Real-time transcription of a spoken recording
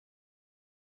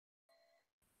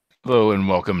Hello and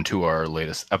welcome to our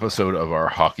latest episode of our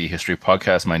hockey history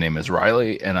podcast. My name is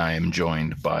Riley and I am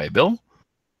joined by Bill.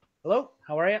 Hello,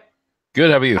 how are you? Good,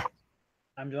 how about you?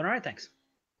 I'm doing all right, thanks.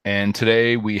 And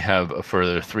today we have a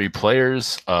further three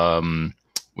players.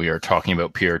 We are talking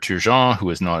about Pierre Turgeon, who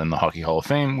is not in the Hockey Hall of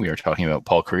Fame. We are talking about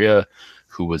Paul Kariya,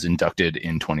 who was inducted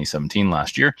in 2017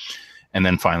 last year. And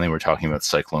then finally, we're talking about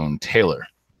Cyclone Taylor.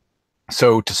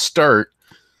 So to start,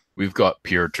 we've got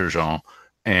Pierre Turgeon.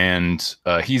 And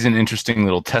he's an interesting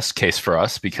little test case for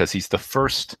us because he's the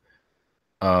first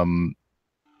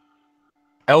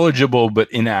eligible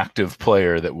but inactive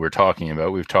player that we're talking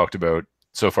about. We've talked about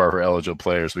so far for eligible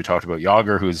players. We talked about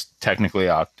Yager, who's technically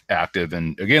active,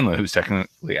 and Iginla, who's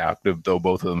technically active, though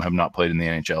both of them have not played in the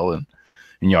NHL, and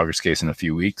in Yager's case, in a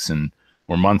few weeks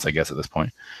or months, I guess, at this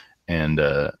point, and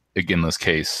Iginla's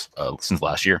case since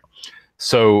last year.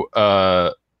 So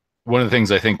one of the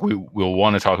things I think we'll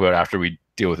want to talk about after we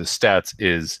deal with his stats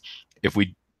is if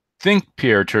we think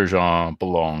Pierre Turgeon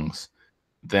belongs,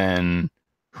 then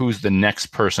who's the next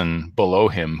person below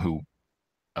him who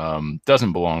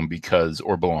doesn't belong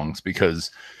belongs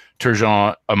because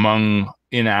Turgeon, among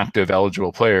inactive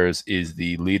eligible players, is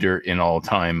the leader in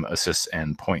all-time assists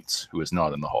and points, who is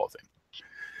not in the Hall of Fame.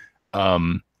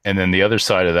 And then the other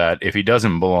side of that, if he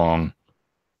doesn't belong,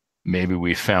 maybe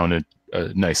we found a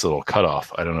nice little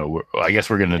cutoff. I don't know. I guess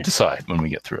we're going to decide when we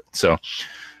get through it. So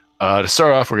to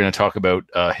start off, we're going to talk about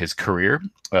his career.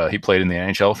 He played in the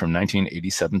NHL from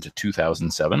 1987 to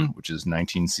 2007, which is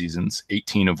 19 seasons,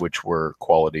 18 of which were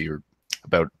quality or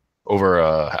about over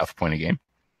half a point a game.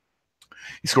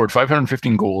 He scored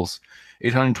 515 goals,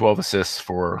 812 assists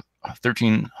for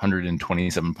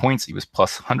 1,327 points. He was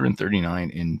plus 139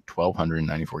 in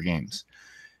 1,294 games.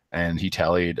 And he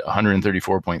tallied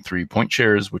 134.3 point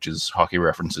shares, which is Hockey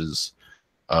Reference's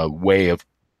way of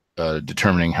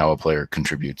determining how a player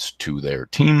contributes to their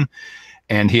team.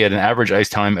 And he had an average ice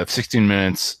time of 16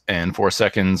 minutes and 4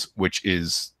 seconds, which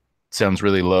sounds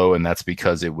really low, and that's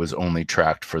because it was only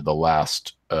tracked for the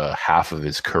last half of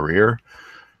his career.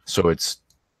 So it's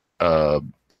a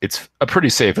pretty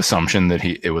safe assumption that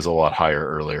it was a lot higher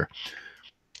earlier.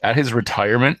 At his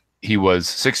retirement, he was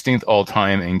 16th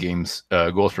all-time in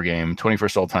goals per game,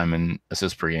 21st all-time in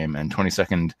assists per game, and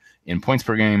 22nd in points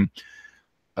per game.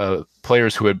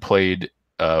 Players who had played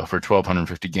for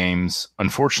 1,250 games.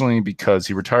 Unfortunately, because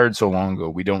he retired so long ago,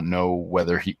 we don't know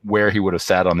where he would have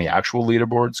sat on the actual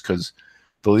leaderboards, because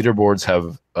the leaderboards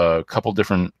have a couple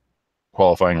different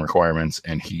qualifying requirements,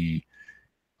 and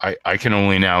I can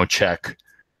only now check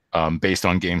based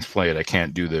on games played. I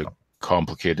can't do the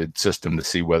complicated system to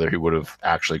see whether he would have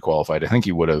actually qualified. I think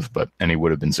he would have, and he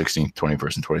would have been 16th,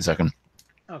 21st, and 22nd.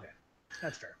 Okay,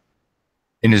 that's fair.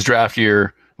 In his draft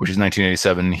year, which is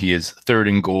 1987, he is third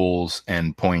in goals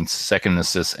and points, second in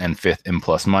assists, and fifth in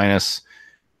plus minus.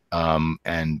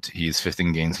 And he's fifth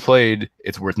in games played.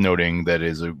 It's worth noting that it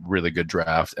is a really good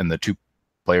draft, and the two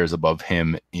players above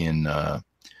him in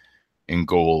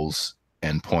goals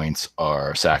and points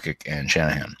are Sakic and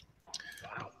Shanahan.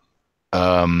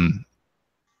 Wow.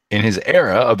 In his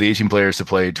era of the 18 players to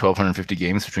play 1,250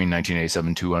 games between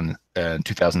 1987 and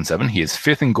 2007, he is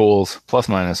fifth in goals, plus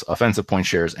minus, offensive point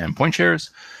shares, and point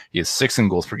shares. He is sixth in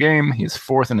goals per game. He is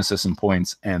fourth in assists and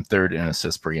points, and third in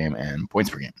assists per game and points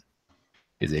per game.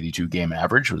 His 82 game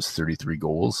average was 33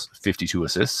 goals, 52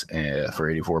 assists for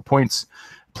 84 points,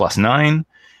 plus 9.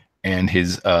 And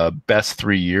his best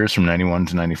 3 years from 91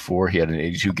 to 94, he had an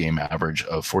 82 game average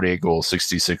of 48 goals,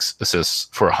 66 assists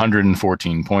for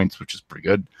 114 points, which is pretty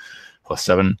good, plus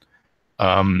 7.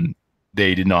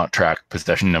 They did not track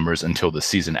possession numbers until the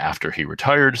season after he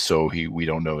retired, so we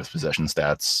don't know his possession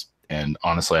stats. And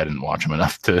honestly, I didn't watch him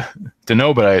enough to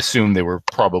know, but I assume they were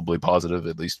probably positive,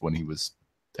 at least when he was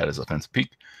at his offensive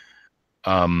peak.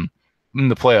 In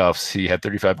the playoffs, he had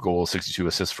 35 goals, 62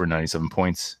 assists for 97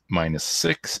 points, minus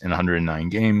 6 in 109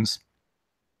 games.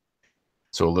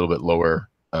 So a little bit lower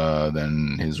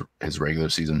than his regular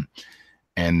season.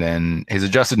 And then his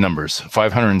adjusted numbers,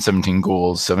 517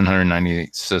 goals,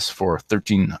 798 assists for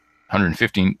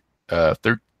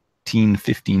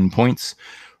 1,315 points.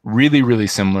 Really, really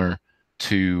similar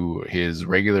to his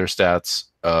regular stats.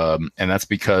 And that's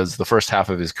because the first half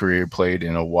of his career played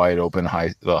in a wide open,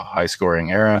 high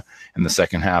scoring era, and the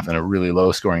second half in a really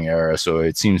low scoring era. So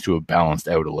it seems to have balanced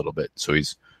out a little bit. So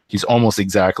he's almost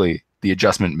exactly, the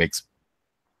adjustment makes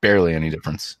barely any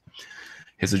difference.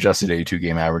 His adjusted 82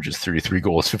 game average is 33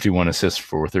 goals, 51 assists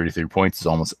for 33 points, is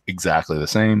almost exactly the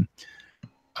same.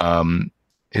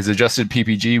 His adjusted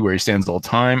PPG, where he stands all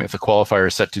time, if the qualifier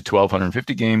is set to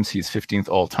 1,250 games, he's 15th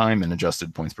all time in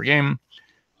adjusted points per game.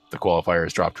 the qualifier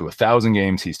is dropped to 1,000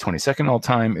 games, he's 22nd all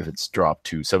time. If it's dropped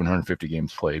to 750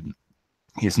 games played,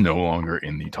 he's no longer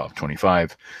in the top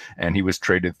 25, and he was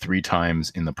traded 3 times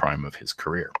in the prime of his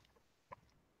career.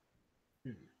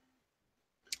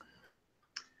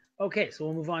 Okay, so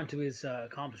we'll move on to his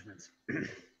accomplishments.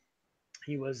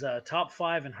 He was top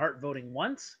 5 in Hart voting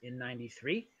once in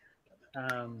 '93.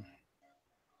 I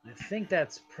think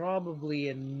that's probably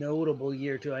a notable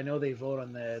year too. I know they vote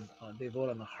on the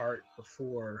Hart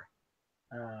before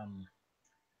the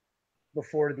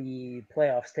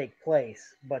playoffs take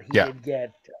place, but he did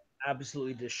get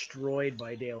absolutely destroyed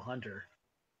by Dale Hunter,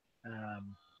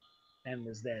 and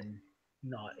was then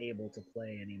not able to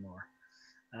play anymore.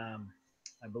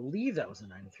 I believe that was the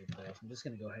 '93 playoffs. I'm just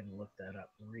going to go ahead and look that up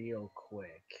real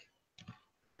quick.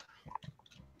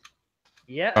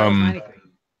 Yeah, that was '93.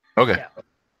 Okay. Yeah.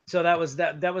 So that was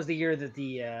the year that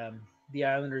the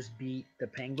Islanders beat the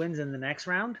Penguins in the next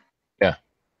round. Yeah.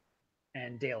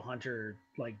 And Dale Hunter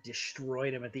like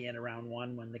destroyed him at the end of round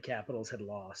 1 when the Capitals had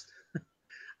lost.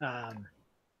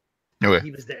 Okay. He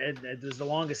was it was the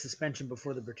longest suspension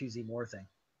before the Bertuzzi Moore thing.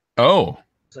 Oh.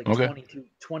 It's like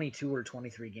 22 or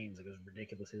 23 games. It was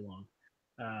ridiculously long.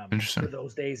 Interesting. For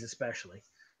those days especially.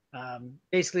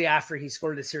 Basically, after he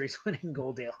scored the series-winning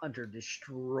goal, Dale Hunter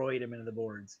destroyed him into the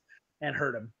boards and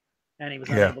hurt him, and he was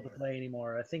unable to play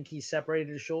anymore. I think he separated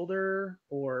his shoulder,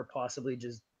 or possibly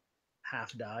just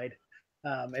half died.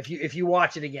 If you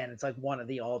watch it again, it's like one of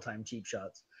the all-time cheap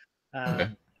shots.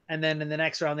 And then in the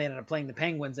next round, they ended up playing the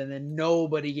Penguins, and then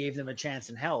nobody gave them a chance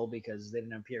in hell because they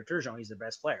didn't have Pierre Turgeon. He's their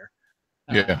best player.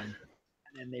 And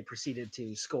then they proceeded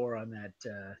to score on that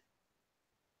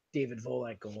David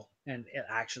Volek goal and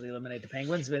actually eliminate the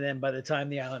Penguins. But then by the time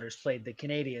the Islanders played the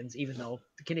Canadiens, even though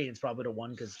the Canadiens probably would have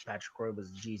won because Patrick Roy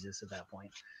was Jesus at that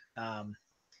point,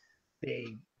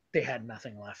 they had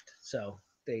nothing left. So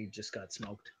they just got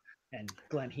smoked. And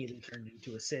Glenn Healy turned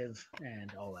into a sieve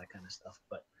and all that kind of stuff.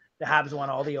 But the Habs won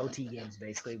all the OT games,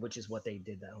 basically, which is what they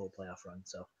did that whole playoff run.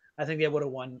 So I think they would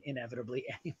have won inevitably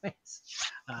anyways.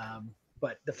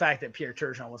 But the fact that Pierre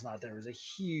Turgeon was not there was a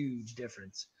huge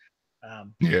difference.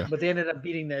 But they ended up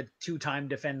beating the 2-time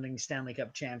defending Stanley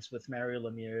Cup champs with Mario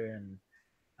Lemieux and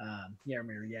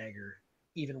Jaromir Jagr,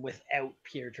 even without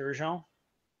Pierre Turgeon.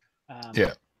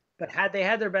 But had they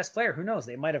had their best player, who knows?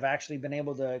 They might have actually been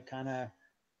able to kind of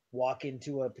walk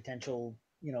into a potential,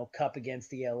 cup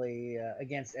against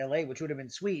LA, which would have been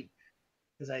sweet.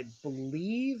 Because I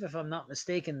believe, if I'm not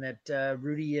mistaken, that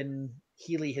Rudy and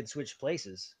Healy had switched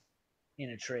places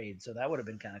in a trade, so that would have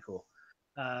been kind of cool.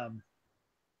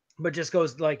 But just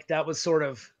goes like that was sort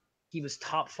of, he was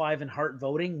top 5 in Hart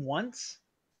voting once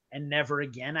and never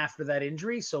again after that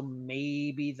injury. So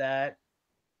maybe that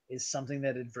is something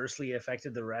that adversely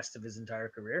affected the rest of his entire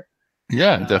career.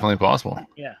 Yeah, definitely possible.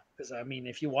 Yeah, because I mean,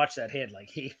 if you watch that hit, like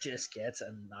he just gets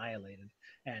annihilated,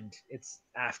 and it's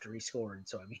after he scored.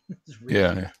 So I mean, it's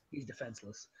really, he's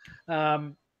defenseless.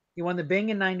 He won the Bing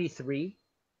in '93.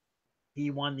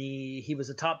 He was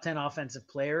a top 10 offensive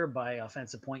player by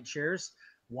offensive point shares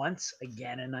once,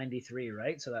 again in '93,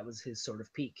 right? So that was his sort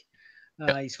of peak.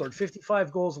 He scored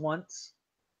 55 goals once,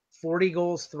 40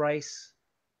 goals thrice,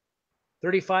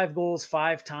 35 goals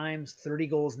 5 times, 30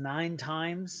 goals 9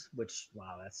 times, which,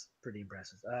 wow, that's pretty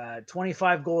impressive.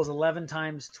 25 goals 11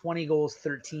 times, 20 goals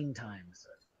 13 times.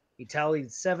 He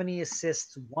tallied 70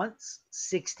 assists once,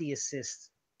 60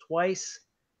 assists twice,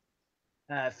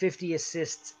 50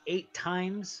 assists 8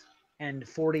 times, and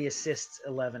 40 assists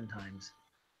 11 times.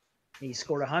 He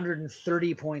scored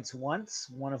 130 points once,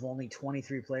 one of only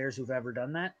 23 players who've ever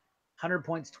done that. 100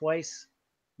 points twice,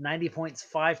 90 points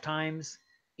 5 times,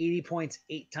 80 points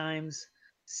 8 times,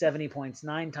 70 points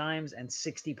 9 times, and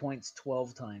 60 points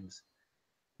 12 times.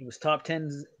 He was top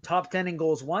 10 in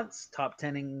goals once, top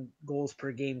 10 in goals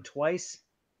per game twice,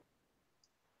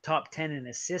 top 10 in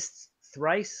assists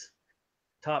thrice,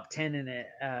 top 10 in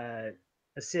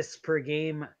assists per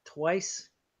game twice,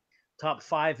 top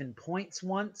 5 in points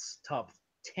once, top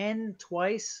 10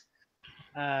 twice,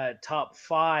 top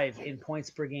 5 in points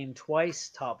per game twice,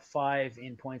 top 5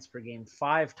 in points per game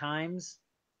 5 times,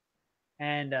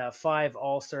 and 5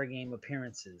 All-Star game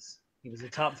appearances. He was a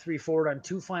top 3 forward on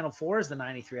 2 Final Fours, the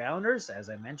 '93 Islanders, as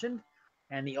I mentioned,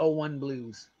 and the '01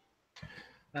 Blues.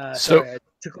 Sorry, I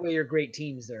took away your great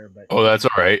teams there, but that's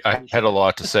all right. I had a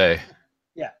lot to say.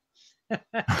 Yeah.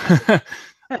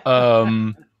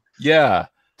 Yeah.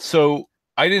 So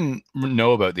I didn't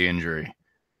know about the injury,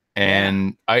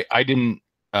 and I didn't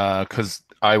because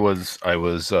I was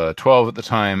 12 at the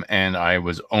time, and I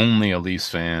was only a Leafs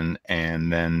fan,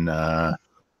 and then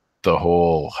the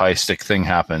whole high stick thing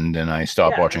happened, and I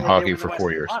stopped Yeah, watching well, they were hockey in the for 4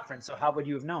 Western years. Conference, so how would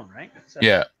you have known, right? So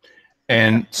Yeah.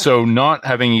 And so not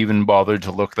having even bothered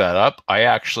to look that up,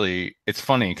 it's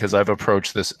funny because I've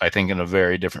approached this, I think, from a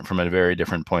very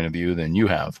different point of view than you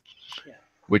have, yeah.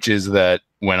 which is that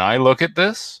when I look at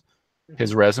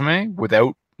his resume,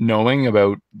 without knowing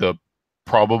about the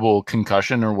probable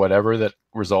concussion or whatever that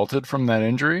resulted from that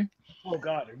injury. Oh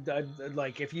God,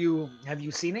 like if you have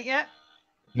you seen it yet?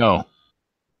 No.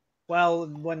 Well,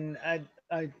 when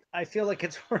I feel like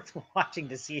it's worth watching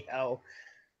to see how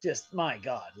just my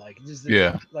God, like just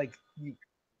Yeah. like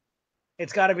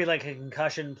it's got to be like a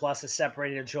concussion plus a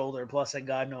separated shoulder plus a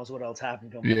God knows what else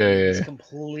happened to him. Yeah. Like he's Yeah.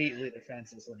 completely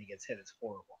defenseless when he gets hit. It's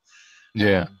horrible.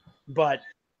 Yeah. But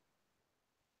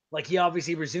like he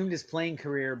obviously resumed his playing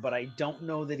career, but I don't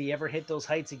know that he ever hit those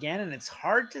heights again. And it's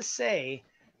hard to say.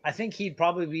 I think he'd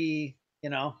probably be,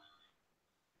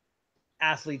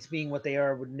 athletes being what they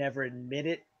are would never admit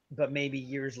it. But maybe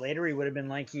years later, he would have been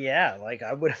like, yeah, like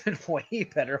I would have been way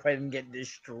better if I didn't get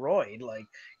destroyed. Like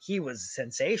he was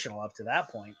sensational up to that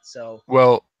point. So,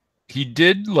 Well, he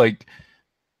did like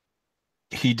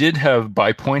he did have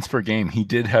by points per game, he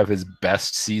did have his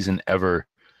best season ever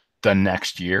the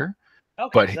next year,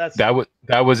 okay, but so that's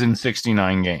that was in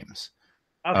 69 games.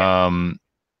 okay. Um,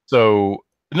 so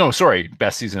no, sorry,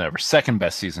 best season ever, second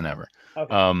best season ever.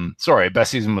 Okay. Sorry,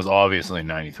 best season was obviously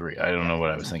 93. I don't Yeah, know what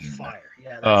he I was was on thinking there. fire.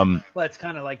 Yeah, that's Um, well, it's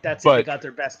kind of like that's if they but got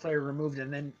their best player removed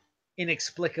and then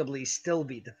inexplicably still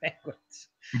beat the Penguins.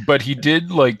 but he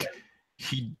did like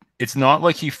he it's not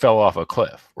like he fell off a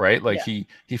cliff, right? Like Yeah. he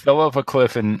fell off a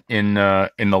cliff in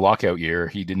the lockout year.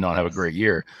 He did not have a Yes. great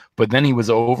year, but then he was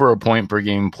over a point per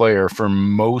game player for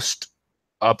most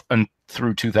up and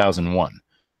through 2001.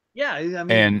 Yeah, I mean,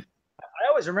 And I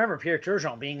always remember Pierre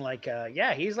Turgeon being like,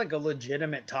 yeah, he's like a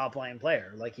legitimate top line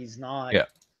player. Like he's not, yeah,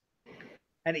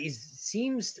 and he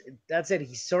seems that's it.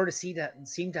 He sort of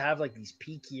seemed to have like these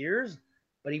peak years,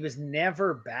 but he was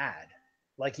never bad.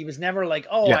 Like he was never like,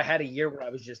 oh, yeah. I had a year where I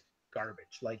was just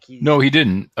garbage. Like No, he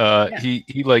didn't. yeah,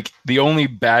 He like the only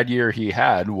bad year he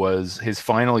had was his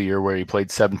final year where he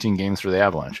played 17 games for the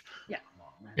Avalanche. yeah,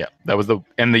 well, Yeah, that was the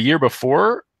year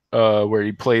before, where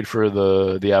he played for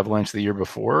the Avalanche the year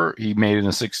before, he made it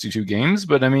in 62 games.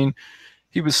 But I mean,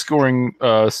 he was scoring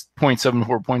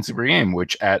 0.74 points per game,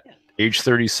 which at yeah, age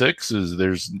 36 is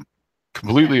there's yeah,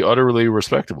 completely utterly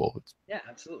respectable. It's yeah,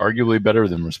 absolutely, arguably better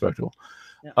than respectable.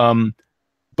 yeah, Um,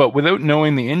 but without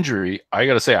knowing the injury, I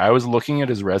got to say, I was looking at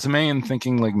his resume and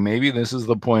thinking, like, maybe this is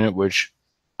the point at which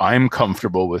I'm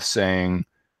comfortable with saying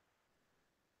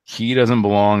he doesn't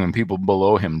belong and people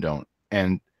below him don't.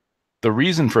 And the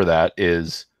reason for that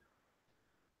is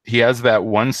he has that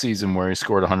one season where he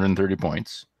scored 130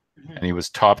 points mm-hmm. and he was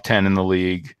top 10 in the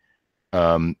league,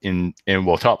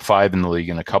 top 5 in the league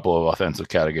in a couple of offensive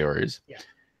categories, Yeah,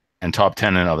 and top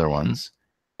 10 in other ones.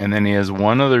 And then he has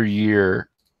one other year.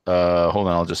 Hold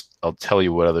on, I'll tell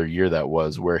you what other year that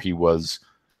was where he was.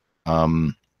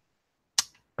 Um,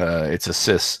 it's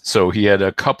assists. So he had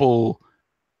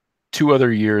two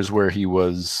other years where he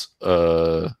was,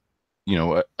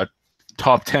 a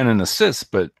top 10 in assists,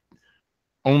 but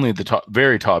only the top,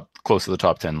 very top, close to the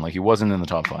top 10. Like he wasn't in the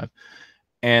top 5.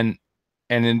 And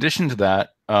in addition to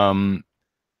that,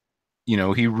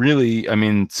 he really, I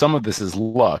mean, some of this is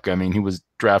luck. I mean, he was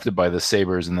drafted by the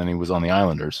Sabres and then he was on the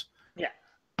Islanders. yeah,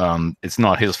 It's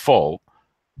not his fault,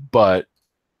 but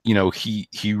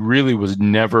he really was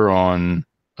never on,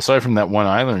 aside from that one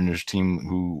Islanders team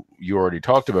who you already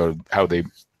talked about how they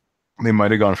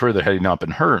might have gone further had he not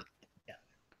been hurt. yeah,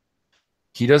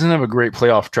 He doesn't have a great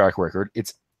playoff track record.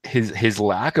 It's his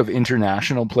lack of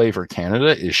international play for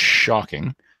Canada is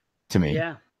shocking to me.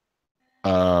 yeah.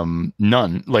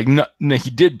 None. Like no, he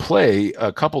did play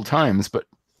a couple times, but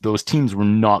those teams were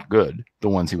not good. The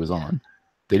ones he was on,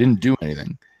 they didn't do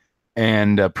anything.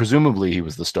 And presumably he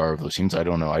was the star of those teams. I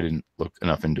don't know. I didn't look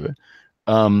enough into it.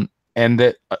 And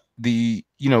that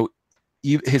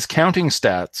his counting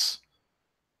stats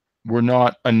were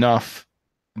not enough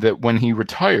that when he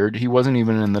retired, he wasn't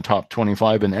even in the top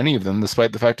 25 in any of them,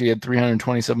 despite the fact he had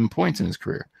 327 points in his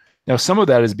career. Now, some of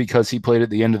that is because he played at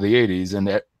the end of the 80s,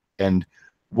 and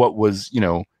what was,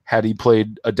 had he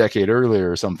played a decade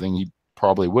earlier or something, he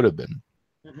probably would have been.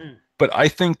 Mm-hmm. But I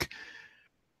think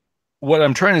what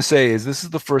I'm trying to say is this is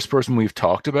the first person we've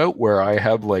talked about where I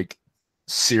have like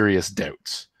serious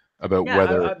doubts about Yeah,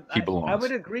 whether he I would belongs.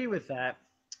 agree with that,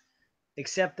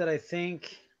 except that I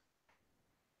think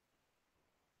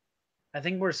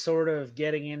we're sort of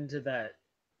getting into that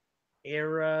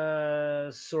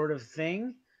era sort of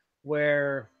thing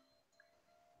where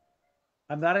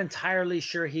I'm not entirely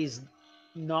sure he's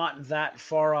not that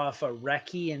far off a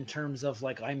Recce in terms of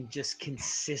like I'm just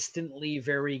consistently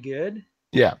very good.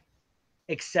 Yeah.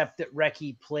 Except that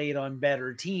Recce played on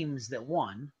better teams that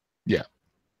won. Yeah.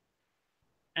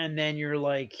 And then you're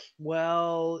like,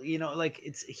 well, like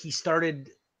he started.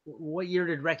 What year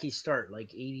did Recce start?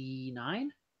 Like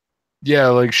 89? Yeah,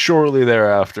 like shortly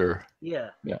thereafter. Yeah.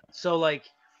 Yeah. So like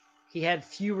he had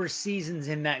fewer seasons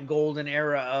in that golden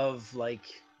era of like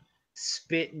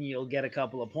spit and you'll get a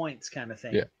couple of points kind of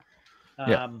Yeah. thing.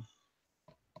 Yeah. Um,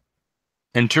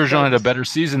 And but Turgeon at had a this, better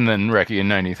season than Recce in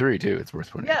 '93 too. It's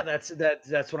worth pointing yeah, out.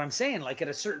 that's what I'm saying. Like at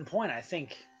a certain point,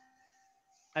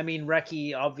 I mean,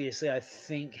 Recce obviously I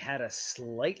think had a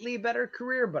slightly better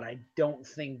career, but I don't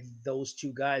think those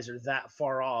two guys are that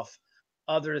far off.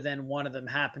 Other than one of them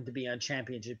happened to be on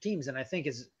championship teams, and I think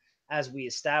as we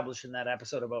established in that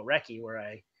episode about Recce, where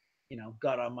I,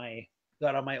 got on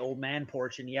my old man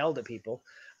porch and yelled at people.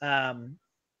 Um,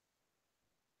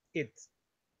 it's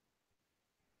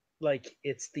like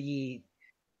it's the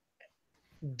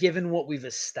given what we've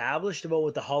established about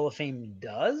what the Hall of Fame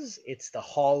does, it's the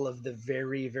Hall of the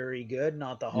very, very good,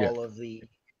 not the Yeah. Hall of the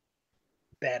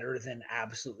better than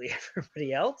absolutely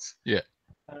everybody else. Yeah.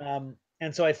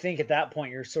 And so I think at that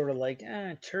point you're sort of like,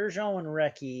 Turgeon and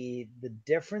Recce. The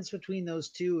difference between those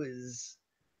two is,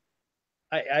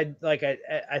 I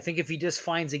think if he just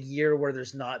finds a year where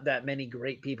there's not that many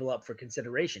great people up for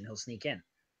consideration, he'll sneak in.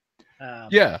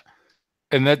 Yeah.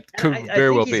 And that And could I very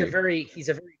think well be. he's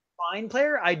a very fine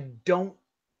player. I don't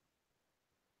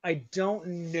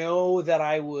know that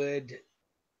I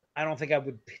don't think I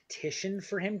would petition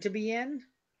for him to be in,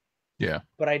 Yeah.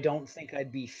 but I don't think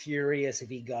I'd be furious if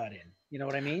he got in. You know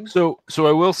what I mean? So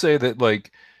I will say that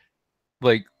like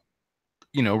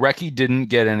Recce didn't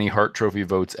get any Hart Trophy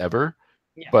votes ever,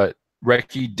 Yeah. but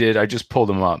Recce did. I just pulled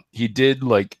him up. He did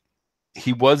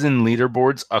he was in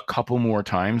leaderboards a couple more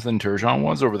times than Turgeon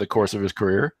was over the course of his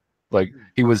career. Like Mhm.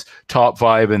 he was top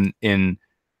 5 in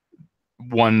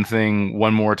one thing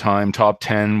one more time, top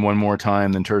 10 one more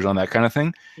time than Turgeon, that kind of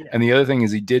thing. Yeah. And the other thing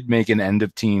is he did make an end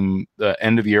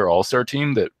of year all-star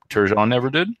team that Turgeon never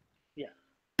did. Yeah.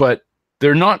 But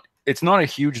it's not a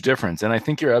huge difference. And I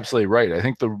think you're absolutely right. I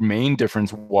think the main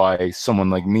difference why someone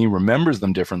like me remembers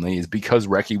them differently is because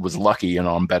Recce was lucky and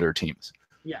on better teams.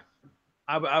 Yeah.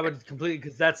 I would completely,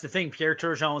 because that's the thing. Pierre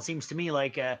Turgeon seems to me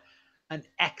like an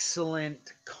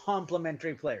excellent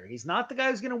complementary player. He's not the guy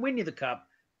who's going to win you the cup,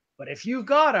 but if you've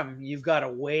got him, you've got a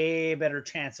way better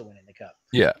chance of winning the cup.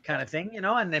 Yeah. Kind of thing,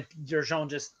 And then Turgeon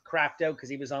just crapped out because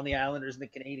he was on the Islanders and the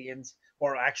Canadians,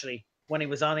 or actually when he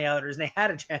was on the Islanders and they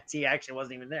had a chance, he actually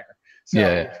wasn't even there.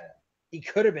 So he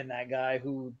could have been that guy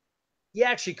he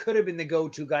actually could have been the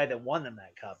go-to guy that won them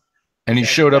that cup. And he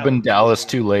showed up in Dallas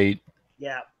too late.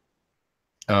 Yeah.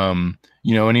 And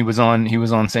he was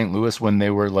on St. Louis when they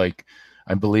were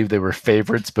I believe they were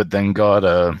favorites, but then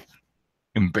got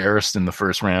embarrassed in the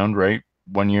first round, right?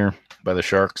 1 year by the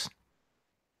Sharks.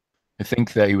 I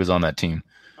think that he was on that team.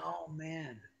 Oh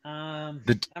man.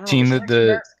 The team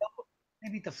that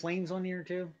maybe the Flames 1 year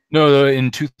too. No,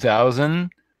 in 2000,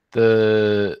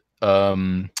 the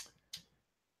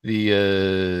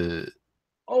the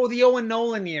Owen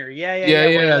Nolan year.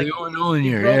 Yeah. The Owen Nolan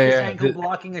year. He broke his ankle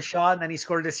blocking a shot, and then he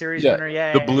scored the series winner.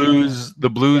 Yeah. The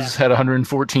Blues had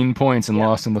 114 points and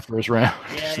lost in the first round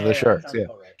to the Sharks. Yeah.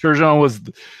 Right. Turgeon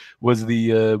was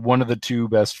the one of the two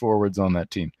best forwards on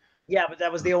that team. Yeah, but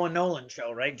that was the Owen Nolan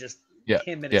show, right? Just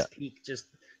him at his peak, just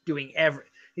doing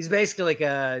he's basically like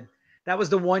that was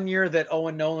the 1 year that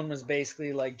Owen Nolan was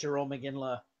basically like Jerome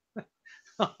McGinley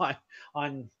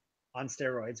on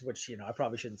steroids, which I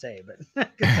probably shouldn't say, but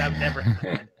because I've never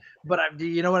happened. But do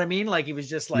you know what I mean? Like he was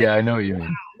just like, I know what you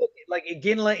mean. Like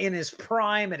McGinley in his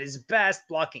prime, at his best,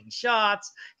 blocking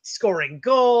shots, scoring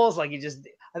goals. Like I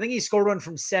think he scored one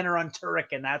from center on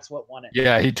Turek, and that's what won it.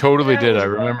 Yeah, he totally did. I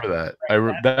remember that.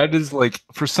 That is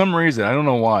for some reason, I don't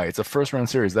know why. It's a first round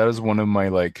series. That is one of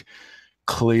my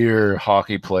clear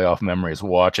hockey playoff memories,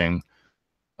 watching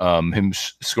him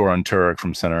score on Turek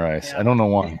from center ice. I don't know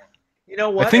why. You know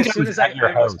what? I think as soon as I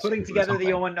was putting together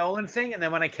the Owen Nolan thing, and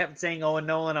then when I kept saying Owen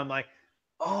Nolan, I'm like,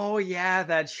 oh yeah,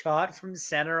 that shot from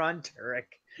center on Turek.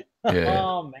 Yeah.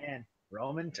 Oh man,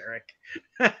 Roman Turek.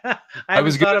 I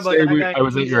was going to say I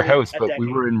was at your house, but we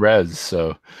were in res,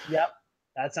 so. Yep,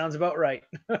 that sounds about right.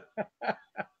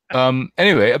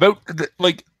 Anyway, about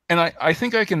and I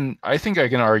think I can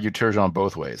argue Turgeon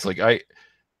both ways.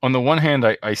 On the one hand,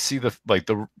 I see the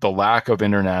lack of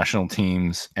international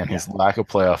teams and his lack of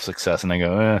playoff success, and I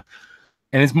go,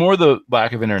 And it's more the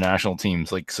lack of international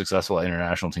teams, successful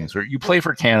international teams, where you play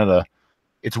for Canada,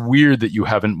 it's weird that you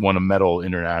haven't won a medal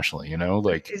internationally, you know,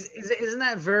 like isn't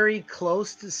that very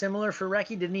close to similar for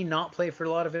Recchi? Didn't he not play for a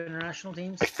lot of international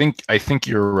teams? I think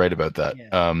you're right about that.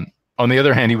 Yeah. On the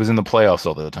other hand, he was in the playoffs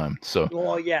all the time. So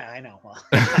well, yeah, I know. Well,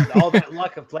 all that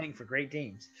luck of playing for great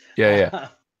teams. yeah.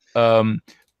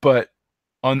 But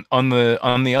on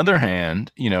the other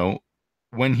hand, you know,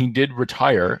 when he did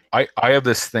retire, I have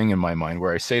this thing in my mind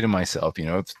where I say to myself, you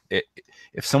know,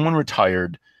 if someone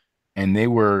retired and they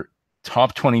were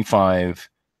top 25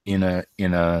 in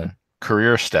a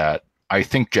career stat, I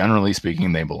think generally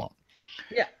speaking they belong.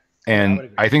 Yeah. And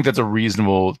I think that's a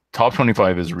reasonable top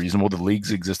 25 is reasonable. The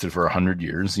league's existed for 100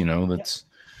 years, you know, that's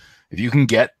if you can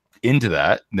get into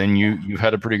that, then you've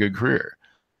had a pretty good career.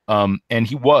 And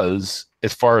he was,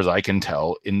 as far as I can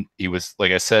tell, he was,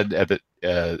 like I said at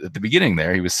the beginning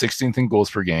there, he was 16th in goals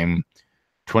per game,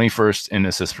 21st in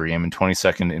assists per game, and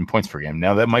 22nd in points per game.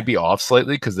 Now that might be off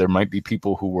slightly because there might be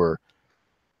people who were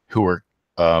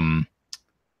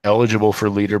eligible for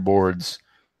leaderboards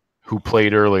who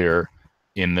played earlier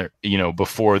in the, you know,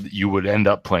 before you would end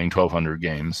up playing 1,200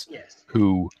 games,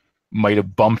 who might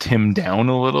have bumped him down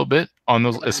a little bit on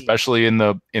those, especially in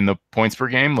the points per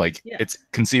game. Like it's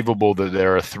conceivable that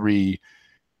there are 3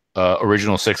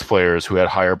 original 6 players who had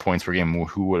higher points per game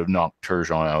who would have knocked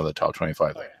Turgeon out of the top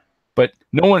 25. But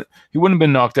he wouldn't have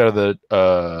been knocked out of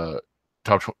the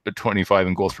top 25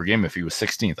 in goals per game if he was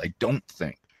 16th. I don't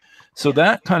think. So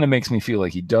that kind of makes me feel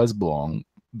like he does belong,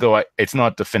 though it's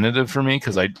not definitive for me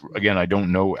because I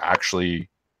don't know actually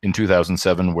in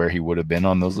 2007 where he would have been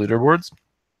on those leaderboards.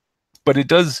 But it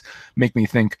does make me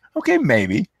think, okay,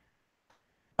 maybe.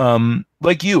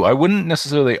 Like you, I wouldn't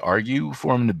necessarily argue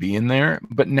for him to be in there,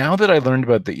 but now that I learned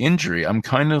about the injury, I'm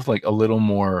kind of like I'm a little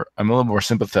more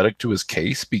sympathetic to his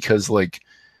case because like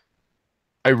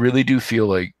I really do feel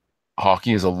like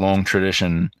hockey is a long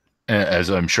tradition, as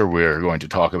I'm sure we're going to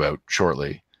talk about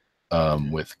shortly,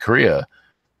 with Kariya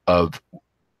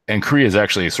and Kariya is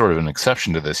actually sort of an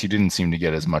exception to this. He didn't seem to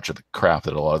get as much of the crap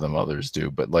that a lot of them others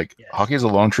do. But like hockey has a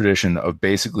long tradition of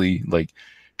basically like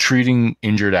treating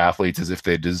injured athletes as if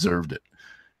they deserved it.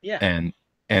 Yeah.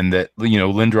 And that, you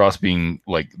know, Lindros being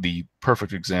like the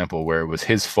perfect example where it was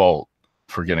his fault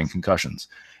for getting concussions.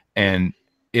 And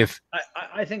if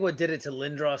I think what did it to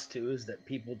Lindros too is that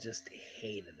people just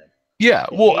hated him. Yeah,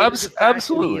 well,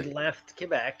 absolutely. He had left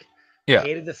Quebec. Yeah.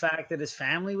 Hated the fact that his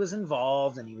family was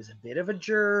involved and he was a bit of a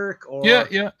jerk. Or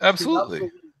yeah, absolutely. He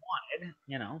wanted,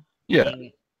 you know. Yeah.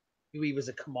 He was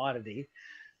a commodity.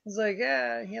 It's like,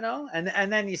 yeah, you know,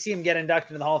 and then you see him get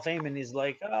inducted in the Hall of Fame, and he's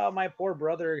like, "Oh, my poor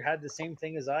brother had the same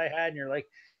thing as I had," and you're like,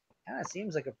 "Kind of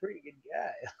seems like a pretty good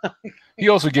guy." He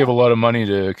also gave a lot of money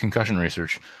to concussion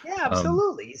research. Yeah,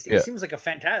 absolutely. He seems like a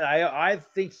fantastic. I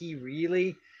think he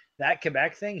really that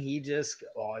Quebec thing. He just,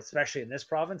 especially in this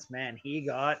province, man, he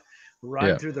got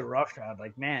run through the roughshod.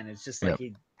 Like, man, it's just like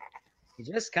he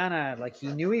just kind of like he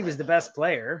knew he was the best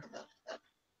player,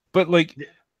 but like,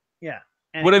 yeah.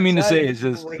 And what I mean to say is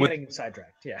we're getting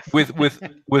sidetracked. Yeah.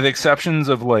 with exceptions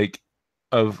of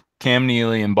Cam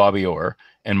Neely and Bobby Orr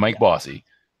and Mike Bossy,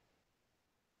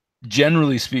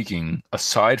 generally speaking,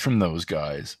 aside from those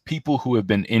guys, people who have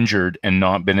been injured and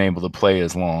not been able to play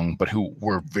as long, but who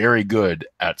were very good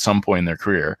at some point in their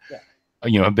career,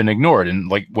 you know, have been ignored. And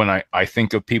like when I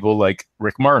think of people like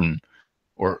Rick Martin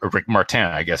or Rick Martin,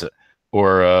 I guess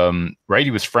or right,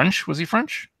 he was French. Was he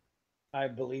French? I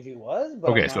believe he was.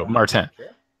 But okay, so Martin,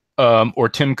 or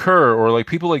Tim Kerr, or like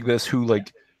people like this who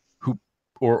like who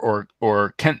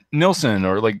or Kent Nilsson,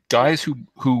 or like guys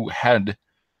who had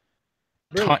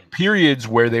periods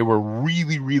where they were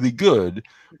really, really good,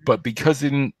 but because they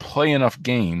didn't play enough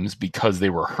games because they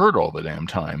were hurt all the damn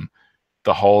time,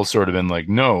 the Hall's sort of been like,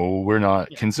 no, we're not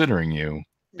considering you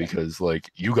because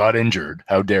like you got injured.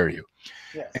 How dare you?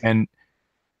 And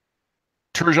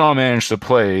Turgeon managed to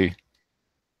play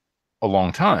a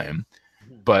long time,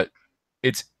 but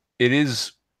it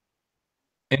is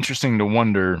interesting to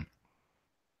wonder,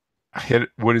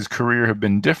 would his career have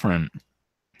been different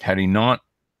had he not?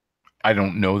 I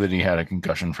don't know that he had a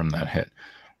concussion from that hit,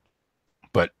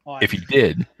 but if he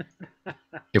did,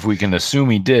 if we can assume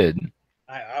he did,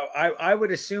 I would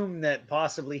assume that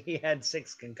possibly he had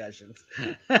 6 concussions.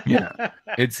 Yeah,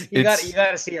 you got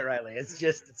to see it, Riley.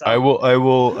 It's I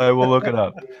will look it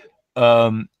up.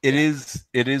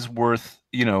 It is worth,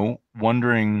 you know,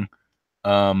 wondering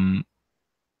what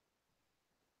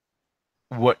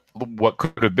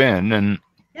could have been, and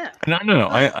I don't know.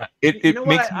 It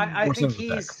makes more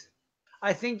sense.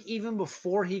 I think even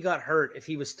before he got hurt, if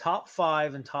he was top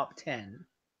 5 and top 10,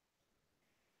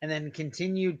 and then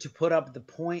continued to put up the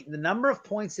number of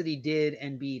points that he did,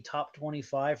 and be top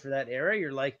 25 for that era,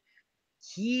 you're like,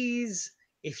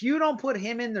 if you don't put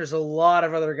him in, there's a lot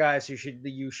of other guys who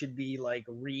you should be like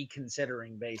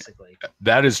reconsidering basically.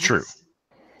 That is true.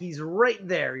 He's right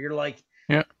there. You're like,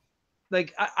 yeah.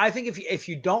 Like I think if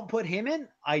you don't put him in,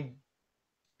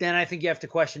 then I think you have to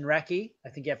question Recchi. I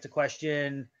think you have to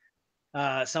question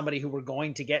somebody who we're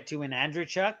going to get to in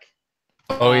Andrzejczyk.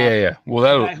 Oh yeah.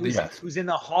 Well, who's in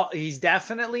the hall. He's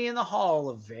definitely in the hall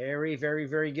of very, very,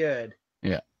 very good.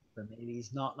 Yeah. But maybe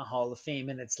he's not in the Hall of Fame,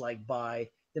 and it's like the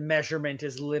measurement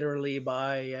is literally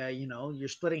by you're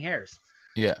splitting hairs.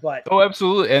 Yeah. But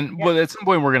absolutely, and but at some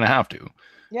point we're gonna have to.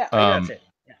 Yeah, that's it.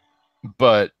 Yeah.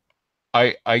 But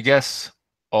I guess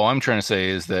all I'm trying to say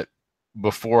is that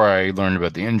before I learned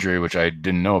about the injury, which I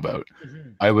didn't know about,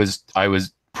 I was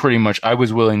pretty much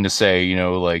willing to say,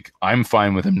 like I'm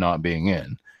fine with him not being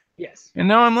in. Yes. And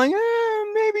now I'm like,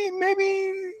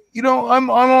 maybe, I'm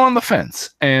on the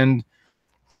fence, and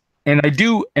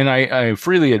I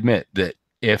freely admit that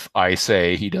if I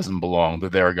say he doesn't belong,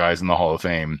 that there are guys in the Hall of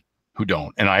Fame who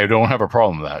don't, and I don't have a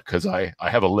problem with that because I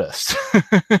have a list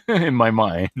in my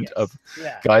mind of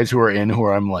guys who are in who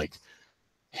I'm like,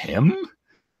 him?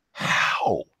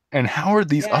 How? And how are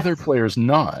these other players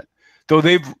not? Though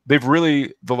they've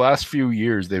really, the last few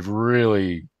years, they've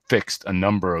really fixed a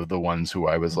number of the ones who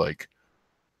I was like,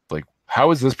 how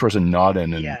is this person not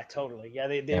in? And, yeah, totally. Yeah,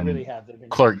 they really have.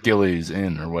 Clark Gillies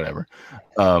in or whatever.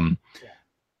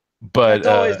 But it's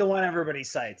always the one everybody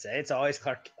cites. It's always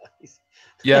Clark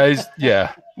Gillies.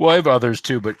 Yeah. Well, I have others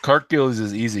too, but Clark Gillies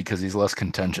is easy because he's less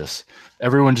contentious.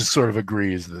 Everyone just sort of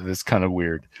agrees that it's kind of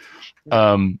weird.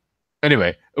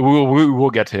 Anyway, we'll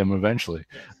get to him eventually.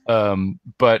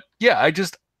 But yeah,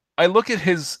 I look at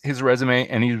his resume,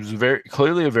 and he was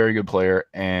clearly a very good player,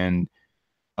 and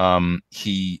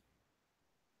he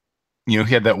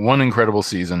had that one incredible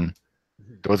season.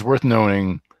 It was worth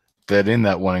noting that in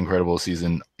that one incredible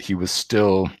season, he was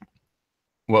still,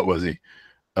 what was he?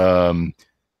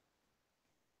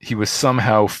 He was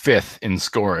somehow 5th in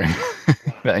scoring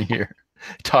that year,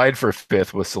 tied for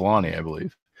 5th with Solani, I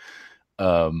believe.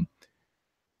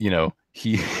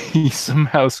 He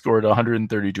somehow scored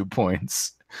 132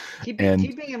 points. Keeping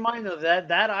in mind though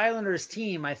that Islanders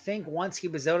team, I think once he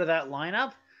was out of that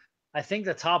lineup, I think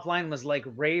the top line was like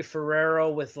Ray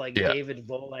Ferrero with like David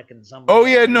Volek and somebody. Oh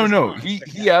yeah, no.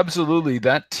 He absolutely,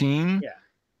 that team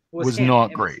was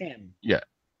not great. Yeah.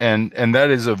 And that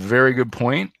is a very good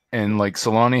point. And like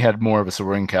Solani had more of a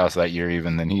supporting cast that year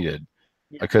even than he did.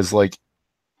 Because like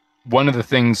one of the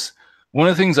things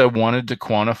I wanted to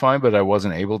quantify, but I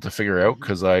wasn't able to figure out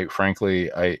because I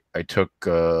took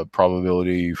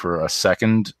probability for a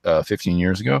second 15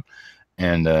 years ago.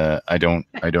 And I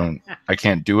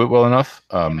can't do it well enough.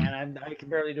 Man, I can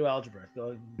barely do algebra.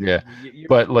 So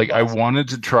but like I wanted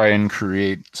to try and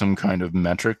create some kind of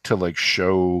metric to like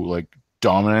show like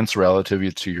dominance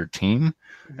relative to your team,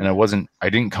 and I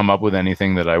didn't come up with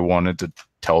anything that I wanted to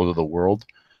tell to the world.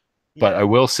 But I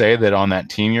will say that on that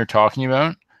team you're talking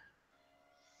about,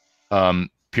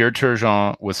 Pierre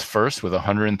Turgeon was first with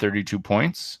 132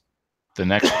 points. The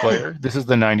next player, this is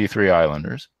the 93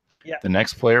 Islanders. Yeah. The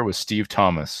next player was Steve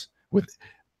Thomas with,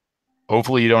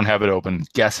 hopefully you don't have it open.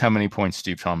 Guess how many points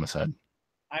Steve Thomas had?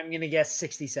 I'm going to guess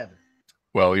 67.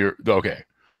 Well, you're okay. It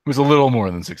was a little more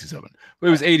than 67, but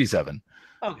it was 87.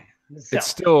 Okay. It's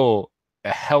still a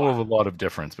hell of a lot of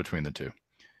difference between the two.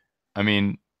 I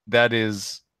mean, that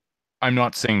is, I'm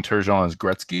not saying Turgeon is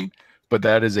Gretzky, but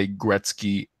that is a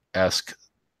Gretzky-esque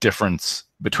difference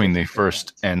between the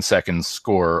first and second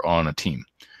scorer on a team.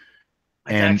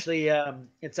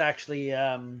 It's actually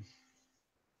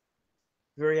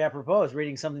very apropos. I was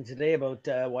reading something today about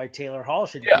why Taylor Hall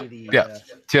should be the.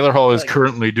 Taylor Hall is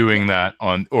currently doing that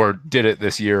or did it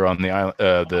this year on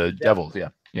the Devils. Yeah.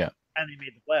 And they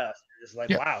made the playoffs. You're just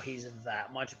like, wow, he's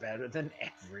that much better than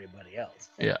everybody else.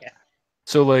 Yeah.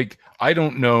 So like, I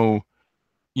don't know.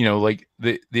 Like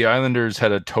the Islanders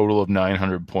had a total of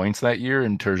 900 points that year,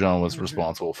 and Turgeon was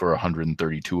responsible for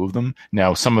 132 of them.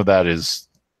 Now, some of that is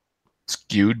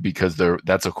skewed because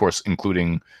that's of course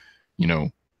including,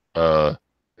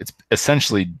 it's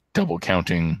essentially double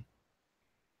counting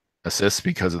assists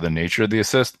because of the nature of the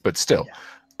assist, but still,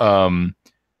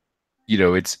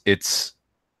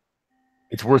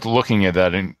 it's worth looking at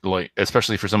that, and like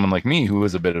especially for someone like me who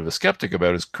is a bit of a skeptic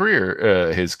about his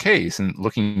career, his case, and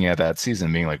looking at that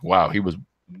season, being like, wow, he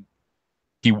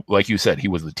like you said, he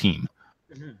was the team.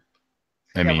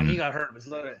 I mean, when he got hurt, it was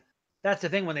loaded. That's the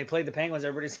thing. When they played the Penguins,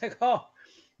 everybody's like, oh,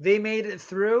 they made it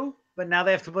through, but now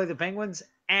they have to play the Penguins,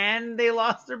 and they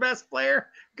lost their best player.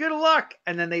 Good luck.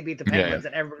 And then they beat the Penguins,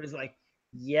 and everybody's like,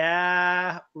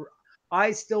 yeah.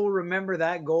 I still remember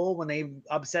that goal when they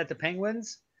upset the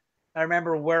Penguins. I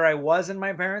remember where I was in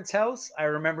my parents' house. I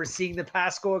remember seeing the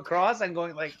pass go across and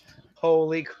going like,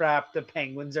 "Holy crap, the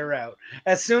Penguins are out!"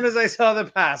 As soon as I saw the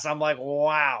pass, I'm like,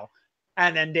 "Wow!"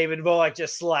 And then David Bullock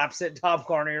just slaps it top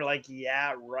corner. You're like,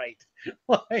 "Yeah, right."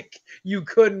 Like you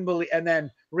couldn't believe. And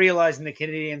then realizing the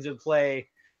Canadians would play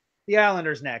the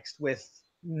Islanders next with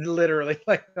literally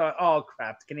like, "Oh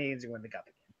crap, the Canadians are winning the cup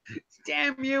again."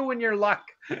 Damn you and your luck.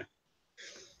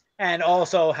 And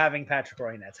also having Patrick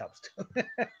Roy Nets helps too.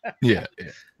 Yeah.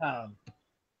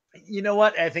 You know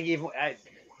what? I think even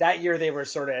that year they were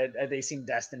sort of they seemed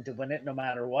destined to win it no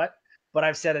matter what. But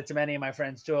I've said it to many of my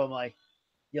friends too. I'm like,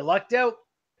 you lucked out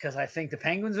because I think the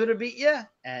Penguins would have beat you,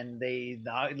 and they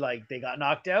got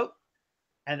knocked out.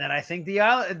 And then I think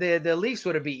the Leafs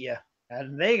would have beat you,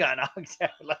 and they got knocked out.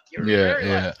 Like you're very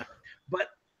lucky. But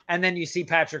and then you see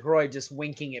Patrick Roy just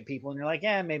winking at people, and you're like,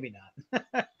 yeah, maybe not.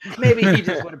 Maybe he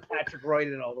just would have Patrick Royed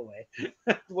it all the way.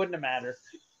 Wouldn't have mattered.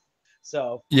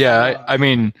 So Yeah, I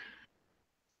mean,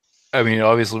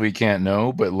 obviously we can't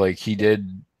know, but like he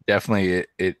did definitely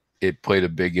it played a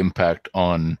big impact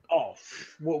on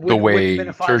the wouldn't have been way a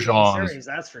 5-game Turgeon's series,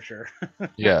 that's for sure.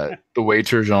 the way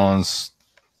Turgeon's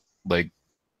like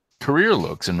career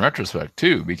looks in retrospect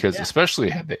too, because especially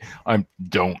had they, I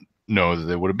don't know that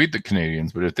they would have beat the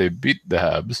Canadians, but if they beat the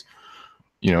Habs,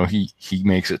 you know, he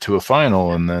makes it to a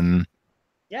final, and then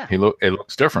it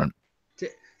looks different.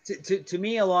 To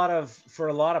me, for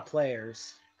a lot of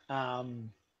players, the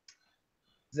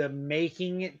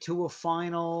making it to a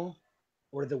final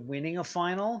or the winning a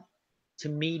final to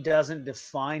me doesn't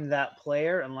define that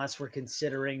player unless we're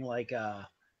considering like a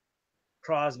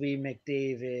Crosby,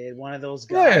 McDavid, one of those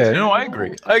guys. Yeah, no, I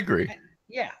agree.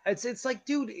 Yeah, it's like,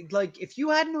 dude, like if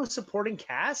you had no supporting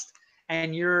cast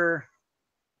and you're,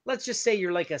 let's just say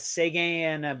you're like a Seguin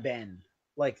and a Ben,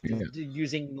 like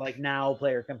using like now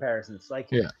player comparisons. Like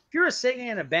if you're a Seguin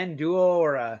and a Ben duo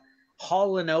or a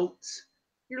Hall and Oates,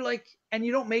 you're like, and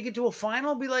you don't make it to a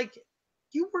final, be like,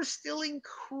 you were still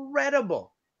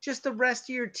incredible. Just the rest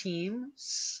of your team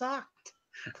sucked.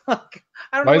 Like,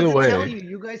 I don't know what to tell you.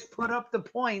 You guys put up the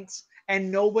points,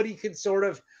 and nobody could sort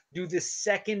of do the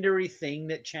secondary thing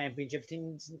that championship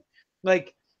teams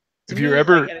like. If you're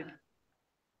ever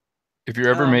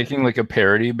making like a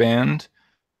parody band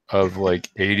of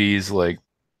like 80s like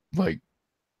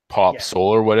pop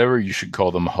soul or whatever, you should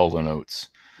call them Hull and Oates.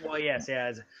 Well, yes.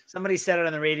 Somebody said it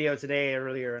on the radio today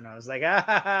earlier, and I was like,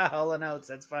 Hull and Oates.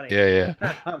 That's funny. Yeah.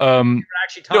 You're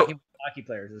actually talking about hockey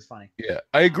players. It's funny. Yeah,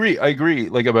 I agree.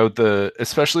 Like about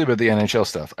especially about the NHL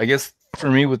stuff. I guess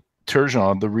for me with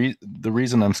Turgeon, the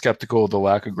reason I'm skeptical of the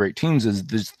lack of great teams is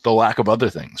the lack of other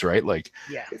things, right? Like,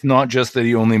 it's not just that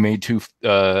he only made two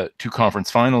conference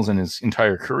finals in his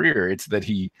entire career. It's that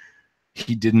he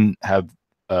didn't have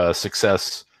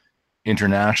success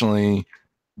internationally.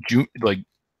 Like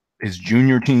his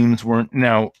junior teams weren't.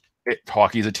 Now,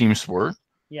 hockey is a team sport,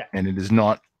 and it is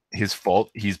not his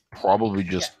fault. He's probably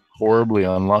just horribly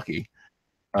unlucky.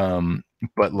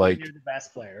 But like, when you're the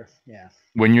best player,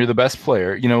 when you're the best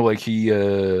player, you know, like he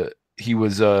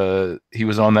was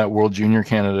on that World Junior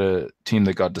Canada team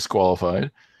that got disqualified.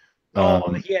 He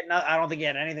had I don't think he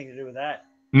had anything to do with that.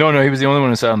 No, he was the only one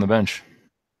who sat on the bench.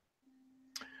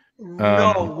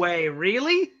 No way,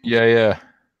 really? Yeah.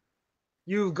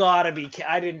 You've got to be.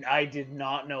 I did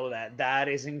not know that. That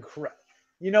is incredible.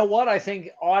 You know what? I think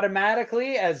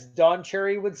automatically, as Don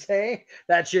Cherry would say,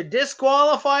 that should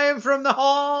disqualify him from the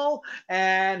hall,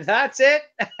 and that's it.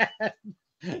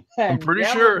 And I'm pretty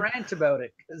sure. Rant about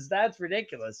it because that's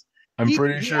ridiculous. I'm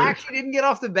pretty sure he actually didn't get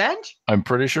off the bench. I'm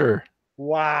pretty sure.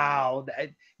 Wow.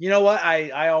 You know what?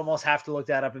 I almost have to look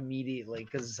that up immediately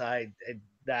because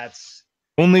that's.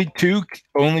 Only two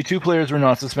players were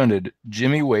not suspended: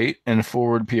 Jimmy Waite and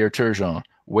forward Pierre Turgeon.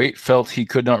 Waite felt he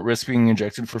could not risk being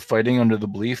ejected for fighting under the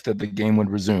belief that the game would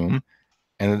resume,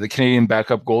 and that the Canadian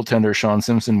backup goaltender Sean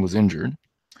Simpson was injured.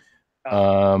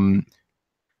 I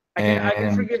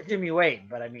can forgive Jimmy Waite,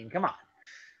 but I mean, come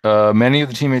on. Many of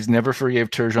the teammates never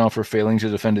forgave Turgeon for failing to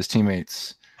defend his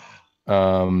teammates.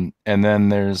 And then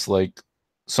there's like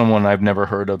someone I've never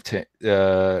heard of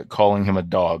calling him a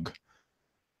dog,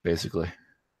 basically,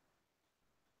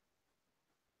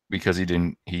 because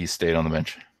he stayed on the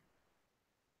bench.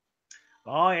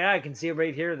 Oh yeah, I can see it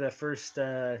right here. The first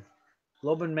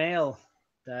Globe and Mail.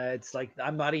 It's like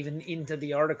I'm not even into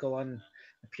the article on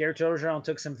Pierre Turgeon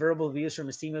took some verbal abuse from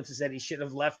his teammates and said he should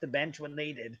have left the bench when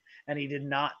they did, and he did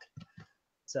not.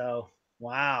 So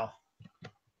wow.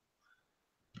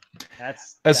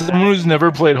 As someone who's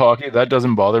never played hockey, that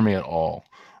doesn't bother me at all.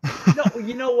 No,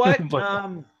 you know what?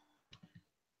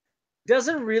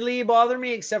 Doesn't really bother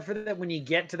me except for that when you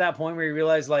get to that point where you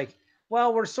realize like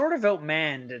Well, we're sort of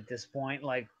outmanned at this point.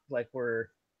 Like we're.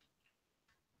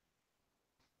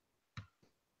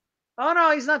 Oh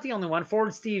no, he's not the only one.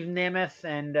 Ford, Steve Nemeth,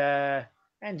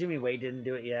 and Jimmy Wade didn't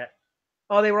do it yet.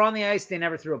 Oh, they were on the ice. They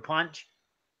never threw a punch.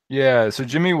 Yeah, so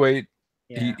Jimmy Waite,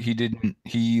 Yeah. he didn't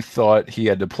he thought he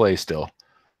had to play still.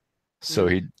 So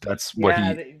that's what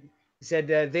Yeah. he He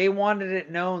said they wanted it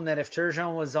known that if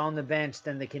Turgeon was on the bench,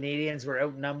 then the Canadians were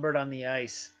outnumbered on the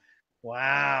ice.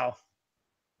 Wow.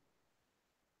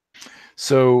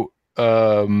 so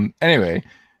anyway,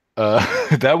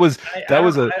 that was I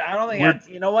don't know. a I don't think we're that.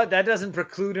 You know what? That doesn't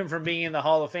preclude him from being in the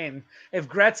Hall of Fame. If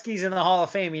Gretzky's in the Hall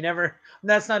of Fame, he never.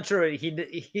 That's not true.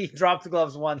 He dropped the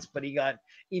gloves once, but he got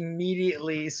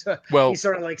immediately. So he well,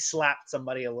 sort of like slapped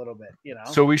somebody a little bit.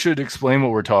 so we should explain what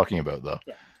we're talking about though.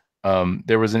 Yeah.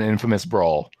 There was an infamous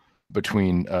brawl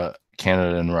between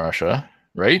Canada and Russia,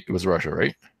 right? It was Russia,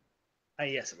 right?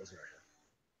 Yes, it was Russia.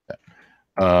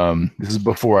 This is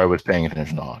before I was paying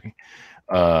attention to hockey.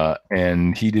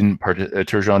 And he didn't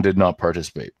Turgeon did not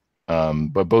participate.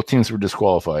 But both teams were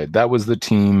disqualified. That was the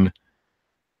team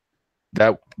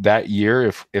that year.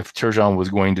 If Turgeon was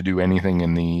going to do anything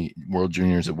in the World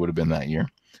Juniors, it would have been that year.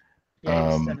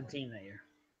 Yeah, he was 17 that year.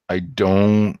 I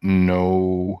don't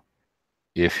know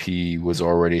if he was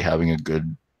already having a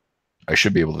good. I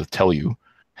should be able to tell you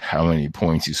how many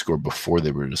points he scored before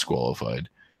they were disqualified.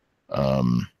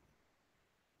 Hold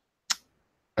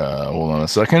on a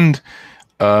second.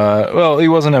 Well, he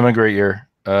wasn't having a great year.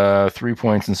 3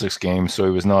 points in 6 games, so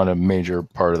he was not a major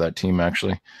part of that team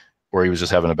actually, or he was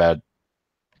just having a bad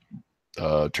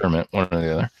tournament, one or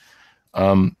the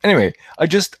other. Anyway, I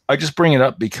just bring it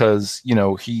up because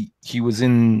he was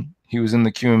in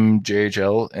the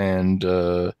QMJHL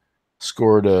and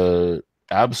scored a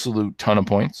absolute ton of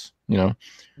points.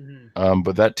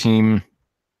 But that team,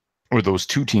 or those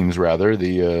two teams rather,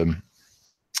 the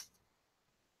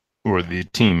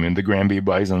team in the Granby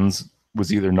Bisons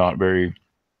was either not very.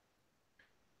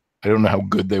 I don't know how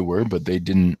good they were, but they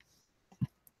didn't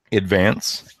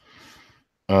advance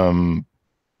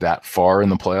that far in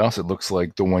the playoffs. It looks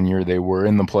like the one year they were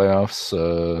in the playoffs,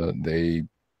 they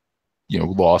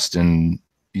lost in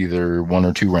either one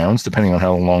or two rounds, depending on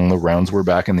how long the rounds were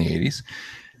back in the 80s.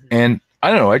 And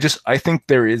I don't know. I think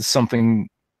there is something.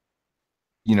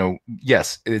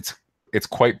 Yes, it's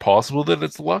quite possible that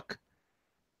it's luck,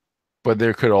 but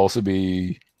there could also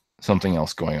be something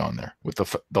else going on there with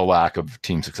the lack of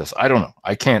team success. I don't know.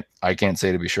 I can't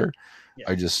say to be sure.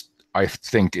 Yeah. I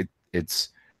think it's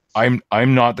I'm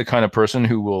not the kind of person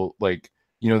who will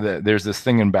that there's this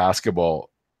thing in basketball.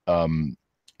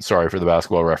 Sorry for the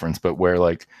basketball reference, but where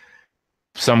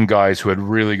some guys who had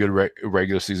really good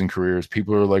regular season careers,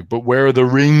 people are like, but where are the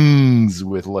rings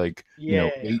with 8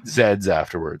 Zs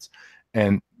afterwards?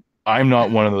 And I'm not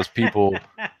one of those people.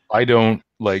 I don't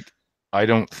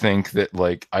think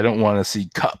that I don't want to see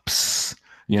cups,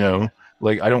 I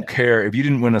don't care if you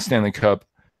didn't win a Stanley Cup,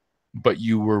 but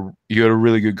you had a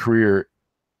really good career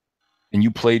and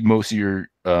you played most of your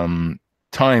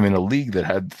time in a league that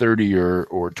had 30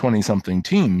 or 20 something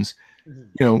teams.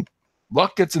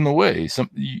 Luck gets in the way.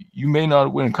 You may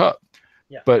not win a cup.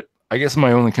 Yeah. But I guess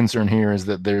my only concern here is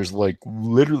that there's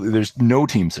literally there's no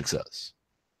team success.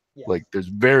 Yeah. There's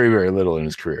very, very little in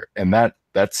his career. And that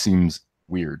seems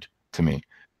weird to me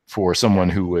for someone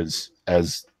who was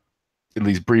as at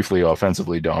least briefly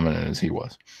offensively dominant as he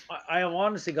was. I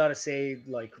honestly got to say,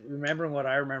 remembering what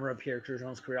I remember of Pierre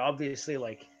Turgeon's career, obviously,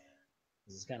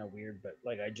 this is kind of weird, but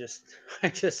I just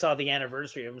saw the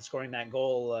anniversary of him scoring that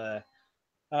goal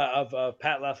of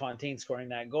Pat LaFontaine scoring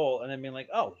that goal, and then being like,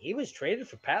 oh, he was traded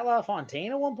for Pat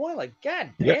LaFontaine at one point. God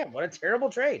damn, what a terrible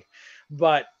trade!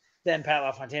 But then Pat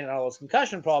LaFontaine had all those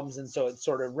concussion problems, and so it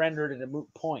sort of rendered it a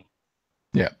moot point.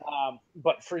 Yeah.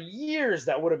 But for years,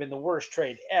 that would have been the worst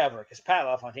trade ever because Pat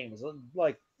LaFontaine was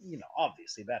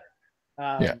obviously better.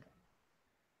 Yeah.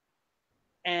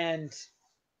 And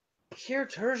Pierre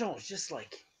Turgeon was just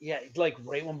right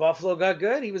when Buffalo got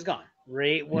good, he was gone.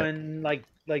 Right when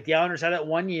the Islanders had that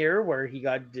 1 year where he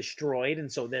got destroyed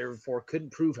and so therefore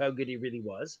couldn't prove how good he really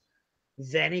was.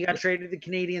 Then he got traded to the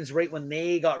Canadians right when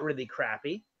they got really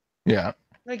crappy. Yeah.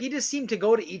 He just seemed to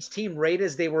go to each team right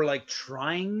as they were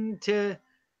trying to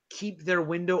keep their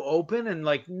window open and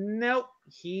nope,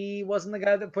 he wasn't the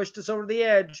guy that pushed us over the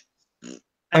edge.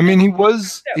 And he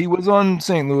was on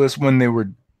St. Louis when they were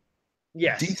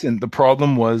decent. The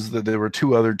problem was that there were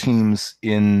two other teams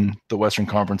in the Western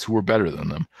Conference who were better than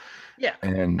them. Yeah.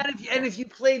 And if you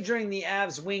played during the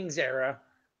Avs Wings era,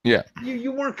 yeah,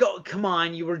 you weren't come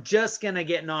on, you were just gonna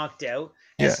get knocked out.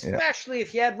 Yeah, especially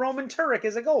if you had Roman Turek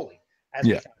as a goalie, as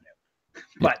we found out.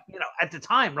 But at the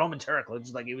time, Roman Turek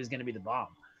looked like he was going to be the bomb.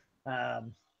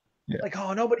 Like,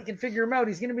 oh, nobody can figure him out.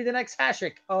 He's going to be the next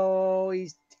Hasek. Oh,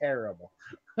 he's terrible.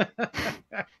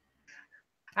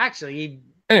 Actually,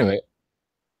 anyway.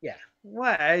 Yeah.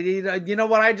 What? You know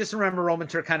what? I just remember Roman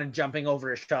Turek kind of jumping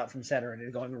over a shot from center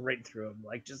and going right through him.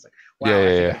 Like, just like, wow, I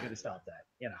think I could have stopped that.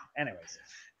 Anyways.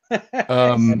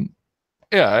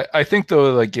 Yeah, I think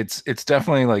though, like it's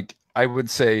definitely like I would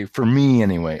say for me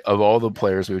anyway, of all the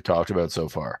players we've talked about so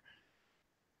far,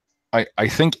 I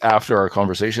think after our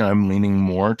conversation, I'm leaning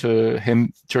more to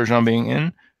him, Turgeon being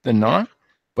in than not,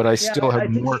 but I still have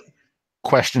more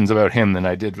questions about him than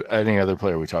I did any other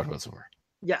player we talked about so far.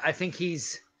 Yeah, I think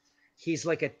he's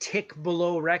like a tick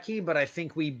below Recchi, but I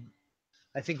think we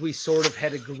sort of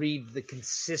had agreed the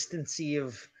consistency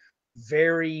of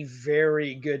very,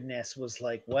 very goodness was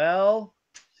like, well,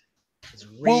 it's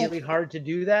really hard to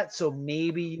do that, so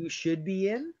maybe you should be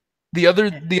in. The other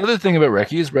thing about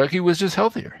Recchi is Recchi was just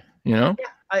healthier, Yeah,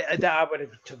 I would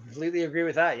completely agree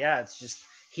with that. Yeah, it's just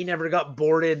he never got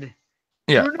boarded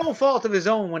through no fault of his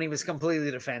own when he was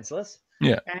completely defenseless.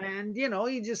 Yeah. And,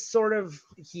 he just sort of,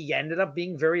 he ended up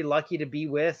being very lucky to be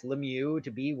with Lemieux,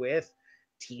 to be with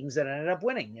teams that ended up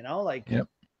winning,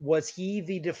 was he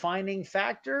the defining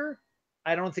factor?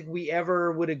 I don't think we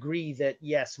ever would agree that,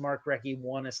 yes, Mark Recchi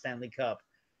won a Stanley Cup.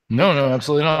 No,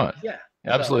 absolutely not. Yeah.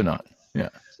 Absolutely not. Yeah.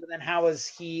 So then how is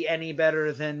he any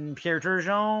better than Pierre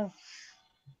Turgeon?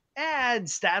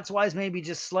 Stats-wise, maybe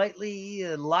just slightly,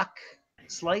 luck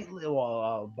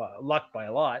by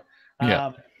a lot.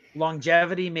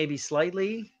 Longevity, maybe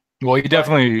slightly. Well, he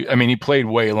definitely, he played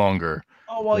way longer.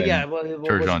 Oh, well, yeah. Well,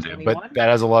 Turgeon did, but that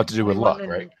has a lot to do with luck,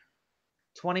 right?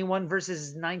 21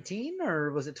 versus 19,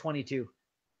 or was it 22?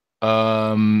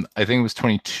 I think it was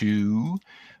 22.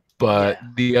 But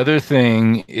the other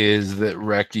thing is that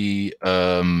Recchi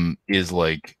is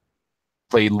like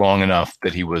played long enough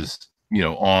that he was,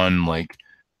 on like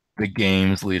the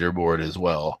games leaderboard as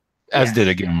well, as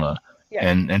did Iginla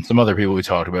and some other people we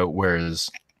talked about. Whereas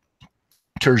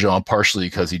Turgeon, partially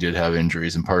because he did have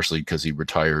injuries and partially because he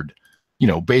retired,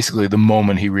 basically the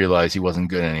moment he realized he wasn't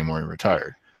good anymore, he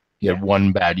retired. He had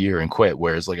one bad year and quit,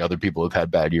 whereas like other people have had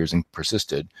bad years and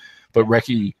persisted. But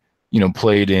Recchi,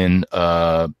 played in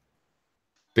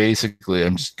basically,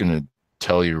 I'm just going to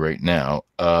tell you right now,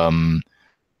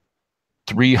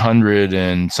 300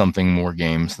 and something more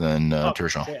games than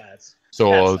Turgeon. Yeah,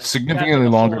 so significantly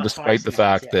longer, despite the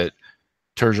fact that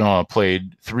Turgeon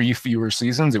played 3 fewer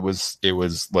seasons. It was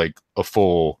like a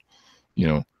full,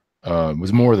 it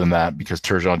was more than that because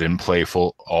Turgeon didn't play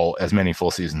as many full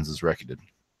seasons as Recchi did.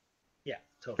 Yeah,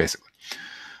 totally. Basically.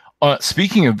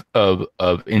 Speaking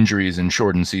of injuries and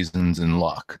shortened seasons and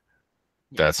luck,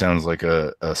 that sounds like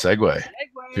a segue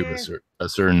to a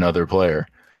certain other player,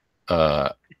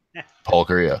 Paul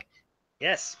Kariya.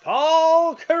 Yes,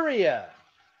 Paul Kariya.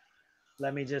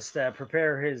 Let me just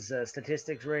prepare his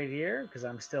statistics right here because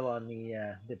I'm still on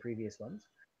the previous ones.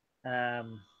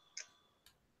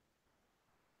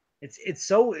 It's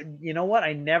so, you know what?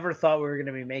 I never thought we were going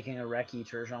to be making a Recchi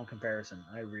Turgeon comparison.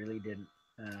 I really didn't.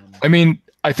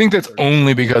 I think that's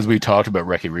only because we talked about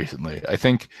Recchi recently. I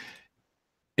think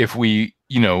if we,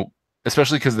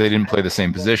 especially because they didn't play the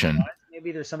same position.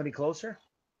 Maybe there's somebody closer.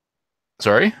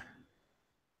 Sorry?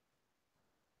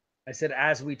 I said,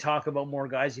 as we talk about more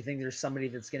guys, you think there's somebody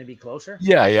that's going to be closer?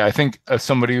 Yeah. I think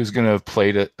somebody who's going to have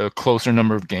played a closer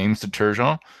number of games to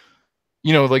Turgeon.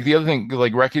 Like the other thing,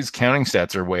 like Recchi's counting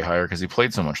stats are way higher because he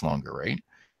played so much longer, right?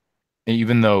 And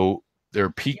even though their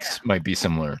peaks might be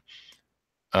similar,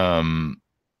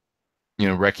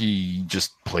 Recchi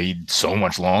just played so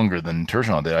much longer than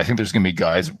Turgeon did. I think there's going to be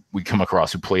guys we come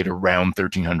across who played around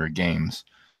 1,300 games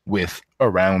with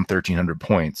around 1,300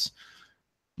 points,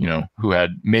 who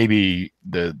had maybe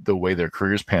the way their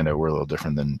careers panned out were a little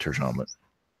different than Turgeon. But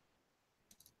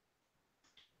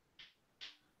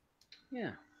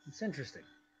yeah, it's interesting.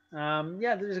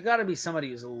 There's got to be somebody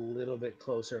who's a little bit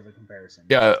closer of a comparison.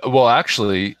 Yeah, well,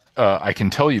 actually, I can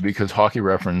tell you because Hockey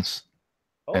Reference.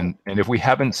 And if we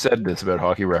haven't said this about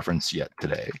Hockey Reference yet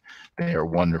today, they are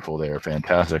wonderful. They are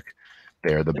fantastic.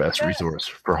 They are the best resource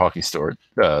for hockey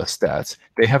stats.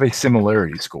 They have a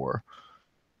similarity score.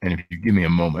 And if you give me a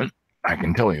moment, I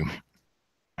can tell you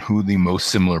who the most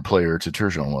similar player to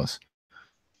Turgeon was.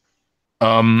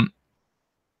 And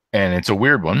it's a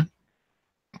weird one.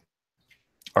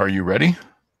 Are you ready?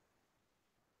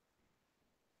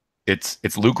 It's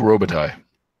Luc Robitaille.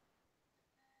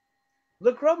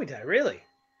 Luc Robitaille, really?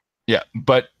 Yeah,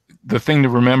 but the thing to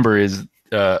remember is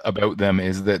about them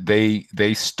is that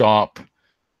they stop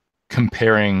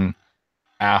comparing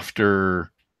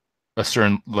after a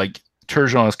certain, like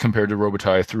Turgeon is compared to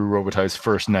Robitaille through Robitaille's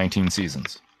first 19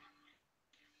 seasons.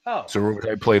 Oh. So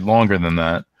Robitaille played longer than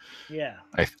that. Yeah.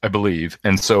 I believe.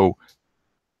 And so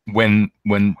when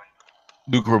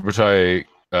Luc Robitaille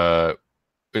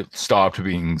it stopped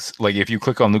being like, if you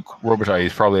click on Luc Robitaille, he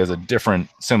probably has a different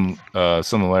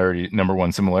similarity, number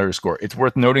one similarity score. It's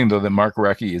worth noting though that Mark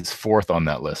Recchi is 4th on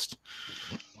that list.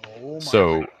 Oh my.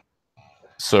 So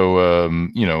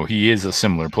he is a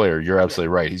similar player. You're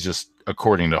absolutely right. He's just,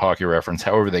 according to Hockey Reference,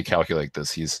 however they calculate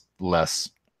this, he's less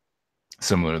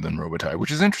similar than Robitaille,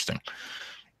 which is interesting.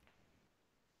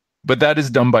 But that is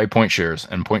done by point shares,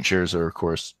 and point shares are, of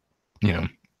course,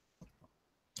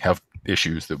 have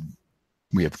issues that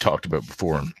we have talked about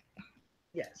before, and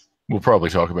yes, we'll probably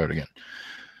talk about again.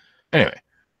 Anyway,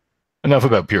 enough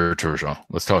about Pierre Turgeon.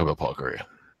 Let's talk about Paul Kariya.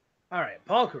 All right,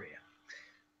 Paul Kariya.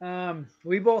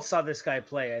 We both saw this guy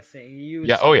play. I think you.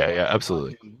 Yeah. Oh yeah. Yeah.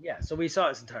 Absolutely. Hockey. Yeah. So we saw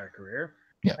his entire career.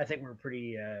 Yeah. I think we're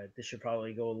pretty. This should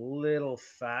probably go a little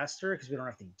faster because we don't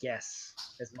have to guess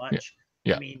as much.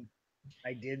 Yeah. I mean,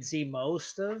 I did see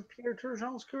most of Pierre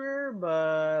Turgeon's career,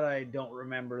 but I don't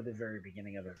remember the very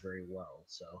beginning of it very well.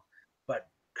 So, but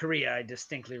Kariya, I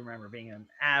distinctly remember being an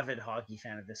avid hockey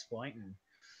fan at this point, and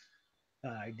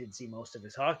I did see most of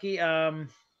his hockey.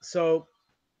 So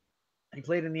he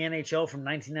played in the NHL from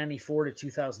 1994 to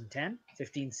 2010,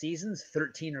 15 seasons,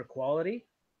 13 are quality.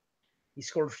 He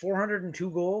scored 402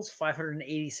 goals,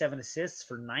 587 assists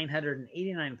for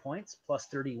 989 points, plus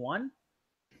 31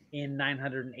 in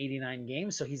 989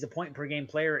 games. So he's a point per game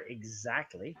player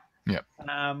exactly. Yeah.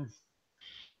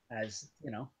 As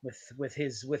you know, with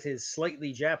his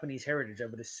slightly Japanese heritage, I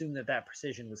would assume that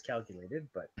precision was calculated,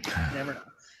 but you never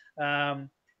know.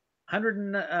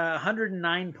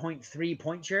 109.3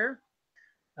 point share.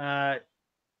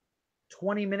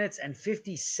 20 minutes and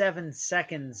 57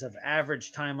 seconds of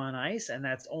average time on ice, and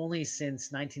that's only since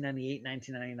 1998,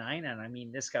 1999. And I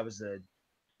mean, this guy was at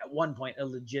one point a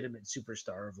legitimate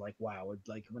superstar of like, wow,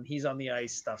 like when he's on the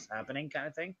ice, stuff's happening kind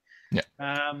of thing. Yeah.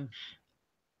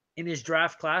 In his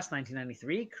draft class,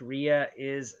 1993, Kariya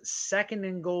is 2nd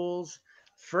in goals,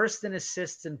 1st in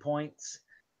assists and points,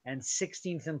 and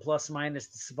 16th in plus minus,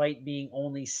 despite being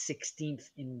only 16th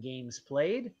in games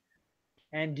played.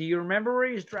 And do you remember where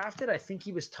he was drafted? I think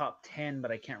he was top 10,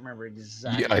 but I can't remember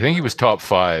exactly. Yeah, I think he was top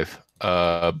 5,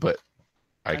 but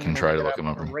I can try to look him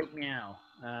up right now.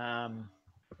 I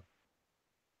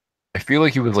feel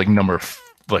like he was like number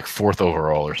 4th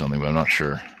overall or something, but I'm not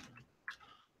sure.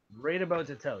 Right about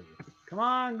to tell you. Come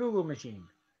on, Google machine.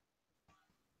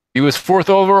 He was 4th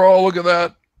overall. Look at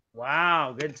that.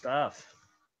 Wow, good stuff.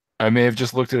 I may have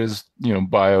just looked at his,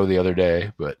 bio the other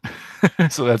day, but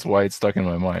so that's why it's stuck in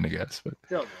my mind, I guess. But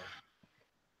still,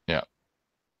 yeah,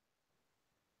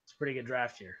 it's a pretty good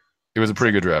draft year. It was a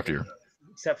pretty good draft year,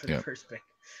 except for the first pick.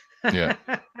 Yeah.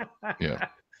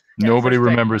 Nobody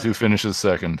remembers who finishes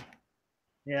 2nd.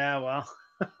 Yeah, well,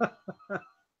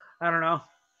 I don't know.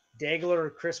 Daigle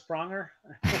or Chris Pronger?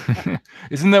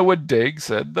 Isn't that what Dag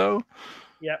said, though?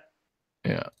 Yep.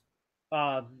 Yeah.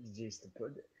 Geez,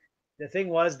 the thing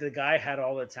was, the guy had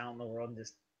all the talent in the world and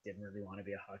just didn't really want to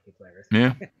be a hockey player.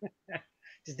 Yeah.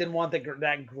 Just didn't want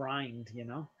that grind,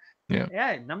 Yeah.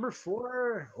 Yeah, number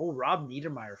 4. Oh, Rob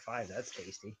Niedermeyer, 5. That's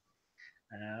tasty.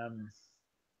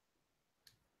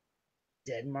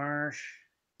 Deadmarsh.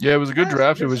 Yeah, it was a good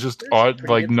draft. It was just odd,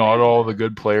 like not all the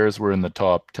good players were in the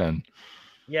top 10.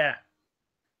 Yeah.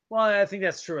 Well, I think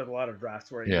that's true with a lot of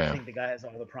drafts where you think the guy has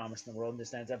all the promise in the world and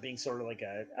just ends up being sort of like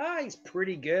he's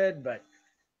pretty good, but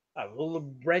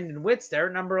Brendan Witt's there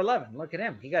at number 11. Look at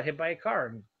him. He got hit by a car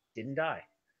and didn't die.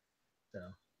 So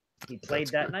he played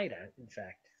that night, in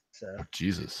fact. So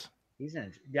Jesus. He's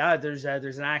in. Yeah, there's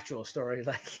an actual story.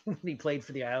 Like when he played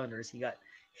for the Islanders, he got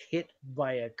hit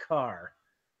by a car,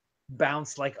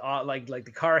 bounced like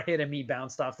the car hit him. He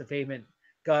bounced off the pavement,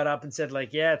 got up and said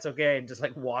like, "Yeah, it's okay," and just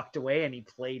like walked away. And he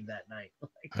played that night.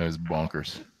 That was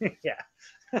bonkers. Yeah,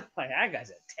 like that guy's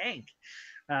a tank.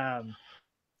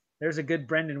 There's a good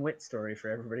Brendan Witt story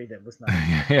for everybody that was not.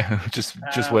 Yeah, just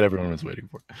what everyone was waiting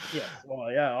for. Yeah,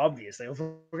 well, yeah, obviously. If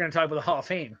we're going to talk about the Hall of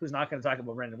Fame, who's not going to talk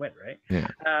about Brendan Witt, right? Yeah.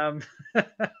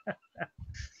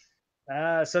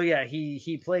 So yeah,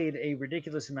 he played a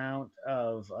ridiculous amount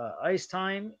of ice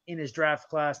time in his draft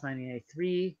class,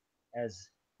 1983, as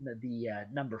the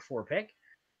number 4 pick.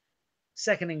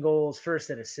 2nd in goals, 1st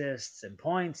in assists and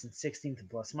points, and 16th in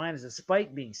plus minus,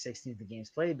 despite being 16th in games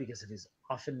played because of his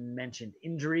often mentioned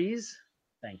injuries,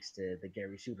 thanks to the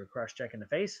Gary Suter crush check in the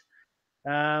face,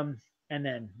 and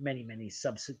then many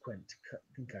subsequent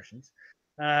concussions.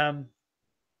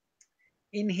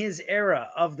 In his era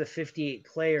of the 58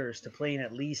 players to play in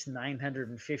at least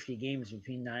 950 games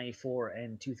between 94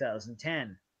 and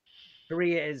 2010,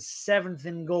 Kariya is 7th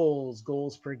in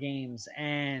goals per games,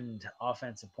 and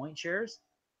offensive point shares,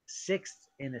 6th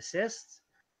in assists,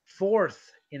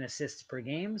 4th in assists per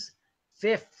games,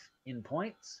 5th in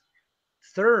points,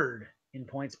 3rd in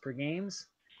points per games,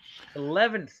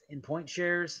 11th in point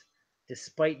shares,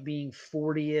 despite being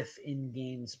 40th in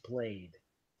games played.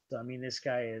 So I mean, this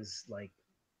guy is like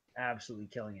absolutely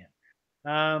killing it.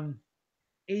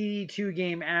 82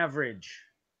 game average,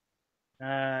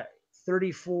 uh,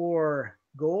 34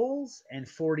 goals and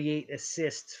 48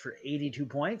 assists for 82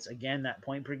 points. Again, that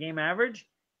point per game average,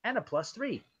 and a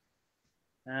 +3.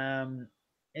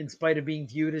 In spite of being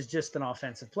viewed as just an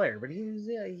offensive player, but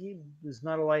he was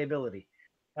not a liability.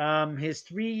 His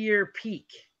 3-year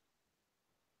peak,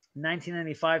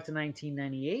 1995 to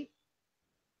 1998,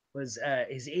 was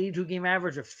his 82 game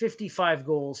average of 55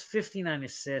 goals, 59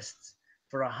 assists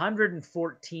for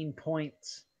 114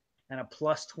 points and a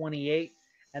 +28.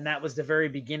 And that was the very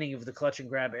beginning of the clutch and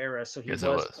grab era. So he was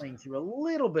playing through a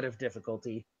little bit of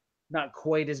difficulty, not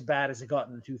quite as bad as it got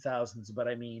in the 2000s, but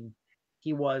I mean,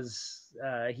 he was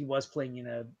playing in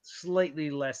a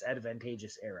slightly less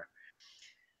advantageous era.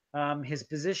 His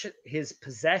possession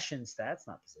stats,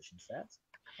 not position stats,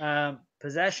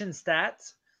 possession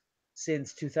stats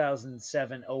since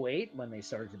 2007-08 when they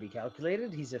started to be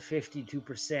calculated. He's a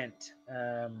 52%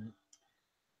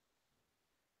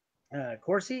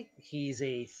 Corsi. He's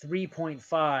a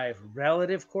 3.5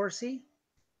 relative Corsi.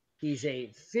 He's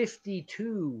a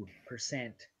 52%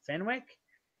 Fenwick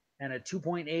and a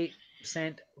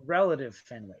 2.8% relative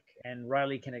Fenwick. And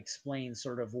Riley can explain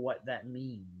sort of what that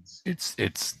means.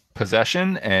 It's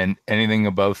possession, and anything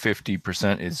above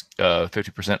 50% is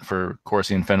 50% for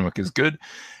Corsi and Fenwick is good,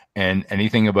 and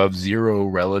anything above 0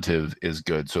 relative is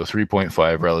good. So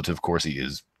 3.5 relative Corsi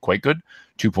is quite good.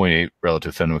 2.8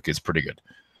 relative Fenwick is pretty good.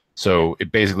 So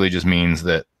it basically just means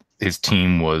that his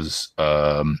team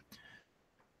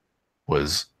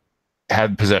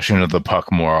had possession of the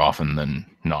puck more often than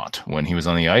not when he was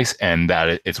on the ice, and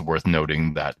that it's worth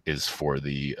noting that is for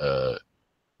the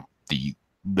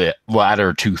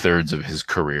latter 2/3 of his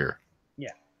career.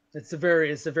 Yeah, it's the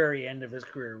very end of his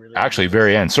career, really. Actually,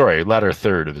 very end. Sorry, latter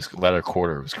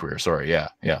quarter of his career. Sorry, yeah,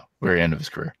 very end of his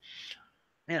career.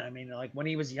 Yeah, I mean, like when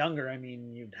he was younger, I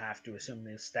mean, you'd have to assume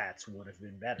his stats would have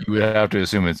been better. You would have to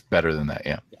assume it's better than that,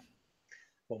 yeah.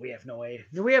 But we have no way.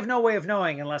 We have no way of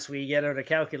knowing unless we get out a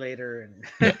calculator. And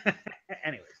yeah.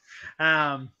 Anyways,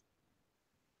 and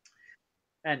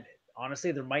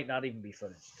honestly, there might not even be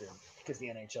footage because the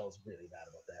NHL is really bad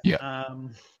about that. Yeah.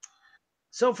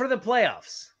 So for the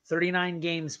playoffs, 39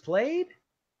 games played,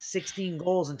 16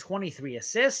 goals and 23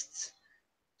 assists,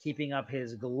 keeping up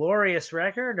his glorious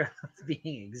record of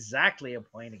being exactly a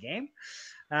point a game.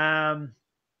 -7,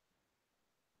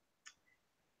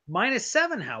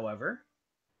 however.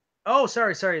 Oh,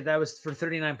 sorry. That was for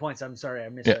 39 points. I'm sorry. I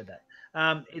misread that.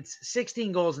 It's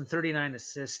 16 goals and 39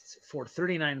 assists for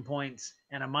 39 points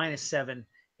and a -7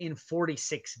 in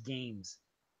 46 games.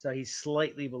 So he's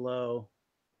slightly below,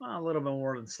 well, a little bit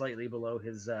more than slightly below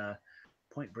his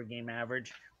point per game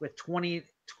average with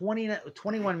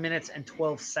 21 minutes and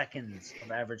 12 seconds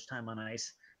of average time on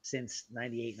ice since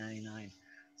 98-99.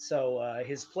 So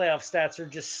his playoff stats are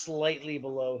just slightly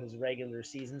below his regular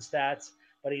season stats,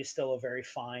 but he's still a very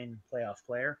fine playoff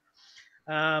player.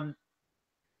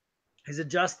 His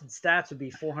adjusted stats would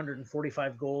be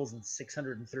 445 goals and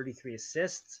 633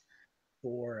 assists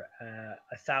for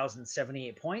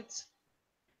 1,078 points.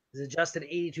 His adjusted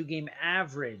 82 game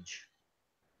average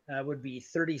would be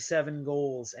 37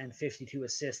 goals and 52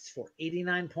 assists for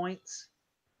 89 points.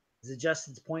 His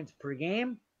adjusted points per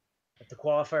game, if the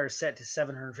qualifier is set to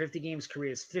 750 games,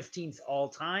 Kariya is 15th all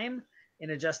time in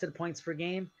adjusted points per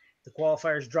game. The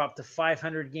qualifiers drop to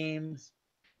 500 games,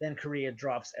 then Kariya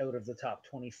drops out of the top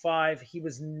 25. He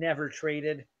was never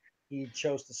traded. He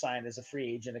chose to sign as a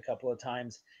free agent a couple of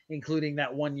times, including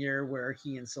that one year where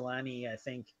he and Solani, I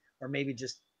think, or maybe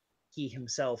just he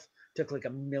himself, took like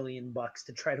 $1 million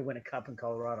to try to win a cup in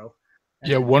Colorado.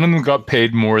 Yeah, one of them got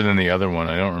paid more than the other one.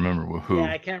 I don't remember who.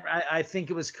 Yeah, I think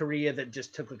it was Kariya that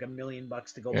just took like $1 million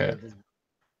to go play with his.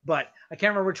 But I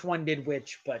can't remember which one did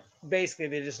which. But basically,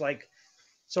 they just like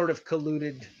sort of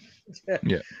colluded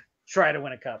to try to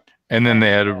win a cup. And then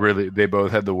they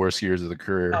both had the worst years of the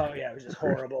career. Oh yeah, it was just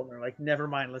horrible. And they're like, never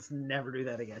mind, let's never do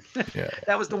that again. Yeah,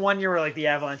 that was the one year where like the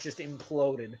Avalanche just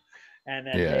imploded, and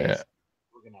then they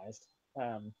organized.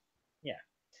 Yeah.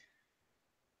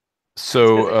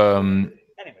 So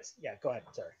Anyways, yeah, go ahead.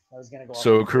 Sorry, I was gonna go off on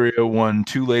So a tangent. Kariya won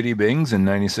 2 Lady Bings in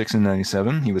 96 and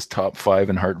 97. He was top 5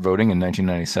 in Hart voting in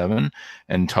 1997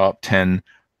 and top 10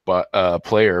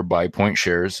 player by point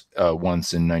shares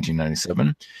once in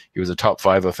 1997. He was a top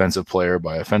 5 offensive player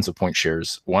by offensive point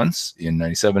shares once in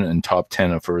 97 and top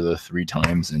 10 a further 3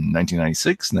 times in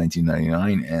 1996,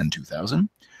 1999, and 2000.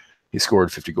 He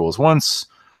scored 50 goals once,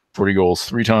 40 goals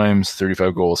 3 times,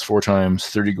 35 goals 4 times,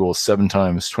 30 goals 7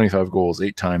 times, 25 goals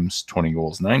 8 times, 20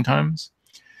 goals 9 times.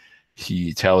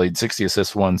 He tallied 60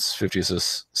 assists once, 50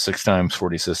 assists 6 times,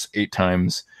 40 assists 8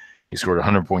 times. He scored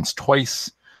 100 points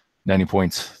twice, 90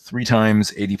 points 3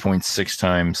 times, 80 points 6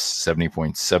 times, 70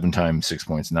 points 7 times, 6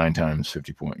 points 9 times,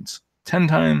 50 points 10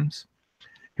 times.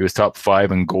 He was top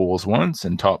 5 in goals once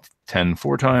and top 10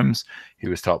 4 times. He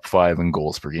was top 5 in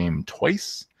goals per game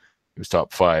twice. He was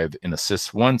top 5 in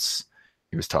assists once.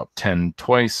 He was top 10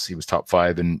 twice. He was top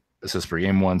 5 in assists per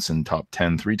game once and top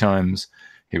 10 3 times.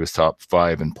 He was top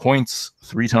 5 in points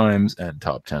 3 times and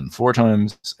top 10 4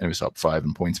 times. And he was top 5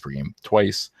 in points per game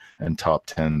twice and top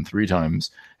 10 3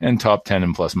 times and top 10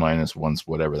 in plus minus once,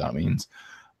 whatever that means.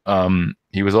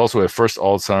 He was also a first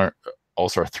All-Star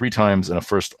 3 times and a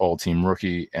first All-Team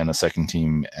rookie and a second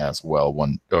team as well,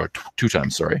 2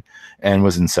 times, sorry, and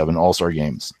was in 7 All-Star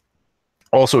games.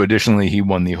 Also, additionally, he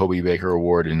won the Hobie Baker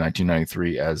Award in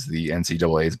 1993 as the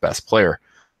NCAA's best player.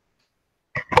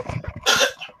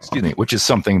 Excuse me, which is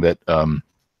something that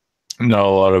not a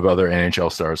lot of other NHL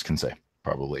stars can say,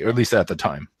 probably, or at least at the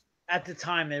time. At the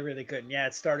time, they really couldn't. Yeah,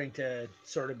 it's starting to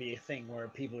sort of be a thing where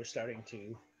people are starting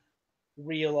to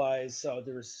realize. So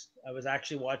I was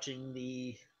actually watching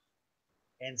the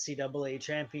NCAA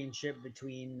championship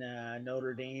between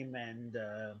Notre Dame and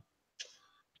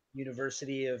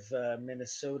University of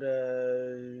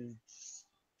Minnesota.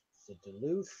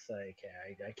 Duluth. I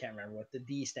can't remember what the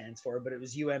D stands for, but it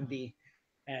was UMD,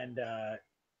 and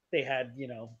they had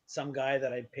some guy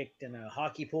that I picked in a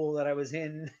hockey pool that I was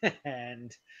in,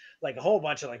 and like a whole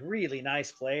bunch of like really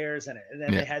nice players, and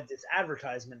then they had this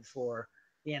advertisement for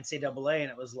the NCAA,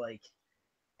 and it was like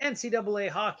NCAA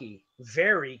hockey,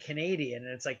 very Canadian,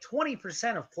 and it's like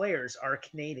 20% of players are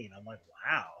Canadian. I'm like,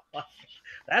 wow,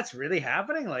 that's really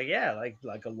happening. Like, yeah,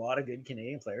 like a lot of good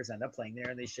Canadian players end up playing there,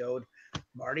 and they showed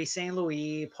Marty St.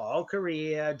 Louis, Paul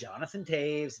Kariya, Jonathan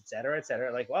Taves, et cetera, et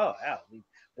cetera. Like, wow,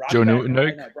 Joe Newton,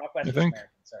 Brock I Besser's think.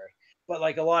 American, sorry. But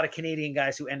like a lot of Canadian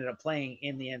guys who ended up playing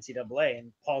in the NCAA,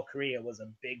 and Paul Kariya was a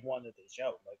big one that they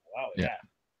showed. Like, wow, yeah,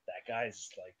 that guy's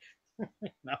like,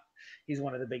 no, he's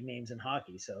one of the big names in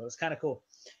hockey. So it was kind of cool.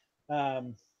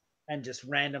 And just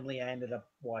randomly, I ended up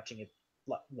watching it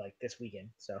like this weekend.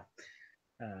 So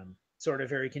sort of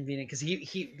very convenient because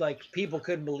he like people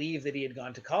couldn't believe that he had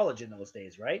gone to college in those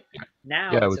days, right?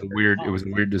 Now Yeah, it's a very it was common a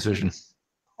thing. weird decision.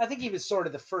 I think he was sort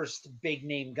of the first big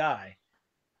name guy.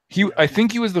 I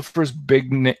think he was the first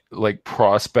big like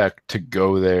prospect to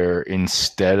go there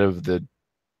instead of the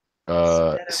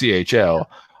CHL.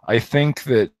 I think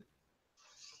that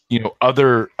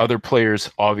other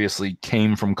players obviously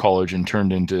came from college and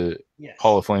turned into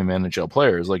Hall of Fame NHL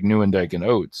players like Nieuwendyk and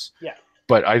Oates. Yeah.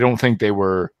 But I don't think they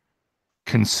were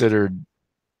considered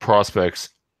prospects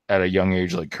at a young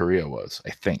age like Kariya was, I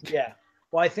think. Yeah.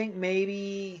 Well, I think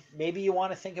maybe you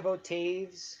want to think about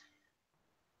Taves.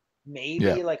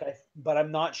 Maybe but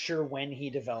I'm not sure when he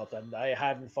developed. I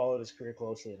haven't followed his career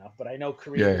closely enough, but I know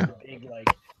Kariya was a big like,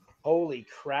 holy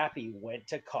crap, he went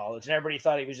to college, and everybody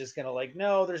thought he was just gonna like,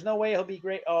 no, there's no way he'll be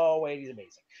great. Oh wait, he's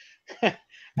amazing.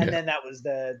 And then that was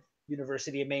the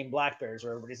University of Maine Black Bears,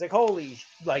 where everybody's like, holy,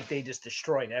 like they just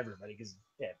destroyed everybody because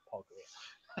Paul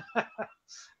Kariya.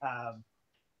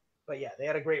 But yeah, they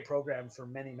had a great program for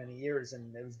many years,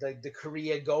 and it was the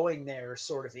Kariya going there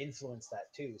sort of influenced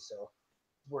that too. So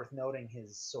worth noting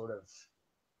his sort of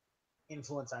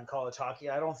influence on college hockey.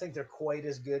 I don't think they're quite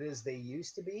as good as they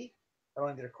used to be. I don't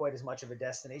think they're quite as much of a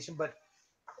destination, but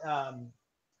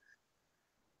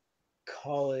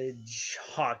college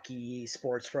hockey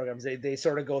sports programs, they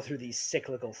sort of go through these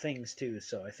cyclical things too.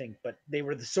 So I think, but they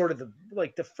were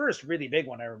the first really big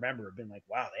one I remember have been like,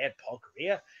 wow, they had Paul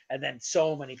Kariya, and then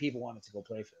so many people wanted to go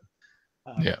play for them.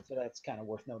 So that's kind of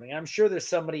worth noting. And I'm sure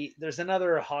there's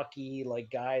another hockey like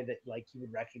guy that like you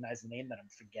would recognize the name that I'm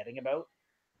forgetting about,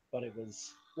 but it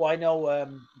was, well, I know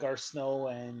Gar Snow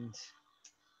and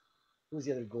who was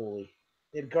the other goalie?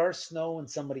 They had Gar Snow and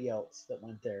somebody else that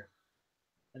went there,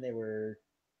 and it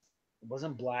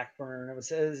wasn't Blackburn. It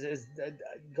was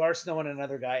Gar Snow and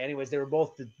another guy. Anyways, they were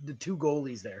both the two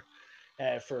goalies there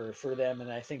for them,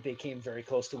 and I think they came very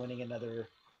close to winning another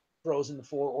Frozen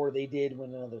Four, or they did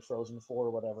win another Frozen Four or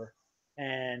whatever.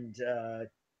 And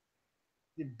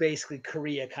basically,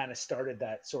 Kariya kind of started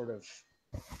that sort of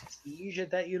prestige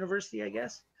at that university, I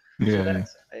guess. So Yeah.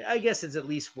 that's, I guess it's at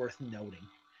least worth noting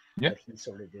Yeah. that he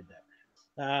sort of did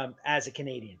that as a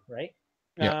Canadian, right?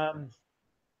 Yeah.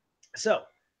 So,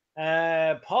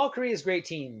 Paul Kariya's great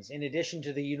teams, in addition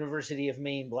to the University of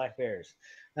Maine Black Bears.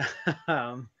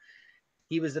 um,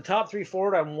 he was the top three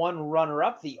forward on one runner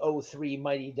up, the 03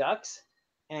 Mighty Ducks.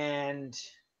 And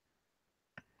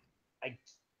I,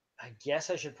 I guess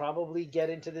I should probably get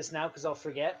into this now because I'll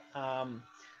forget.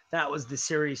 That was the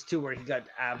series too where he got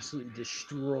absolutely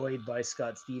destroyed by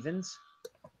Scott Stevens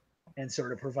and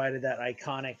sort of provided that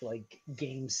iconic like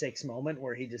game 6 moment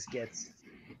where he just gets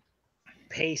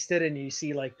pasted and you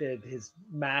see like his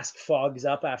mask fogs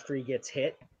up after he gets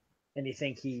hit and you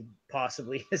think he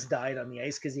possibly has died on the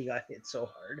ice because he got hit so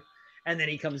hard, and then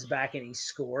he comes back and he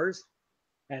scores,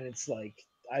 and it's like,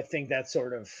 I think that's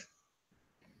sort of,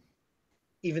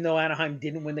 even though Anaheim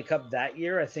didn't win the cup that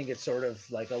year, I think it's sort of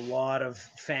like a lot of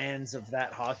fans of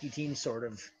that hockey team sort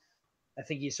of, I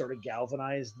think he sort of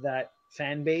galvanized that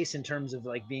fan base in terms of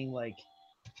like being like,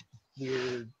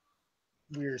 we're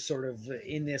we're sort of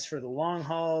in this for the long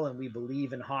haul and we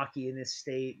believe in hockey in this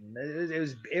state, and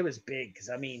it was big because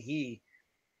I mean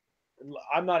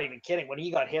I'm not even kidding, when he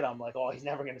got hit I'm like, oh, he's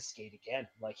never going to skate again,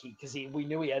 like we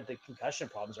knew he had the concussion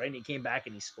problems, right, and he came back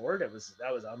and he scored. That was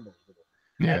unbelievable.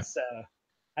 Yeah. That's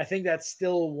I think that's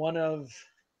still one of,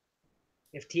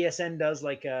 if TSN does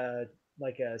like a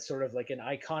sort of like an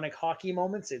iconic hockey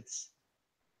moments, it's,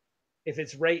 if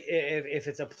it's right, if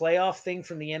it's a playoff thing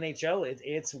from the NHL,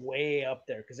 it's way up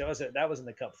there because that was in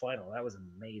the Cup final. That was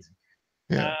amazing.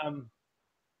 Yeah. Um,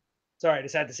 sorry, I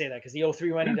just had to say that because the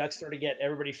 03 Mighty Yeah. Ducks sort of get,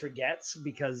 everybody forgets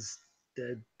because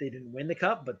they didn't win the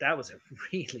Cup, but that was a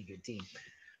really good team.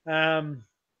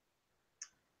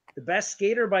 The best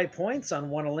skater by points on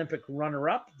one Olympic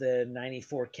runner-up, the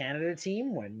 '94 Canada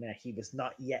team, when he was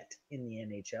not yet in the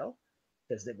NHL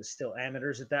because it was still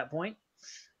amateurs at that point,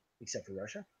 except for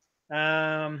Russia.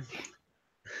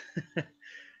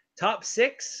 Top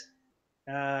 6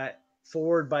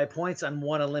 forward by points on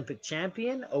one Olympic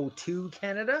champion, 02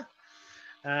 Canada.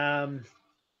 And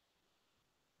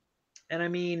I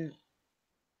mean,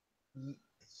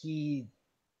 he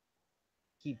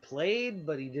played,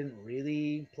 but he didn't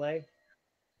really play.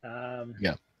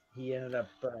 Yeah. He ended up,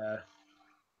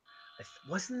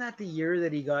 wasn't that the year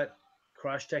that he got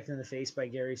cross-checked in the face by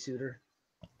Gary Suter?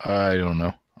 I don't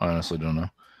know. Honestly, don't know.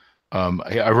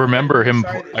 I remember him.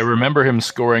 I remember him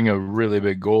scoring a really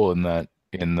big goal in the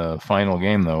final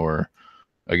game though, or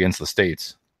against the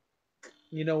States.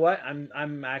 You know what?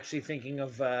 I'm actually thinking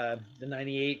of the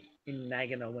 '98 in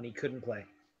Nagano when he couldn't play.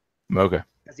 Okay.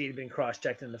 Because he'd been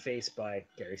cross-checked in the face by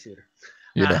Gary Suter.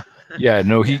 Yeah. Yeah.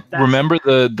 No, he remember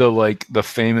the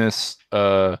famous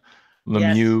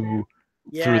Lemieux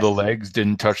through the legs,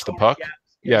 didn't touch the puck.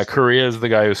 Yeah, Kariya is the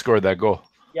guy who scored that goal.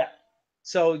 Yeah.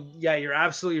 So yeah, you're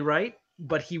absolutely right.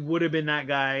 But he would have been that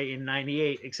guy in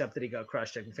 '98, except that he got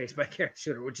cross-checked in the face by Gary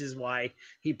Suter, which is why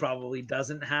he probably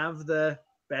doesn't have the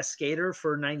best skater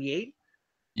for '98.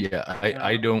 Yeah,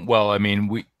 I don't. Well, I mean,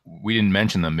 we didn't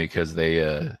mention them because they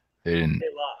didn't. They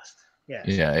lost. Yes.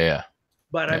 Yeah, yeah.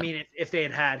 But I mean, if they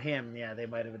had him, yeah, they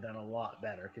might have done a lot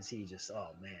better because he just, oh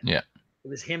man. Yeah. It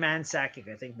was him and Sakic,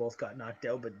 I think, both got knocked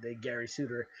out, but the Gary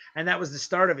Suter, and that was the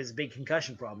start of his big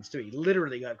concussion problems too. He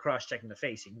literally got cross-checked in the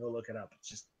face. You can go look it up. It's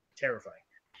just terrifying.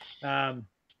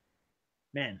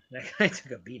 Man, that guy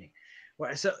took a beating.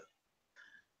 So,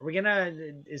 are we gonna?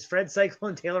 Is Fred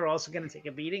Cyclone Taylor also gonna take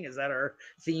a beating? Is that our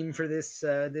theme for this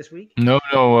week? No,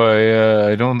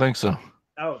 I don't think so.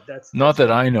 Oh, that's not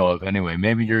that I know of. Anyway,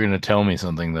 maybe you're gonna tell me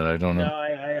something that I don't know. No,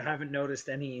 I haven't noticed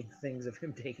any things of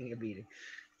him taking a beating.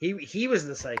 He was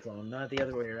the Cyclone, not the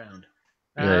other way around.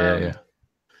 Yeah.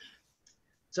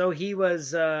 So he was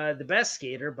the best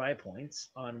skater by points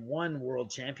on one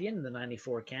world champion, the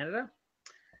 '94 Canada.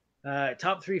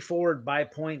 Top 3 forward by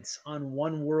points on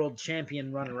one world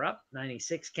champion runner-up,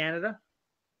 '96 Canada.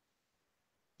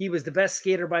 He was the best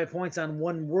skater by points on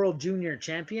one world junior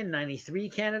champion, '93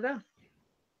 Canada.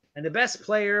 And the best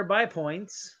player by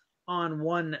points on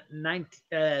one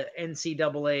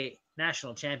NCAA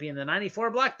national champion, the '94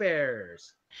 Black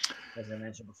Bears, as I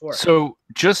mentioned before. So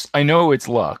I know it's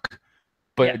luck,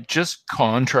 but just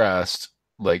contrast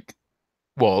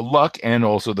luck and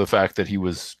also the fact that he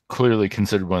was clearly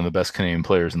considered one of the best Canadian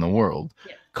players in the world.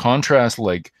 Yeah. Contrast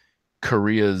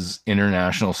Kariya's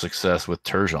international success with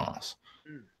Turgeon's.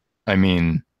 I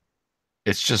mean,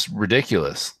 it's just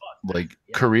ridiculous.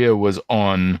 Kariya was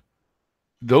on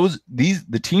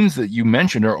the teams that you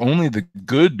mentioned are only the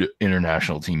good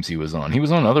international teams he was on. He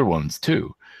was on other ones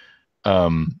too.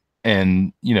 And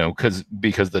because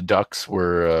the Ducks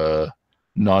were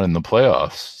not in the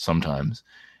playoffs sometimes.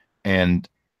 And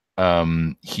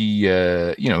he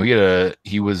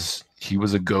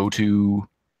was a go-to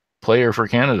player for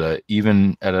Canada,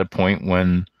 even at a point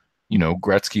when,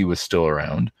 Gretzky was still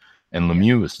around and Yeah.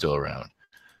 Lemieux was still around.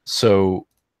 So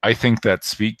I think that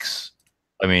speaks.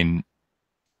 I mean,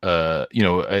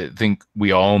 I think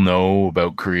we all know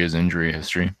about Kariya's injury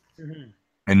history, Mm-hmm.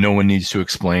 and no one needs to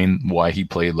explain why he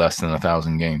played less than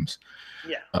 1,000 games.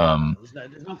 Yeah. No, Um, there's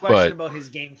no question but about his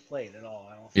games played at all.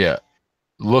 I don't think. yeah,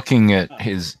 looking at Um,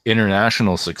 his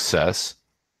international success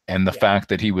and the yeah. fact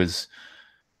that he was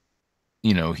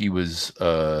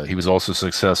also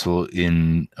successful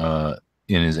in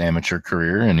his amateur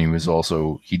career, and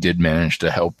he did manage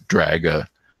to help drag a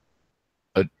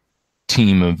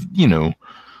team of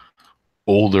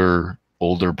older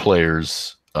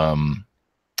players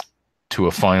to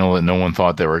a final that no one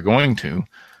thought they were going to.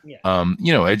 Yeah.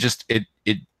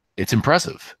 It's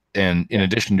impressive. And in Yeah.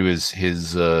 addition to his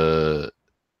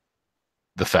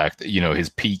the fact that his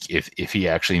peak, if he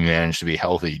actually managed to be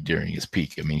healthy during his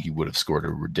peak, I mean, he would have scored a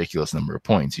ridiculous number of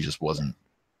points. He just wasn't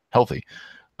healthy.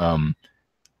 Um,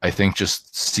 I think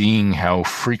just seeing how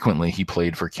frequently he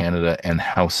played for Canada and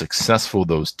how successful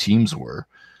those teams were,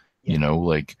 Yeah.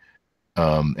 like,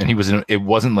 and it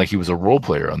wasn't like he was a role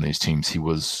player on these teams. He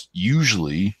was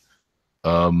usually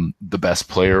the best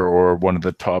player or one of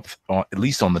the top, at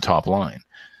least on the top line,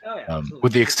 Oh yeah.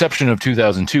 with Absolutely. the exception of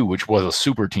 2002, which was a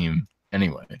super team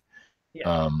anyway. Yeah.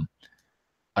 Um,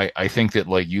 I think that,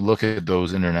 like, you look at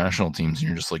those international teams and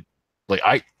you're just like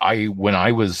when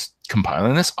I was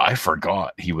compiling this, I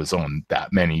forgot he was on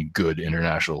that many good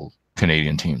international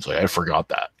Canadian teams. Like, I forgot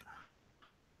that.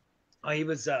 Oh, he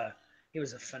was a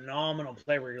phenomenal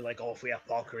player. Where you're like, oh, if we have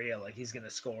Paul Kariya, like he's gonna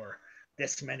score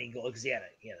this many goals. He had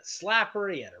a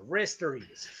slapper, he had a wrister, he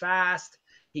was fast,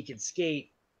 he could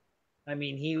skate. I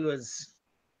mean, he was.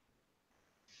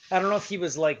 I don't know if he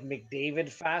was like McDavid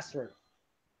fast, where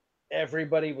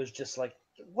everybody was just like,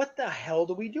 what the hell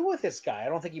do we do with this guy? I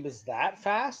don't think he was that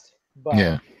fast, but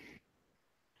Yeah,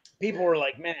 people were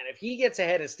like, man, if he gets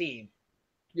ahead of steam,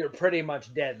 you're pretty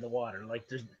much dead in the water. Like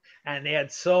there's, and they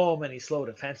had so many slow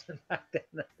defensemen back then.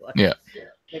 That, like, yeah,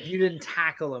 if you didn't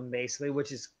tackle him, basically,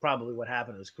 which is probably what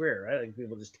happened in his career, right? Like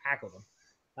people just tackled him.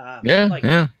 yeah, Like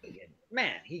yeah,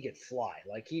 man, he could fly.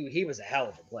 Like he was a hell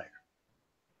of a player.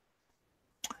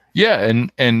 yeah.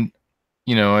 And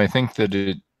I think that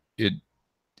it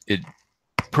it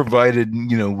provided,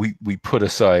 we put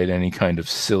aside any kind of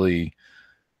silly,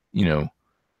 you know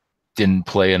didn't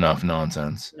play enough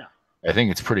nonsense. No, I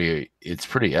think it's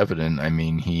pretty evident. I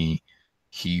mean,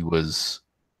 he was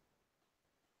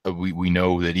we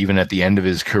know that even at the end of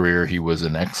his career, he was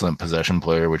an excellent possession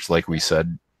player, which, like we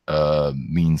said,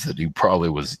 means that he probably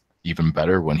was even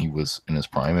better when he was in his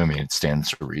prime. I mean, it stands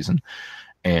to reason.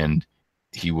 And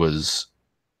he was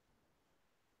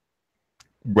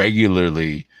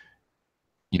regularly,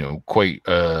 quite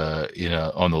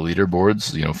on the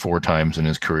leaderboards. 4 times in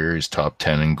his career, he's top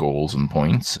 10 in goals and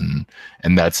points, and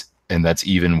that's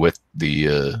even with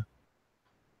the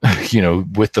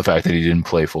with the fact that he didn't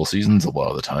play full seasons a lot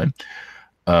of the time.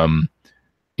 Um,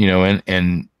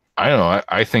 and I don't know.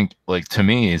 I think, like, to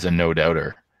me, he's a no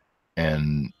doubter,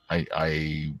 and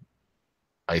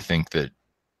I think that,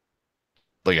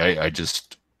 like, I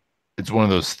just it's one of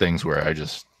those things where I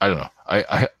don't know.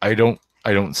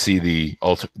 I don't see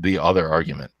the other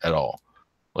argument at all,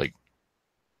 like,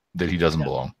 that he doesn't no,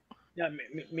 belong. no,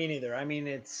 me neither. I mean,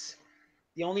 it's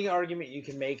the only argument you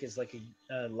can make is like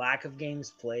a lack of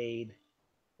games played,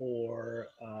 or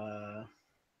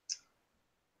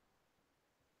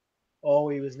oh,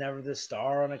 he was never the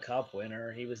star on a cup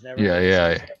winner. He was never Yeah, this. He yeah,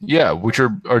 was never yeah. Which are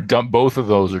dumb. Both of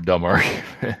those are dumb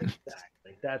arguments.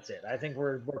 exactly. That's it. I think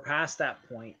we're past that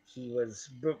point. He was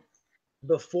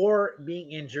before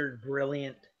being injured,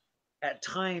 brilliant. At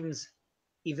times,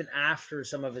 even after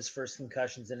some of his first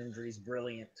concussions and injuries,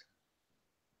 brilliant.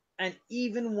 And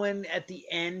even when at the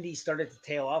end he started to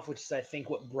tail off, which is I think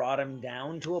what brought him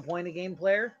down to a point a game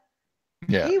player,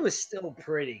 Yeah, he was still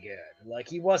pretty good.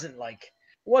 Like it wasn't like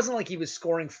he was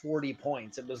scoring 40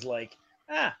 points. It was like,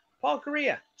 Paul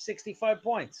Kariya, 65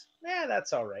 points. Yeah,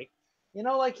 that's all right.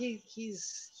 Like he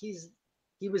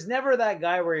was never that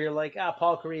guy where you're like,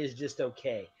 Paul Kariya is just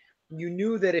okay. You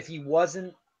knew that if he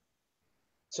wasn't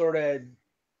sort of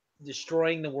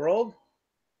destroying the world,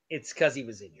 it's because he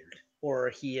was injured or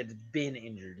he had been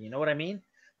injured. You know what I mean?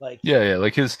 Like, yeah, yeah.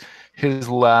 Like his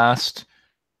last.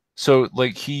 So,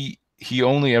 like, he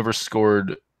only ever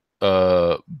scored.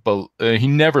 He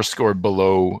never scored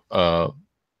below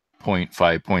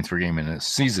 0.5 points per game in a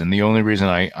season. The only reason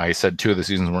I said 2 of the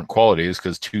seasons weren't quality is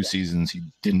because 2 seasons he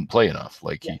didn't play enough.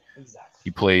 Like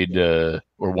he played, or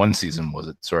 1 season was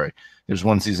it? Sorry, there's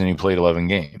 1 season he played 11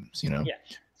 games.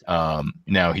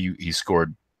 Now he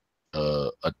scored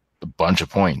a bunch of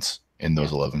points in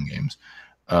those 11 games.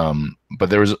 But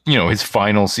there was, his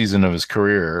final season of his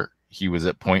career, he was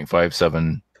at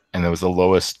 0.57, and that was the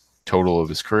lowest total of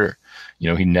his career.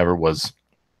 He never was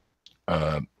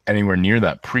anywhere near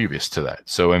that previous to that.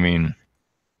 So, I mean,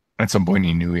 at some point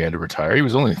he knew he had to retire. He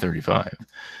was only 35,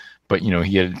 but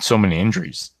he had so many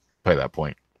injuries by that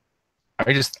point.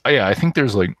 I think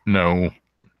there's like no,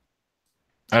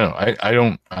 I don't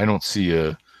know. I don't see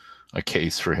a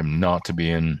case for him not to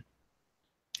be in.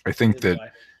 I think that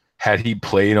had he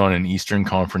played on an Eastern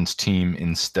Conference team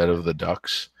instead of the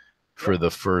Ducks for the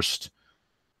first,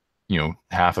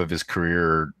 half of his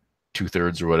career,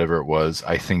 2/3 or whatever it was,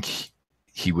 I think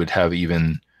he would have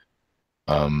even,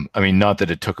 I mean, not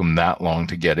that it took him that long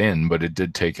to get in, but it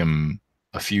did take him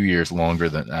a few years longer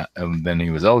than he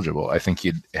was eligible. I think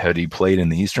had he played in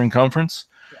the Eastern Conference,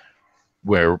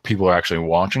 where people are actually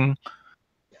watching,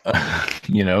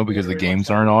 because the games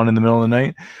aren't on in the middle of the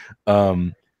night,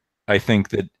 I think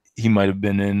that he might have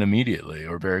been in immediately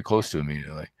or very close to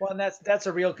immediately. Well, and that's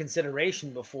a real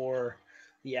consideration before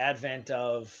the advent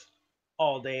of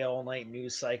all day, all night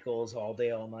news cycles, all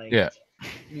day, all night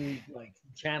like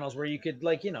channels where you could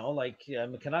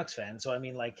I'm a Canucks fan, so I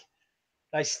mean, like,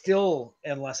 I still,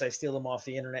 unless I steal them off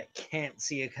the internet, can't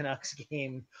see a Canucks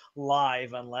game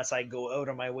live unless I go out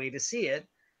of my way to see it,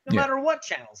 no matter what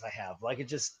channels I have. Like, it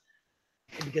just,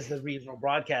 because of the regional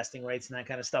broadcasting rights and that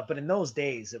kind of stuff. But in those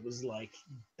days, it was like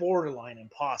borderline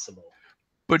impossible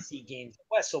to see games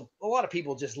West. So a lot of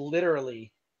people just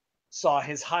literally saw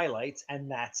his highlights and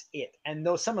that's it. And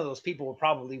some of those people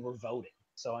were voting.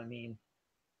 So, I mean,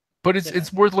 but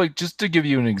it's worth, like, just to give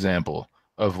you an example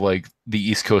of like the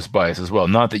East Coast bias as well.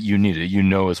 Not that you need it,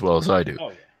 as well as I do. Oh,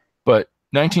 yeah. But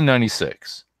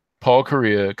 1996, Paul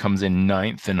Kariya comes in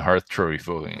 9th in Hart Trophy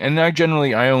voting. And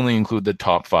I only include the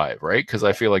top 5, right? Because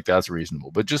I feel like that's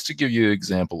reasonable. But just to give you an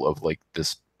example of like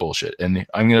this bullshit, and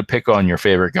I'm going to pick on your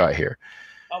favorite guy here.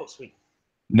 Oh, sweet.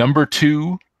 Number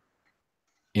 2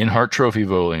 in Hart Trophy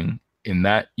voting in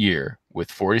that year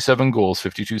with 47 goals,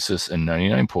 52 assists, and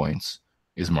 99 points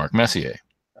is Mark Messier.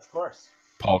 Of course.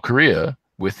 Paul Kariya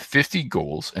with 50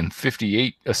 goals and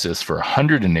 58 assists for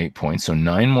 108 points, so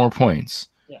 9 more points,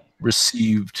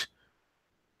 received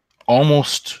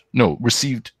almost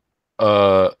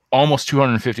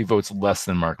 250 votes less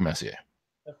than Mark Messier.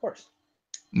 Of course.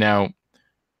 Now,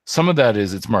 some of that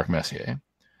is it's Mark Messier.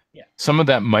 Yeah. Some of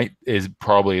that is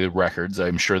probably the records.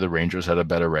 I'm sure the Rangers had a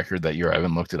better record that year. I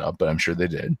haven't looked it up, but I'm sure they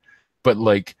did. But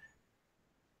like,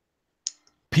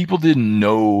 people didn't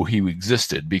know he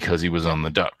existed because he was on the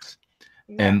Ducks.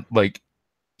 Yeah. And like,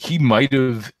 he might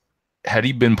have, had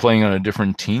he been playing on a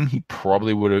different team, he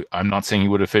probably would have. I'm not saying he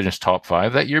would have finished top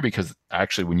 5 that year, because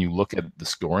actually when you look at the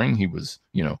scoring, he was,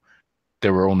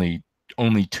 there were only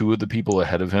 2 of the people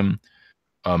ahead of him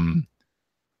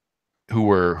who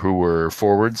were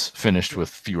forwards finished with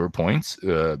fewer points,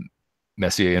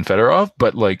 Messier and Fedorov,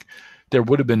 but like he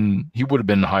would have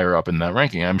been higher up in that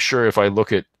ranking. I'm sure if I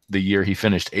look at the year he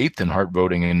finished 8th in Hart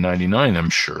voting in 99, I'm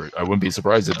sure I wouldn't be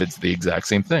surprised if it's the exact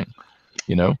same thing.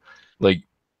 Like,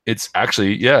 it's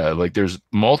actually, like there's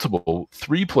multiple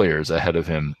 3 players ahead of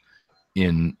him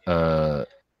in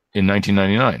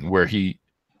 1999 where he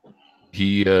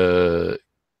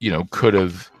could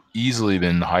have easily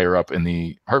been higher up in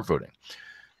the Hart voting.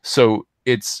 So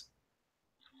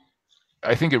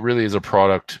I think it really is a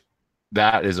product.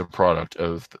 That is a product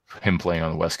of him playing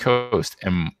on the West Coast,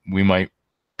 and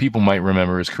people might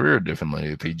remember his career differently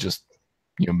if he just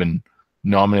been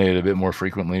nominated a bit more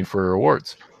frequently for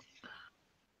awards.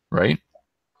 Right?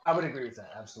 I would agree with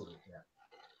that. Absolutely. Yeah.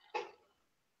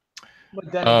 But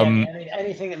then again,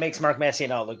 anything that makes Mark Messier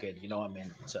not look good, I'm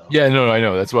in. So. Yeah, no, I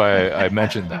know. That's why I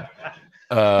mentioned that.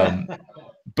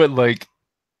 But like,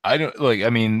 I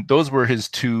mean, those were his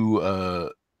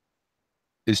 2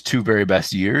 very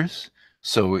best years.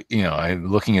 So,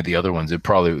 I'm looking at the other ones, there's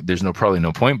probably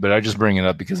no point, but I just bring it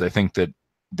up because I think that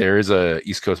there is a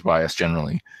East Coast bias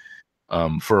generally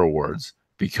for awards,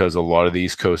 because a lot of the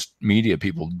East Coast media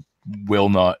people will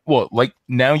not, well, like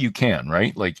now you can,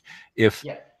 right? Like if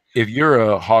you're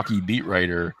a hockey beat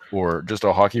writer or just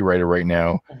a hockey writer right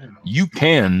now, you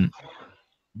can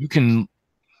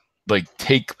like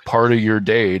take part of your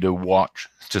day to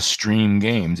stream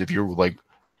games. If you're like,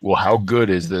 well, how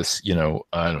good is this?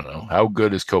 I don't know, how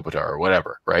good is Kopitar or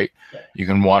whatever, right? You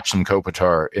can watch some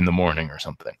Kopitar in the morning or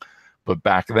something. But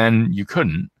back then you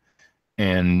couldn't.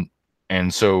 And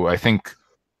And so I think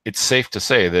it's safe to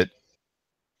say that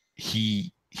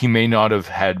he may not have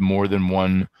had more than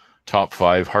one top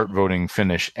 5 heart voting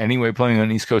finish anyway playing on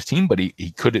an East Coast team, but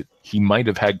he might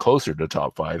have had closer to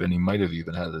top 5, and he might have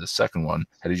even had a second one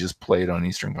had he just played on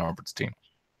Eastern Conference team.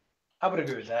 I would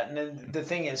agree with that. And then the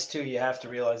thing is, too, you have to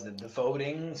realize that the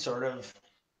voting sort of,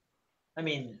 I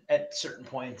mean, at certain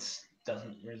points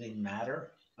doesn't really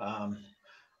matter. I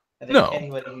think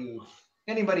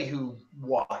anybody who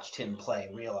watched him play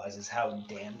realizes how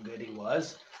damn good he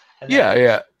was. And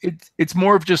yeah. It's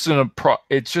more of just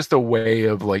it's just a way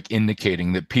of like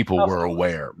indicating that people were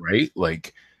aware, right?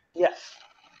 Like, yeah.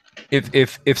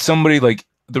 If somebody, like,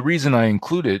 the reason I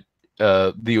included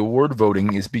the award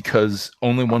voting is because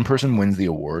only one person wins the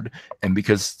award, and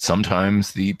because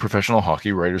sometimes the Professional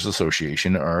Hockey Writers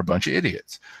Association are a bunch of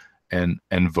idiots and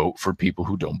vote for people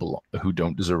who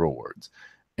don't deserve awards.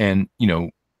 And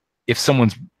if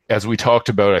someone's, as we talked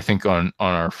about, I think on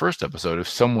our first episode, if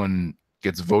someone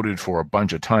gets voted for a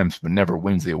bunch of times but never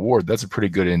wins the award, that's a pretty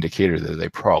good indicator that they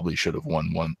probably should have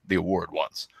won the award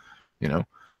once.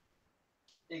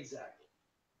 Exactly.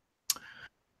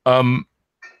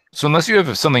 So unless you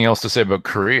have something else to say about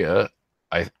Kariya,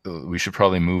 we should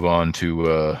probably move on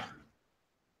to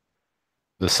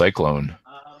the Cyclone.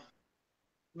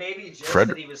 Maybe just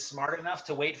that he was smart enough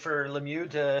to wait for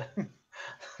Lemieux to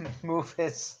move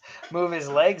his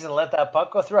legs and let that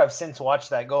puck go through. I've since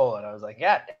watched that goal and I was like,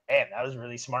 yeah, damn, that was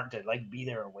really smart to like be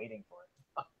there waiting for it.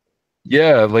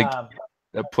 Yeah, like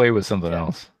that play was something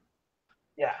else.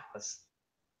 Yeah, it was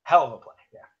hell of a play.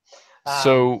 Yeah.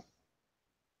 So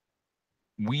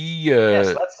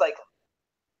yes, let's cycle.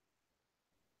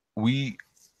 We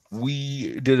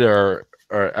did our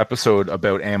episode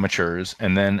about amateurs,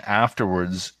 and then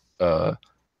afterwards, Bill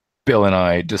and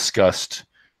I discussed.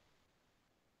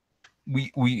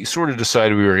 We sort of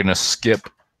decided we were going to skip.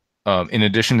 In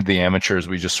addition to the amateurs,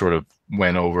 we just sort of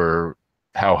went over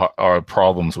how our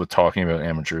problems with talking about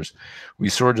amateurs. We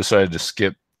sort of decided to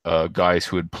skip guys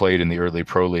who had played in the early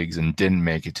pro leagues and didn't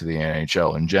make it to the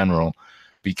NHL in general,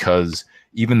 because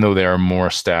even though there are more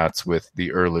stats with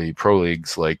the early pro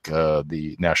leagues like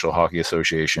the National Hockey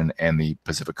Association and the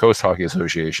Pacific Coast Hockey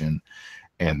Association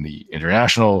and the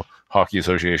International Hockey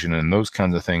Association and those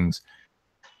kinds of things,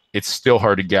 it's still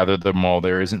hard to gather them all.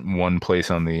 There isn't one place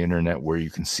on the internet where you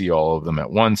can see all of them at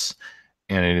once,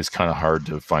 and it is kind of hard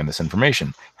to find this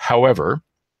information. However,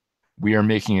 we are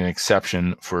making an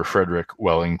exception for Frederick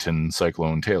Wellington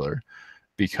Cyclone Taylor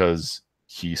because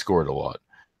he scored a lot.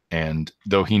 And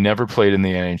though he never played in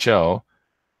the NHL,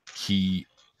 he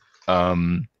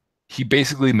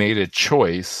basically made a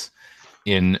choice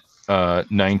in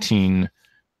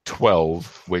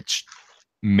 1912, which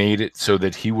made it so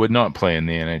that he would not play in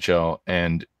the NHL,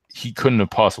 and he couldn't have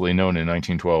possibly known in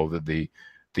 1912 that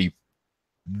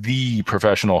the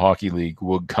Professional Hockey League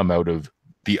would come out of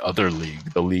the other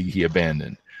league, the league he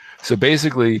abandoned. So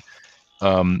basically,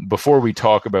 before we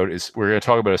talk about we're going to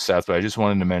talk about his stats, but I just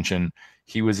wanted to mention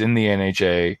he was in the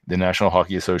NHA, the National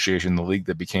Hockey Association, the league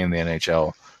that became the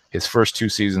NHL. His first 2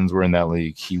 seasons were in that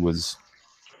league. He was,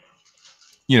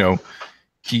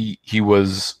 he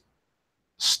was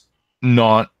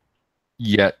not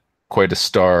yet quite a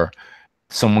star.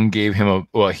 Someone gave him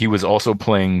he was also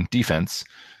playing defense,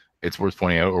 it's worth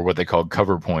pointing out, or what they called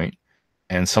cover point.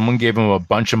 And someone gave him a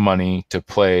bunch of money to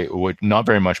play, not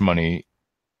very much money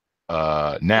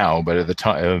now, but at the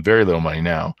time, very little money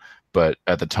now. But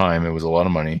at the time, it was a lot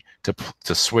of money to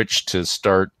switch to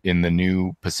start in the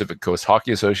new Pacific Coast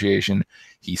Hockey Association.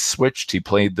 He switched. He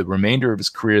played the remainder of his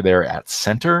career there at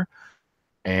center,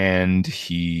 and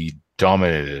he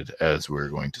dominated, as we're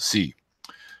going to see.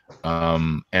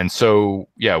 And so,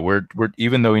 yeah, we're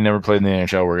even though he never played in the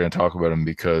NHL, we're going to talk about him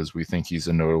because we think he's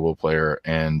a notable player,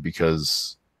 and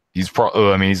because he's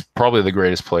probably the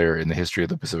greatest player in the history of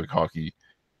the Pacific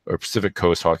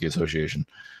Coast Hockey Association.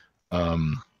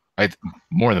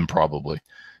 More than probably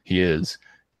he is.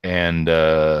 And,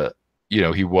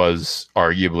 he was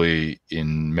arguably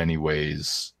in many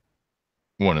ways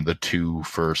one of the 2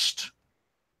 first,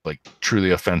 like,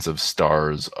 truly offensive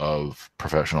stars of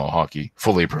professional hockey,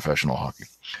 fully professional hockey.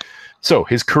 So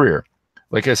his career,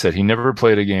 like I said, he never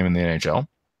played a game in the NHL.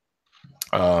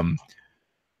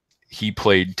 He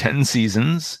played 10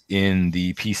 seasons in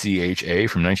the PCHA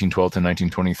from 1912 to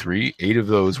 1923. 8 of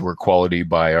those were quality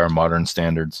by our modern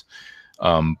standards,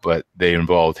 but they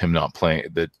involved him not playing.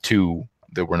 The 2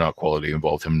 that were not quality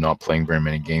involved him not playing very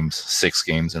many games, 6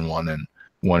 games in one and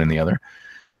 1 in the other.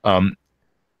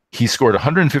 He scored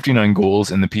 159 goals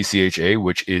in the PCHA,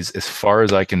 which is, as far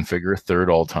as I can figure, 3rd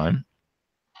all time.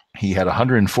 He had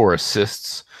 104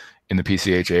 assists in the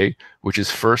PCHA, which is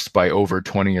first by over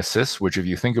 20 assists, which if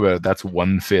you think about it, that's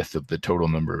 1/5 of the total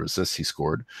number of assists he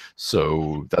scored.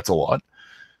 So that's a lot.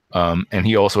 And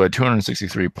he also had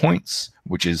 263 points,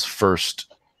 which is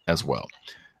first as well.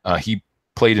 He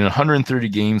played in 130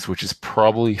 games, which is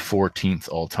probably 14th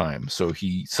all time. So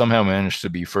he somehow managed to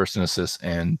be first in assists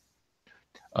and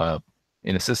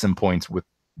points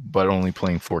but only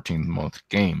playing 14 month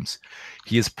games.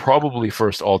 He is probably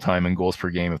first all time in goals per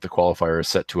game if the qualifier is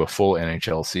set to a full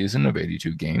NHL season of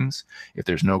 82 games. If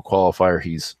there's no qualifier,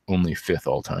 he's only 5th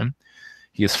all time.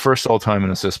 He is first all time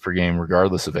in assists per game,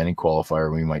 regardless of any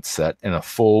qualifier we might set, and a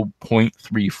full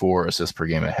 0.34 assists per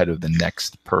game ahead of the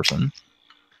next person.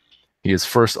 He is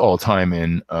first all time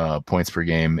in points per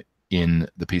game in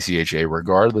the PCHA,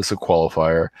 regardless of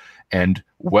qualifier, and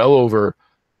well over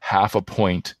half a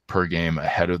point per game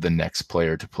ahead of the next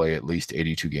player to play at least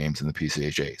 82 games in the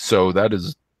PCHA. So that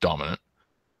is dominant.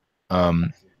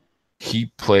 He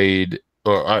played,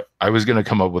 or I was going to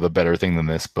come up with a better thing than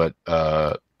this, but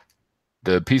the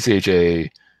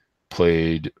PCHA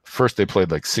they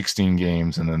played like 16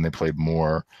 games and then they played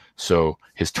more. So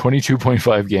his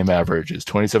 22.5 game average is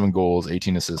 27 goals,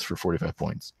 18 assists for 45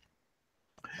 points.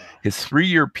 His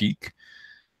 3-year peak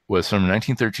was from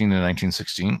 1913 to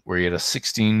 1916, where he had a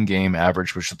 16-game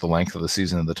average, which is the length of the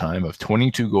season at the time, of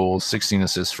 22 goals, 16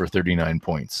 assists for 39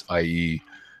 points, i.e.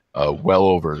 well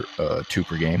over 2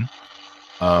 per game.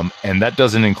 And that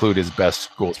doesn't include his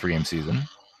best goals per game season.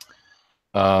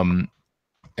 And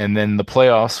then the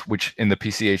playoffs, which in the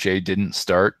PCHA didn't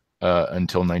start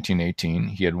until 1918,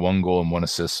 he had 1 goal and 1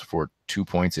 assist for 2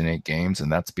 points in 8 games, and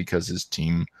that's because his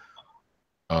team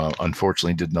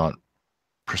unfortunately did not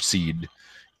proceed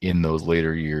in those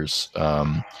later years.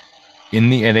 In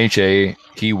the NHA,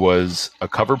 he was a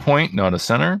cover point, not a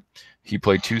center. He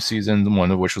played 2 seasons, one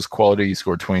of which was quality. He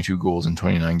scored 22 goals in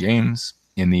 29 games.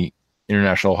 In the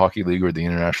International Hockey League, or the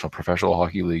International Professional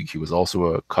Hockey League, he was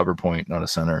also a cover point, not a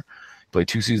center. He played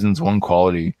 2 seasons, 1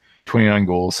 quality, 29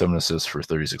 goals, 7 assists for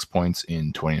 36 points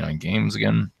in 29 games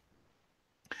again.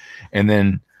 And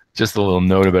then just a little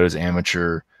note about his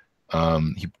amateur.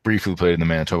 He briefly played in the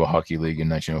Manitoba Hockey League in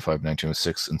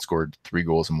 1905-1906 and scored 3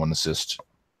 goals and 1 assist.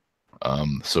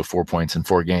 So 4 points in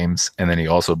 4 games. And then he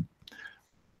also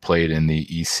played in the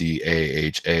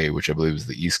ECAHA, which I believe is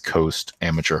the East Coast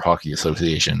Amateur Hockey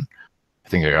Association. I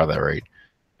think I got that right.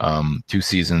 2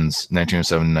 seasons,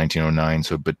 1907-1909,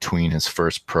 so between his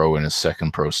first pro and his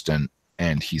second pro stint,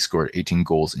 and he scored 18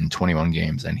 goals in 21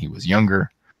 games, and he was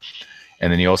younger.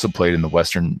 And then he also played in the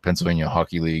Western Pennsylvania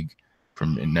Hockey League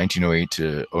from 1908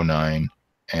 to 09,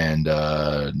 and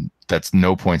that's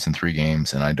no points in 3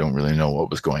 games, and I don't really know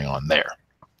what was going on there.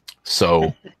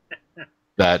 So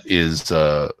that is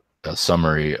a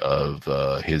summary of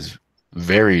his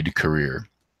varied career.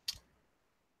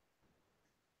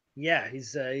 Yeah,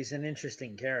 he's an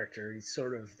interesting character. He's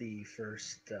sort of the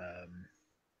first,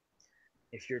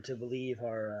 if you're to believe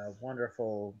our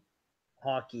wonderful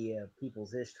hockey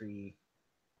people's history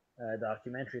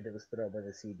documentary that was put out by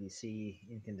the CBC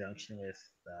in conjunction with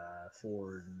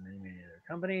Ford and many other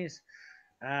companies.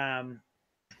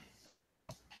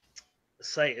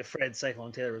 Fred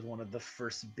Cyclone Taylor was one of the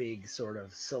first big sort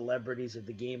of celebrities of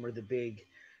the game, or the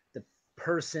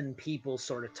person people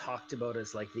sort of talked about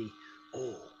as like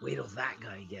wait till that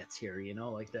guy gets here,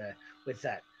 like with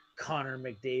that Connor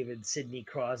McDavid, Sidney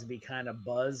Crosby kind of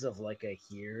buzz of like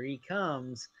here he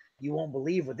comes. You won't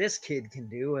believe what this kid can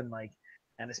do, and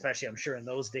especially I'm sure in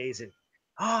those days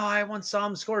I once saw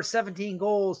him score 17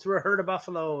 goals through a herd of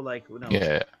buffalo, like who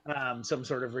knows, some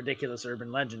sort of ridiculous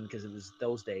urban legend because it was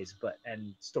those days,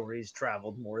 and stories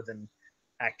traveled more than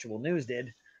actual news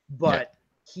did, but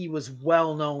he was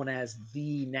well known as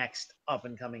the next up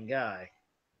and coming guy.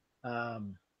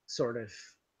 Sort of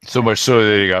so much so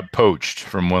that he got poached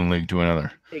from one league to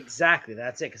another. Exactly,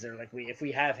 that's it, because they're like, if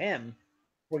we have him,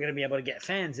 we're going to be able to get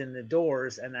fans in the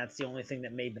doors, and that's the only thing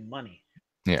that made them money.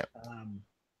 So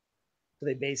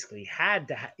they basically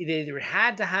they either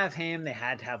had to have him, they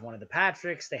had to have one of the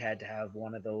Patricks, they had to have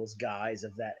one of those guys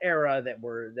of that era that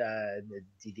were the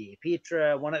Didier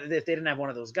Petre. If they didn't have one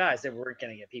of those guys, they weren't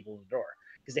going to get people in the door,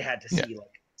 because they had to see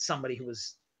like somebody who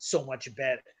was so much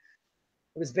better.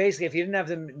 It was basically, if you didn't have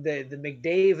the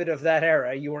McDavid of that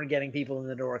era, you weren't getting people in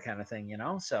the door, kind of thing,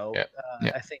 So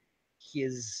I think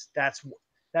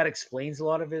that explains a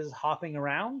lot of his hopping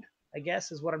around, I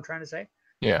guess, is what I'm trying to say.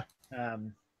 Yeah.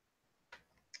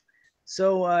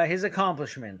 So his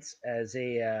accomplishments as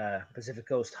a Pacific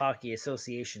Coast Hockey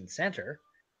Association center: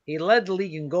 he led the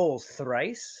league in goals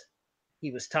thrice.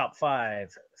 He was top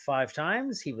 5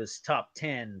 times. He was top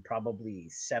 10 probably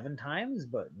 7 times,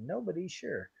 but nobody's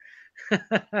sure.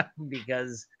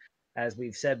 because, as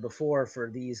we've said before, for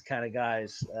these kind of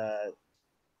guys,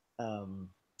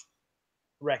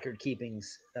 record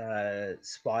keeping's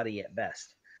spotty at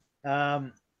best.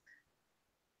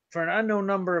 For an unknown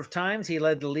number of times, he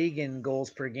led the league in goals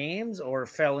per games or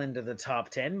fell into the top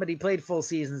 10, but he played full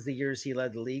seasons the years he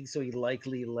led the league, so he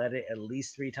likely led it at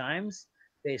least 3 times.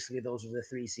 Basically, those are the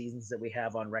 3 seasons that we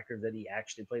have on record that he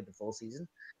actually played the full season.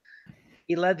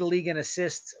 He led the league in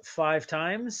assists 5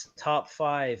 times, top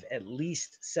 5 at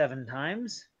least 7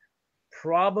 times.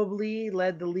 Probably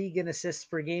led the league in assists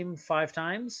per game 5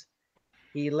 times.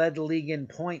 He led the league in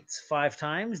points 5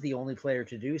 times, the only player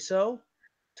to do so.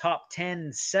 Top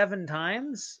 10 7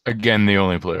 times. Again, the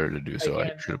only player to do so.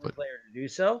 Again, the only player to do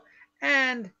so.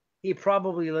 And he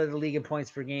probably led the league in points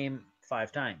per game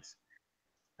 5 times.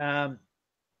 The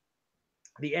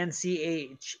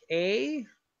NCHA,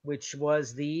 which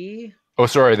was the... Oh,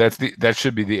 sorry. That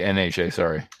should be the NHA.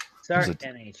 Sorry.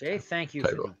 NHA. Thank you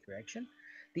for the correction.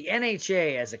 The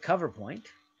NHA as a cover point.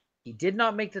 He did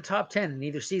not make the top 10 in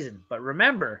either season, but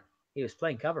remember, he was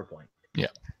playing cover point. Yeah.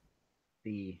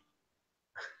 The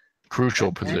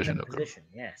crucial position.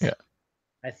 Yes. Yeah.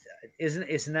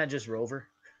 Isn't that just Rover?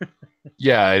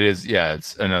 Yeah, it is. Yeah,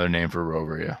 it's another name for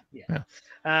Rover. Yeah.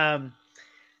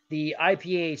 The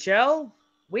IPHL,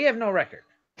 we have no record.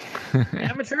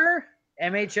 Amateur,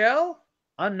 MHL,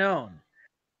 unknown.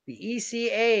 The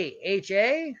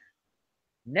ECAHA,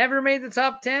 never made the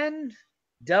top 10.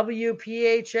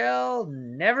 WPHL,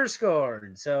 never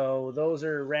scored. So those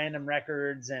are random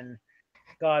records, and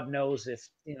God knows if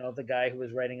the guy who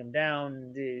was writing them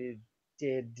down did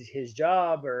his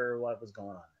job or what was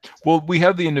going on. So. Well, we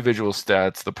have the individual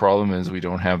stats. The problem is we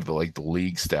don't have the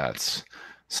league stats.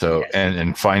 So yes.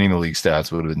 and finding the league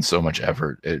stats would have been so much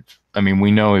effort.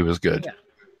 We know he was good. Yeah.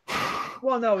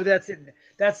 Well, no, that's it.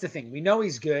 That's the thing. We know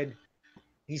he's good.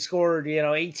 He scored,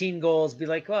 18 goals. Be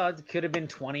like, well, it could have been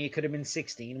 20. It could have been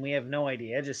 16. We have no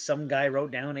idea. Just some guy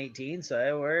wrote down 18.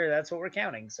 So that's what we're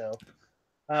counting. So,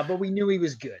 but we knew he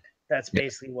was good. That's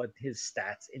basically what his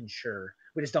stats ensure.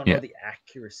 We just don't know the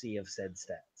accuracy of said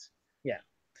stats. Yeah.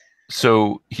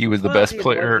 So he was the best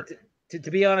player.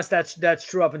 To be honest, that's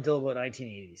true up until about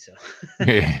 1980. So.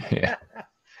 Yeah.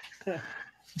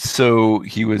 So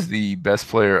he was the best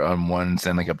player on one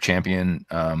Stanley Cup champion,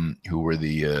 who were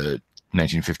the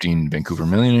 1915 Vancouver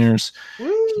Millionaires.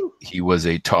 Woo! He was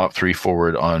a top 3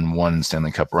 forward on one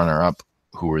Stanley Cup runner-up,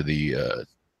 who were the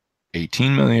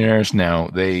 18 Millionaires. Now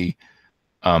they,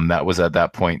 that was at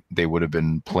that point they would have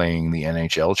been playing the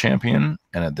NHL champion,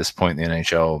 and at this point the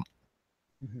NHL,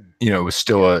 it was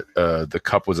still the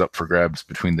cup was up for grabs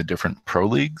between the different pro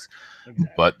leagues,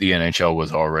 but the NHL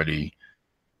was already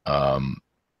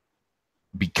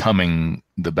becoming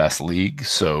the best league.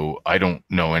 So I don't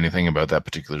know anything about that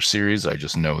particular series. I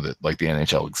just know that the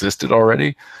NHL existed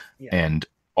already, and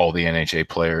all the NHA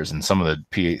players and some of the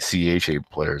PCHA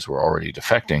players were already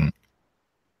defecting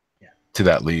to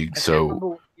that league. I can't remember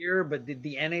what year, but did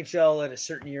the NHL at a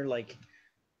certain year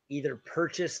either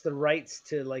purchase the rights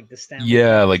to the Stanley?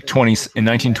 Yeah, in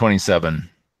 1927.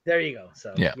 There you go.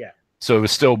 So yeah. So it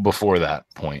was still before that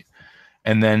point.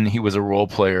 And then he was a role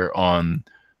player on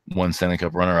one Stanley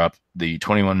Cup runner-up, the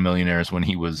 21 Millionaires, when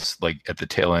he was at the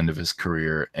tail end of his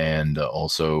career. And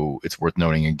also it's worth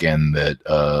noting again that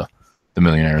the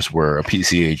Millionaires were a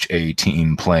PCHA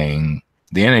team playing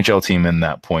the NHL team. In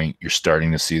that point, you're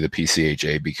starting to see the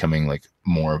PCHA becoming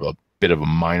more of a bit of a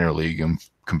minor league in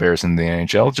comparison to the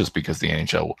NHL, just because the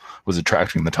NHL was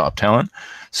attracting the top talent.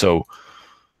 So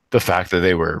the fact that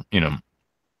they were,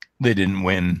 they didn't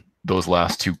win those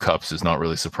last 2 cups is not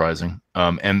really surprising.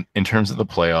 And in terms of the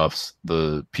playoffs,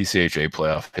 the PCHA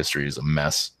playoff history is a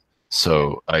mess.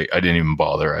 So I didn't even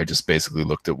bother. I just basically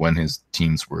looked at when his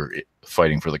teams were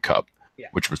fighting for the cup,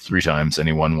 which was 3 times, and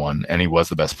he won 1, and he was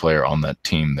the best player on that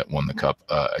team that won the cup,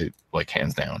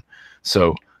 hands down.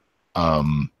 So,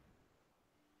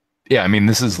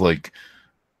 this is he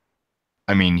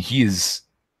is,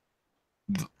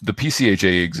 the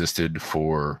PCHA existed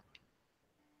for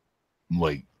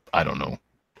I don't know,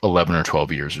 11 or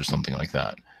 12 years or something like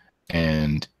that.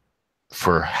 And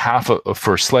for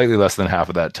slightly less than half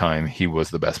of that time, he was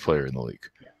the best player in the league.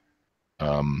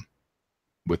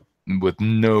 With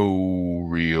no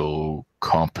real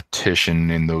competition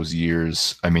in those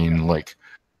years.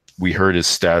 We heard his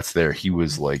stats there. He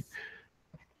was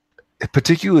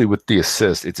particularly with the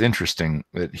assist, it's interesting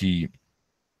that he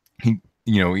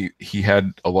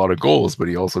had a lot of goals, but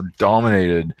he also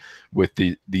dominated with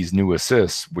these new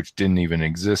assists, which didn't even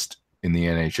exist in the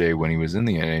NHA when he was in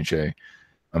the NHA.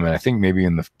 I think maybe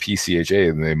in the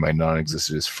PCHA they might not exist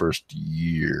his first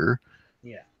year.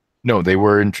 Yeah. No, they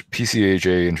were in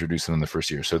PCHA introduced them in the first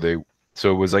year. So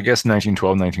it was, I guess,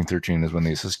 1912, 1913 is when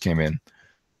the assist came in,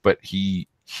 but he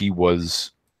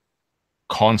was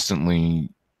constantly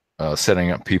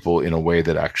setting up people in a way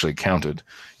that actually counted,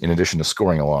 in addition to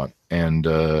scoring a lot. And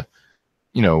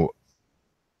you know,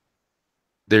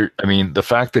 I mean, the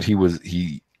fact that he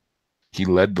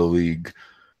led the league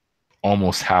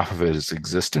almost half of his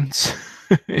existence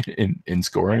in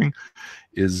scoring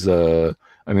is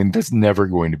I mean, that's never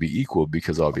going to be equal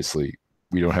because obviously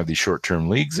we don't have these short-term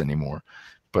leagues anymore.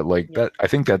 But like that, I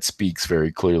think that speaks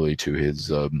very clearly to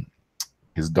his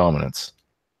dominance.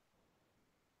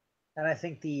 And I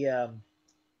think the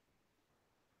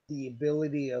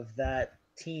ability of that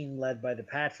team led by the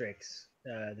Patricks,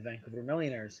 the Vancouver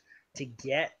Millionaires, to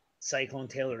get Cyclone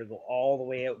Taylor to go all the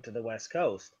way out to the West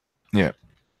Coast. Yeah.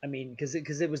 I mean, because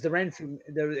it was the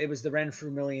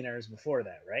Renfrew Millionaires before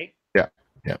that, right? Yeah.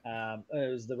 Yeah.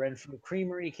 It was the Renfrew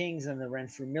Creamery Kings and the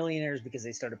Renfrew Millionaires because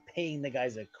they started paying the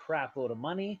guys a crap load of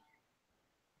money.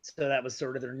 So that was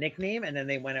sort of their nickname. And then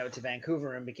they went out to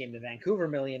Vancouver and became the Vancouver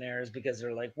Millionaires because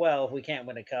they're like, well, if we can't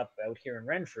win a cup out here in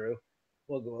Renfrew,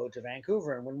 we'll go out to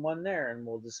Vancouver and win one there, and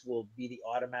we'll be the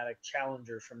automatic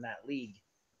challenger from that league.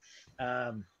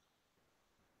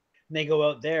 They go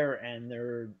out there and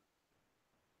they're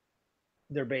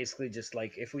basically just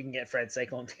like, if we can get Fred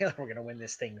Cyclone Taylor, we're gonna win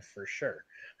this thing for sure.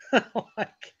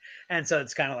 And so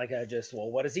it's kind of like well,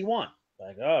 what does he want?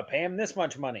 Like, oh, pay him this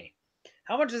much money.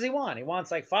 How much does he want? He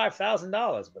wants like $5,000.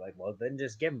 But like, well, then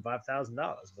just give him $5,000.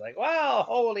 But like, wow,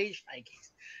 holy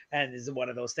shnikes. And this is one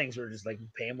of those things where just like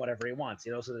pay him whatever he wants,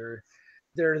 you know. So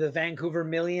they're the Vancouver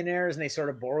Millionaires, and they sort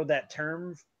of borrowed that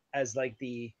term as like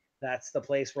that's the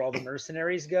place where all the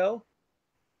mercenaries go.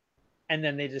 And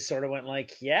then they just sort of went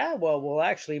like, yeah, well, we'll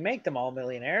actually make them all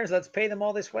millionaires. Let's pay them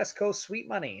all this West Coast sweet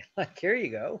money. Like, here you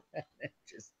go.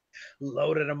 Just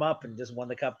loaded them up and just won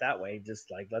the cup that way. Just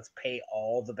like, let's pay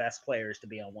all the best players to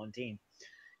be on one team.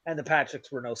 And the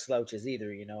Patricks were no slouches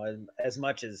either, you know, as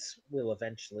much as we'll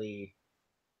eventually.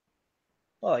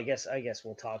 Well, I guess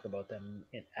we'll talk about them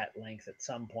at length at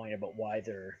some point about why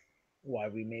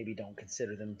we maybe don't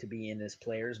consider them to be in as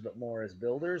players, but more as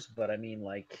builders. But I mean,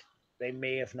 like, they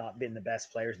may have not been the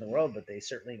best players in the world, but they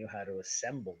certainly knew how to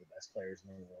assemble the best players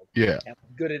in the world. Yeah. And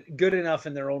good enough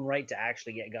in their own right to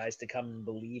actually get guys to come and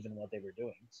believe in what they were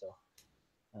doing. So,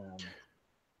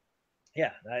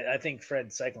 yeah, I think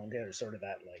Fred Cyclone Taylor is sort of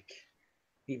that, like,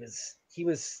 he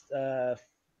was how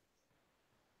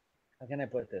can I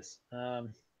put this?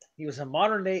 He was a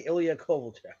modern day Ilya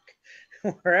Kovalchuk.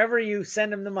 Wherever you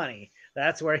send him the money,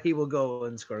 that's where he will go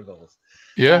and score goals.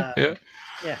 Yeah.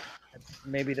 Yeah. That's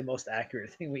maybe the most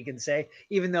accurate thing we can say,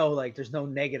 even though like there's no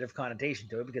negative connotation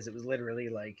to it, because it was literally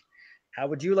like, how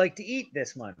would you like to eat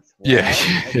this month? Well, yeah,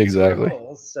 exactly.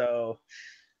 Goals, so,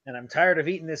 and I'm tired of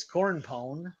eating this corn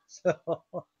pone, so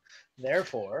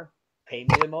therefore, pay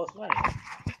me the most money.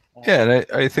 Yeah, and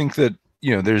I think that,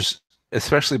 you know, there's,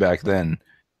 especially back then,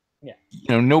 you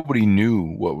know, nobody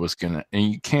knew what was gonna, and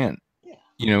you can't,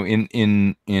 you know, in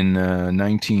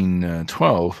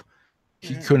 1912,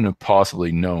 he couldn't have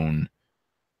possibly known.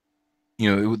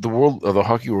 You know, the world of the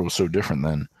hockey world was so different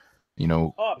then. You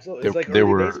know, oh, absolutely. It's like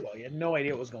early baseball. You had no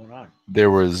idea what was going on.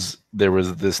 There was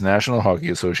this National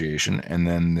Hockey Association, and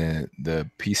then the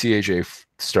PCHA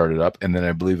started up, and then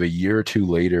I believe a year or two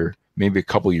later, maybe a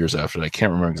couple years after, I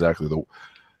can't remember exactly,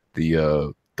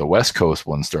 the West Coast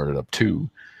one started up too.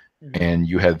 And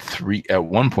you had at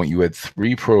one point you had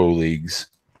three pro leagues,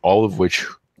 all of which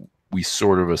we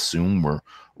sort of assume were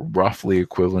roughly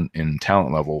equivalent in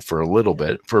talent level for a little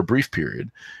bit, for a brief period.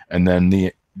 And then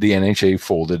the NHA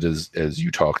folded, as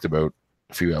you talked about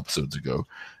a few episodes ago.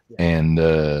 And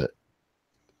the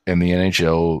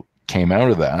NHL came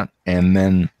out of that, and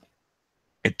then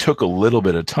it took a little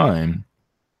bit of time,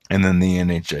 and then the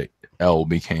NHL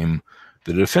became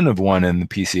the definitive one, and the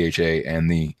PCHA and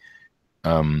the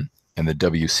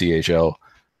WCHL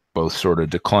both sort of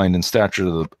declined in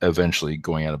stature, eventually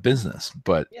going out of business.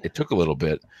 But it took a little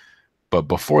bit. But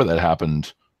before that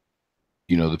happened,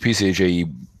 you know, the PCHA,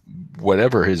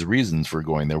 whatever his reasons for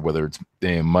going there, whether it's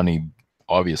money,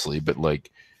 obviously, but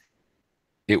like,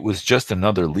 it was just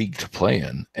another league to play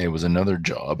in. It was another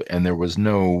job, and there was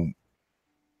no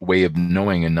way of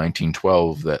knowing in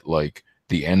 1912 that like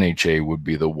the NHA would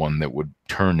be the one that would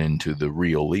turn into the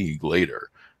real league later.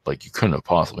 Like, you couldn't have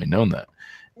possibly known that.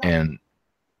 No, and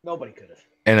nobody could have.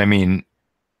 And I mean,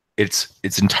 it's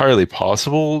entirely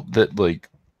possible that, like,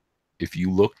 if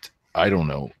you looked, I don't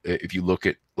know, if you look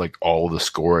at like all the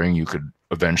scoring, you could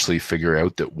eventually figure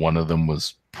out that one of them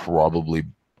was probably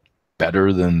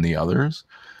better than the others.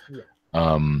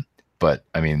 Yeah. But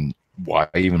I mean, why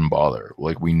even bother?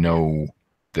 Like, we know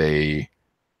they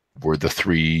were the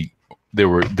three. There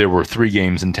were 3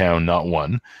 games in town, not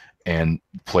one, and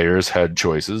players had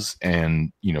choices.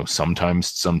 And sometimes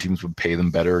some teams would pay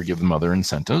them better or give them other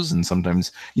incentives, and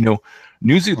sometimes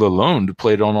New Zealand alone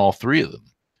played on all 3 of them.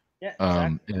 Yeah,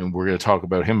 exactly. And we're going to talk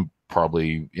about him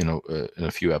probably in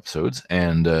a few episodes.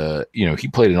 And he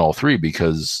played in all 3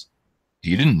 because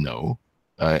he didn't know,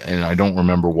 and I don't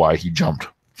remember why he jumped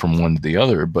from one to the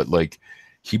other, but like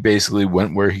he basically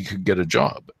went where he could get a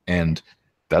job, and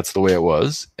that's the way it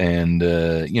was. And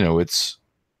it's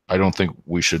I don't think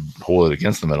we should hold it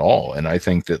against them at all. And I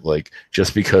think that like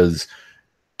just because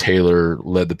Taylor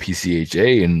led the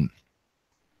PCHA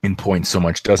in points so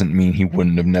much doesn't mean he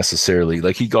wouldn't have necessarily,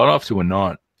 like, he got off to a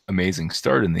not amazing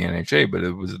start in the NHA, but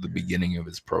it was at the beginning of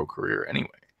his pro career anyway.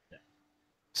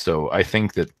 So I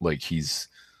think that like he's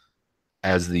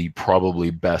as the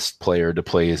probably best player to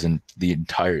play is in the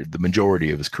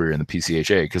majority of his career in the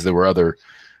PCHA, because there were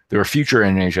future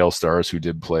NHL stars who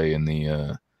did play in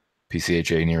the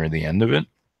PCHA near the end of it.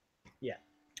 Yeah.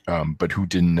 But who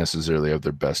didn't necessarily have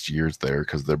their best years there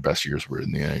because their best years were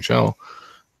in the NHL.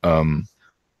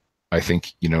 I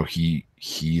think he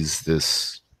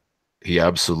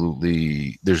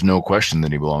absolutely, there's no question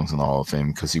that he belongs in the Hall of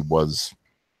Fame, because he was,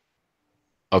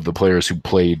 of the players who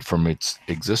played from its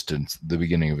existence, the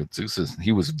beginning of its existence,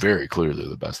 he was very clearly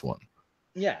the best one.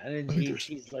 Yeah, and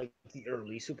he's like the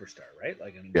early superstar, right?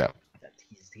 Like, I mean, yeah,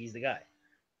 he's the guy.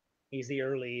 He's the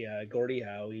early Gordie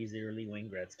Howe. He's the early Wayne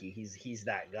Gretzky. He's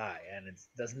that guy, and it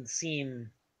doesn't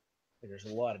seem like there's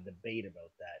a lot of debate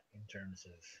about that in terms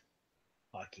of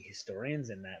hockey historians,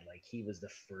 and that like he was the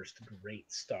first great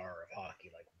star of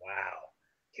hockey. Like, wow,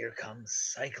 here comes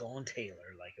Cyclone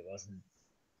Taylor. Like, it wasn't.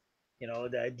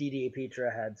 The Didier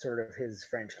Petra had sort of his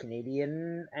French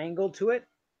Canadian angle to it,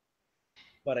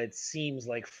 but it seems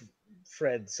like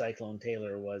Fred Cyclone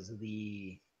Taylor was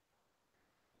the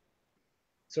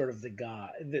sort of the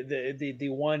guy, the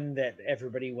one that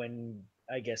everybody, when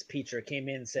I guess Petra came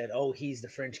in, said, "Oh, he's the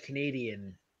French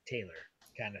Canadian Taylor,"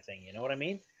 kind of thing. You know what I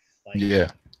mean? Like, yeah,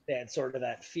 they had sort of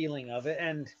that feeling of it,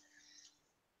 and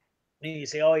you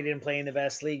say, "Oh, he didn't play in the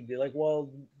best league." Be like, well,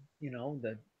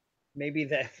 maybe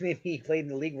he played in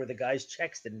the league where the guys'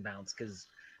 checks didn't bounce because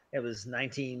it was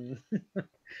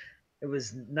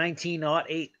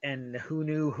 1908, and who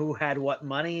knew who had what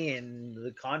money, and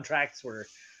the contracts were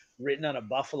written on a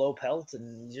buffalo pelt,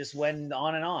 and just went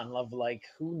on and on of like,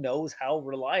 who knows how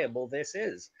reliable this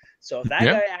is. So if that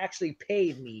guy actually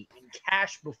paid me in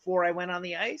cash before I went on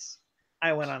the ice,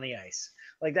 I went on the ice.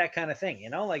 Like, that kind of thing,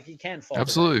 like you can't fault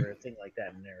absolutely for a thing like that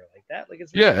in an era like that. Like,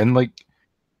 it's ridiculous. And like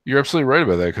you're absolutely right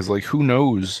about that, because like who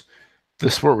knows,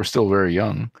 the sport was still very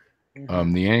young.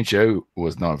 Mm-hmm. The NHL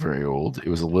was not very old. It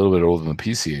was a little bit older than the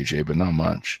PCHA, but not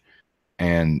much.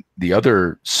 And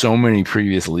so many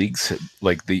previous leagues,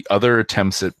 like the other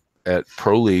attempts at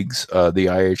pro leagues, the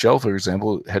IHL, for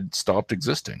example, had stopped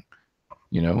existing.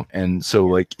 And so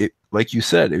like you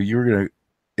said,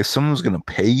 if someone was gonna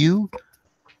pay you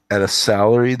at a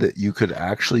salary that you could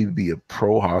actually be a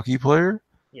pro hockey player,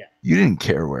 you didn't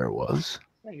care where it was.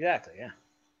 Exactly. Yeah. I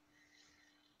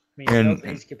mean, And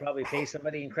nowadays you could probably pay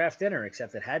somebody in craft dinner,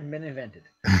 except it hadn't been invented.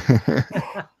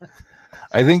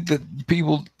 I think that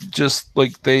people just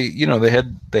like they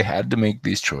had to make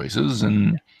these choices,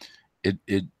 and it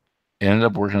ended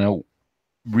up working out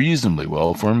reasonably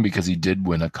well for him, because he did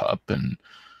win a cup, and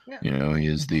he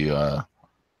is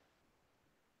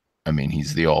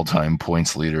he's the all-time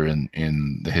points leader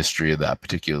in the history of that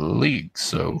particular league.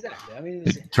 So exactly. I mean,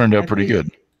 it turned out pretty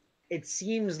good. It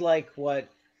seems like from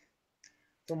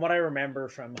what I remember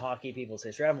from hockey people's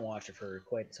history, I haven't watched it for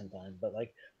quite some time, but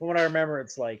like from what I remember,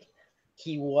 it's like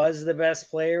he was the best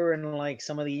player in like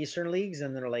some of the Eastern leagues,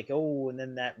 and they're like, oh, and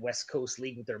then that West Coast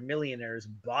league with their millionaires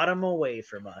bought him away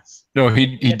from us. No,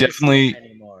 he definitely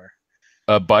anymore.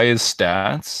 By his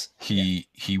stats, he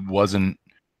wasn't.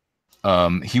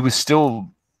 He was still.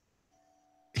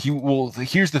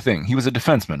 Here's the thing. He was a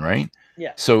defenseman, right?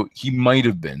 Yeah. So he might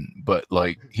have been, but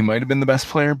like he might have been the best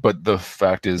player. But the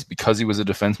fact is, because he was a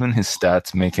defenseman, his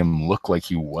stats make him look like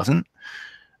he wasn't.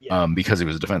 Because he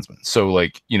was a defenseman. So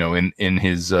like in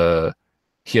his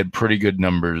he had pretty good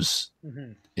numbers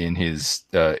in his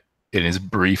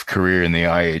brief career in the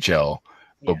IHL.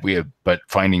 But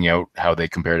finding out how they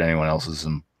compared to anyone else is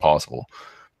impossible.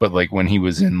 But like when he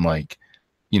was in like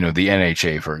the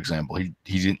NHA, for example, he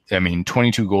didn't. I mean,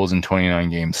 22 goals in 29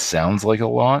 games sounds like a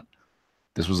lot.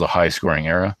 This was a high scoring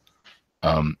era.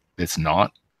 It's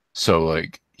not. So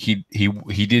like he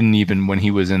didn't even, when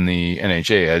he was in the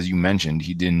NHA, as you mentioned,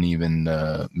 he didn't even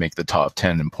make the top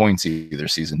 10 in points either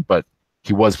season. But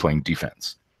he was playing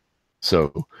defense.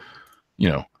 So, you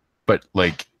know, but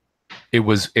like it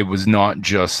was not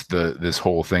just this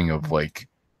whole thing of like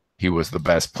he was the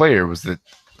best player.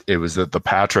 It was that the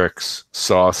Patricks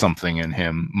saw something in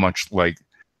him, much like,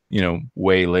 you know,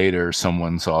 way later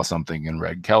someone saw something in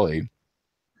Red Kelly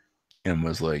and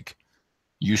was like,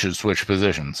 you should switch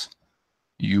positions.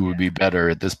 You would be better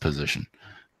at this position.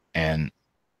 And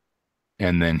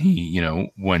then he, you know,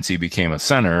 once he became a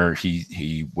center,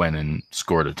 he went and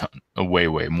scored a ton,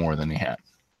 way more than he had.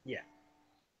 Yeah.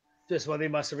 Just well, they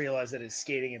must have realized that his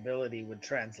skating ability would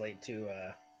translate to.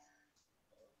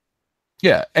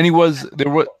 Yeah, and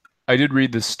I did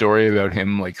read this story about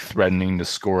him like threatening to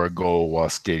score a goal while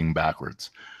skating backwards,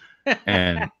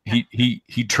 and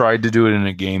he tried to do it in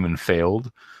a game and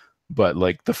failed. But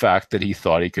like the fact that he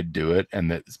thought he could do it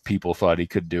and that people thought he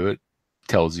could do it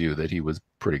tells you that he was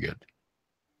pretty good.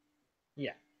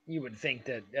 Yeah, you would think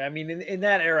that. I mean, in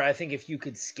that era, I think if you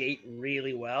could skate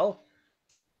really well,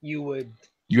 you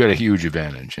had a huge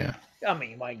advantage. Yeah. I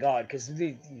mean, my God, because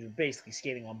you're basically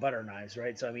skating on butter knives,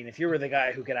 right? So I mean, if you were the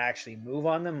guy who could actually move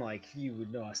on them, like you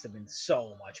must have been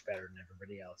so much better than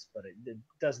everybody else. But it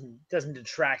doesn't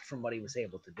detract from what he was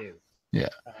able to do. Yeah.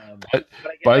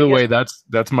 By the way,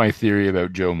 that's my theory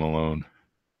about Joe Malone.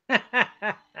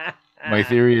 My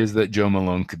theory is that Joe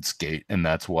Malone could skate, and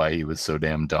that's why he was so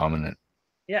damn dominant.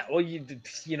 Yeah, well, you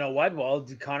know what? Well,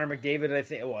 Connor McDavid, I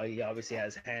think. Well, he obviously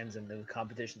has hands, and the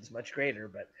competition is much greater,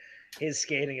 but his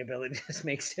skating ability just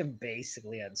makes him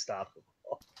basically unstoppable.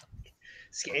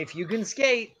 If you can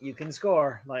skate, you can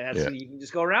score. Like that's you can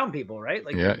just go around people, right?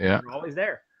 Like you're always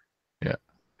there. Yeah.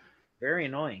 Very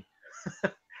annoying.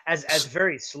 as a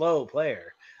very slow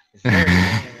player, it's very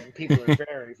annoying when people are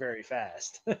very very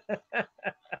fast.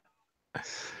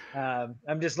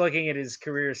 I'm just looking at his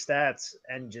career stats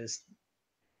and just.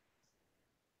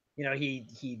 You know,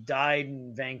 he died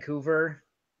in Vancouver,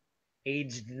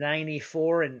 aged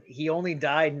 94, and he only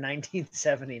died in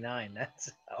 1979.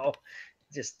 That's how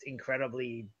just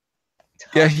incredibly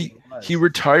tough. Yeah, he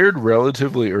retired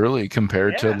relatively early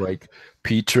compared to like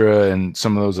Petra and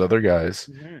some of those other guys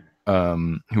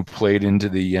who played into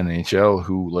the NHL.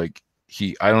 Who like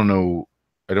I don't know,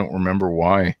 I don't remember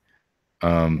why.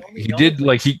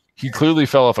 He clearly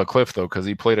fell off a cliff though, because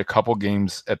he played a couple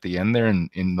games at the end there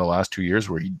in the last 2 years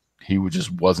where he just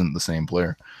wasn't the same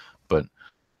player. But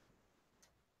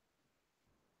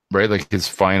right, like his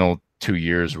final 2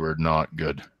 years were not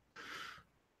good.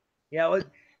 Yeah, well,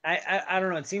 I don't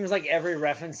know. It seems like every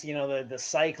reference, you know, the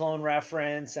Cyclone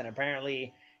reference, and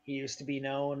apparently he used to be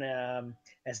known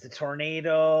as the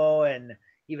Tornado, and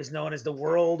he was known as the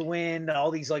Whirlwind. All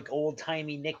these like old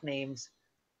timey nicknames,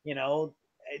 you know.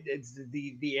 It's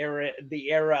the era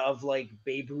of like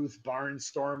Babe Ruth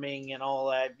barnstorming and all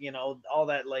that, you know, all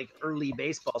that like early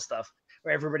baseball stuff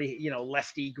where everybody, you know,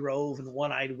 Lefty Grove and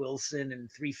One-Eyed Wilson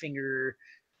and Three Finger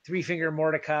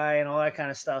Mordecai and all that kind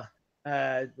of stuff.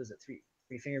 Was it three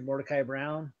fingered Mordecai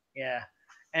Brown? Yeah,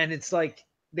 and it's like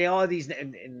they all have these.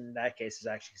 In that case, it's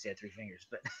actually because he had three fingers,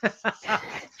 but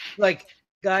like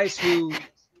guys who,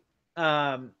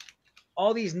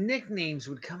 all these nicknames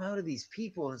would come out of these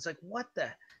people, and it's like, what the?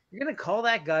 You're gonna call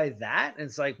that guy that? And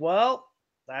it's like, well,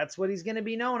 that's what he's gonna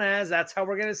be known as. That's how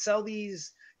we're gonna sell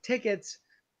these tickets.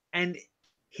 And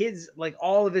his like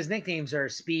all of his nicknames are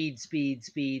speed, wind,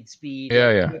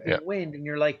 and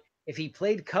you're like, if he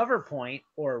played cover point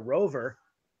or rover,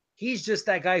 he's just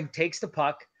that guy who takes the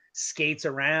puck, skates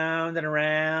around and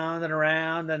around and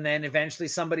around, and then eventually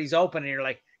somebody's open, and you're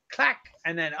like, clack,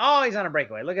 and then he's on a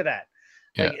breakaway. Look at that.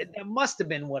 Like that must have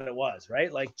been what it was,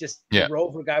 right? Like just the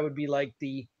rover guy would be like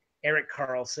the Erik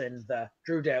Karlsson, the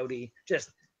Drew Doughty, just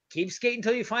keep skating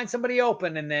until you find somebody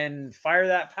open, and then fire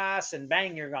that pass, and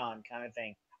bang, you're gone, kind of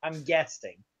thing. I'm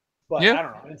guessing, but I don't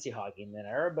know. I didn't see hockey in that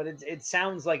era, but it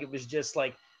sounds like it was just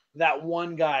like that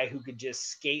one guy who could just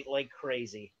skate like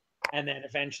crazy, and then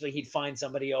eventually he'd find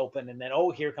somebody open, and then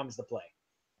here comes the play.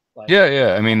 Like,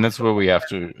 I mean, that's what we have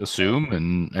to assume,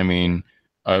 and I mean,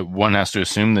 one has to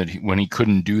assume that when he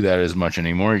couldn't do that as much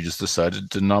anymore, he just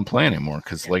decided to not play anymore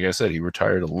because, like I said, he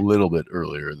retired a little bit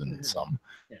earlier than some.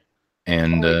 Yeah.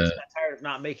 And he just got tired of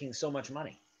not making so much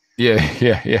money. Yeah.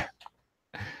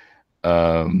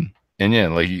 And yeah,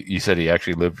 like you said, he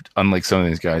actually lived, unlike some of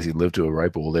these guys, he lived to a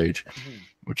ripe old age,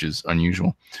 which is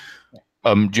unusual.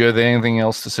 Do you have anything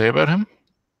else to say about him?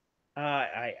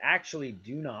 I actually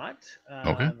do not.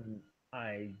 Okay.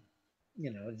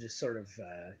 Just sort of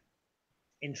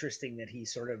interesting that he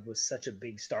sort of was such a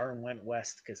big star and went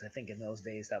west, because I think in those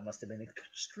days that must have been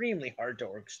extremely hard to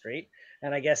orchestrate.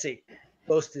 And I guess it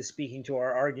goes to speaking to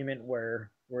our argument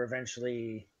where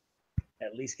eventually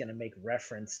at least going to make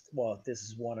reference. Well, this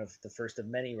is one of the first of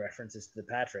many references to the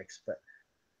Patricks, but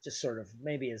just sort of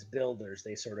maybe as builders,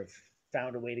 they sort of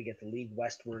found a way to get the league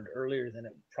westward earlier than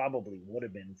it probably would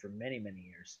have been for many, many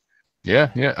years.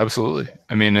 Yeah, yeah, absolutely.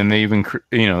 I mean, and they even,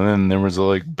 then there was a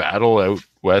like battle out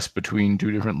west between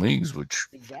two different leagues, which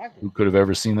exactly. Who could have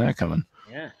ever seen that coming?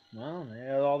 Yeah, well,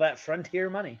 all that frontier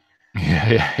money.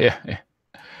 Yeah.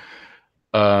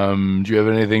 Do you have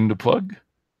anything to plug?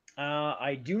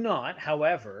 I do not.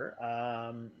 However,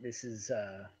 this is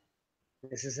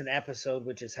an episode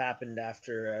which has happened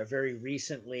after very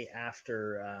recently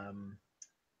after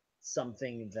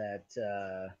something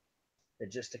that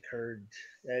just occurred.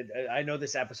 I know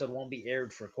this episode won't be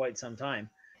aired for quite some time,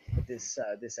 but this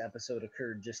episode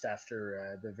occurred just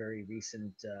after the very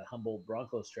recent Humboldt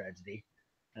Broncos tragedy,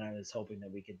 and I was hoping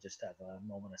that we could just have a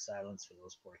moment of silence for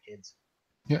those poor kids.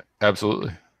 Yeah,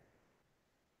 absolutely.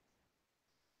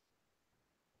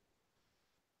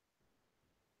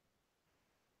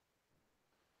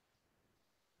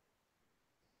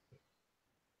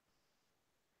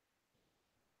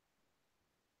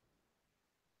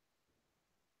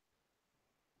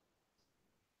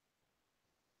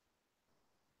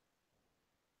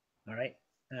 All right.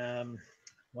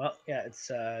 Well, yeah,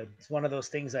 it's one of those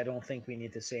things. I don't think we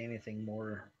need to say anything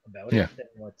more about it than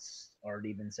what's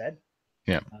already been said.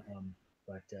 Yeah.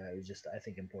 But it was just, I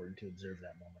think, important to observe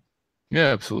that moment. Yeah,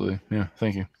 absolutely. Yeah,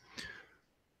 thank you.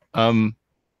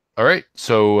 All right.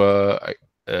 So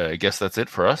I guess that's it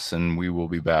for us, and we will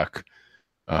be back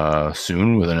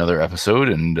soon with another episode,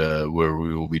 and where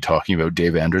we will be talking about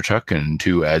Dave Andreychuk and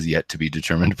two as yet to be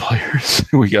determined players.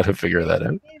 We got to figure that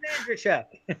out. Dave Andreychuk.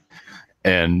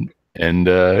 and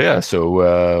yeah,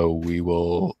 so we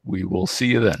will see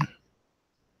you then.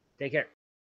 Take care.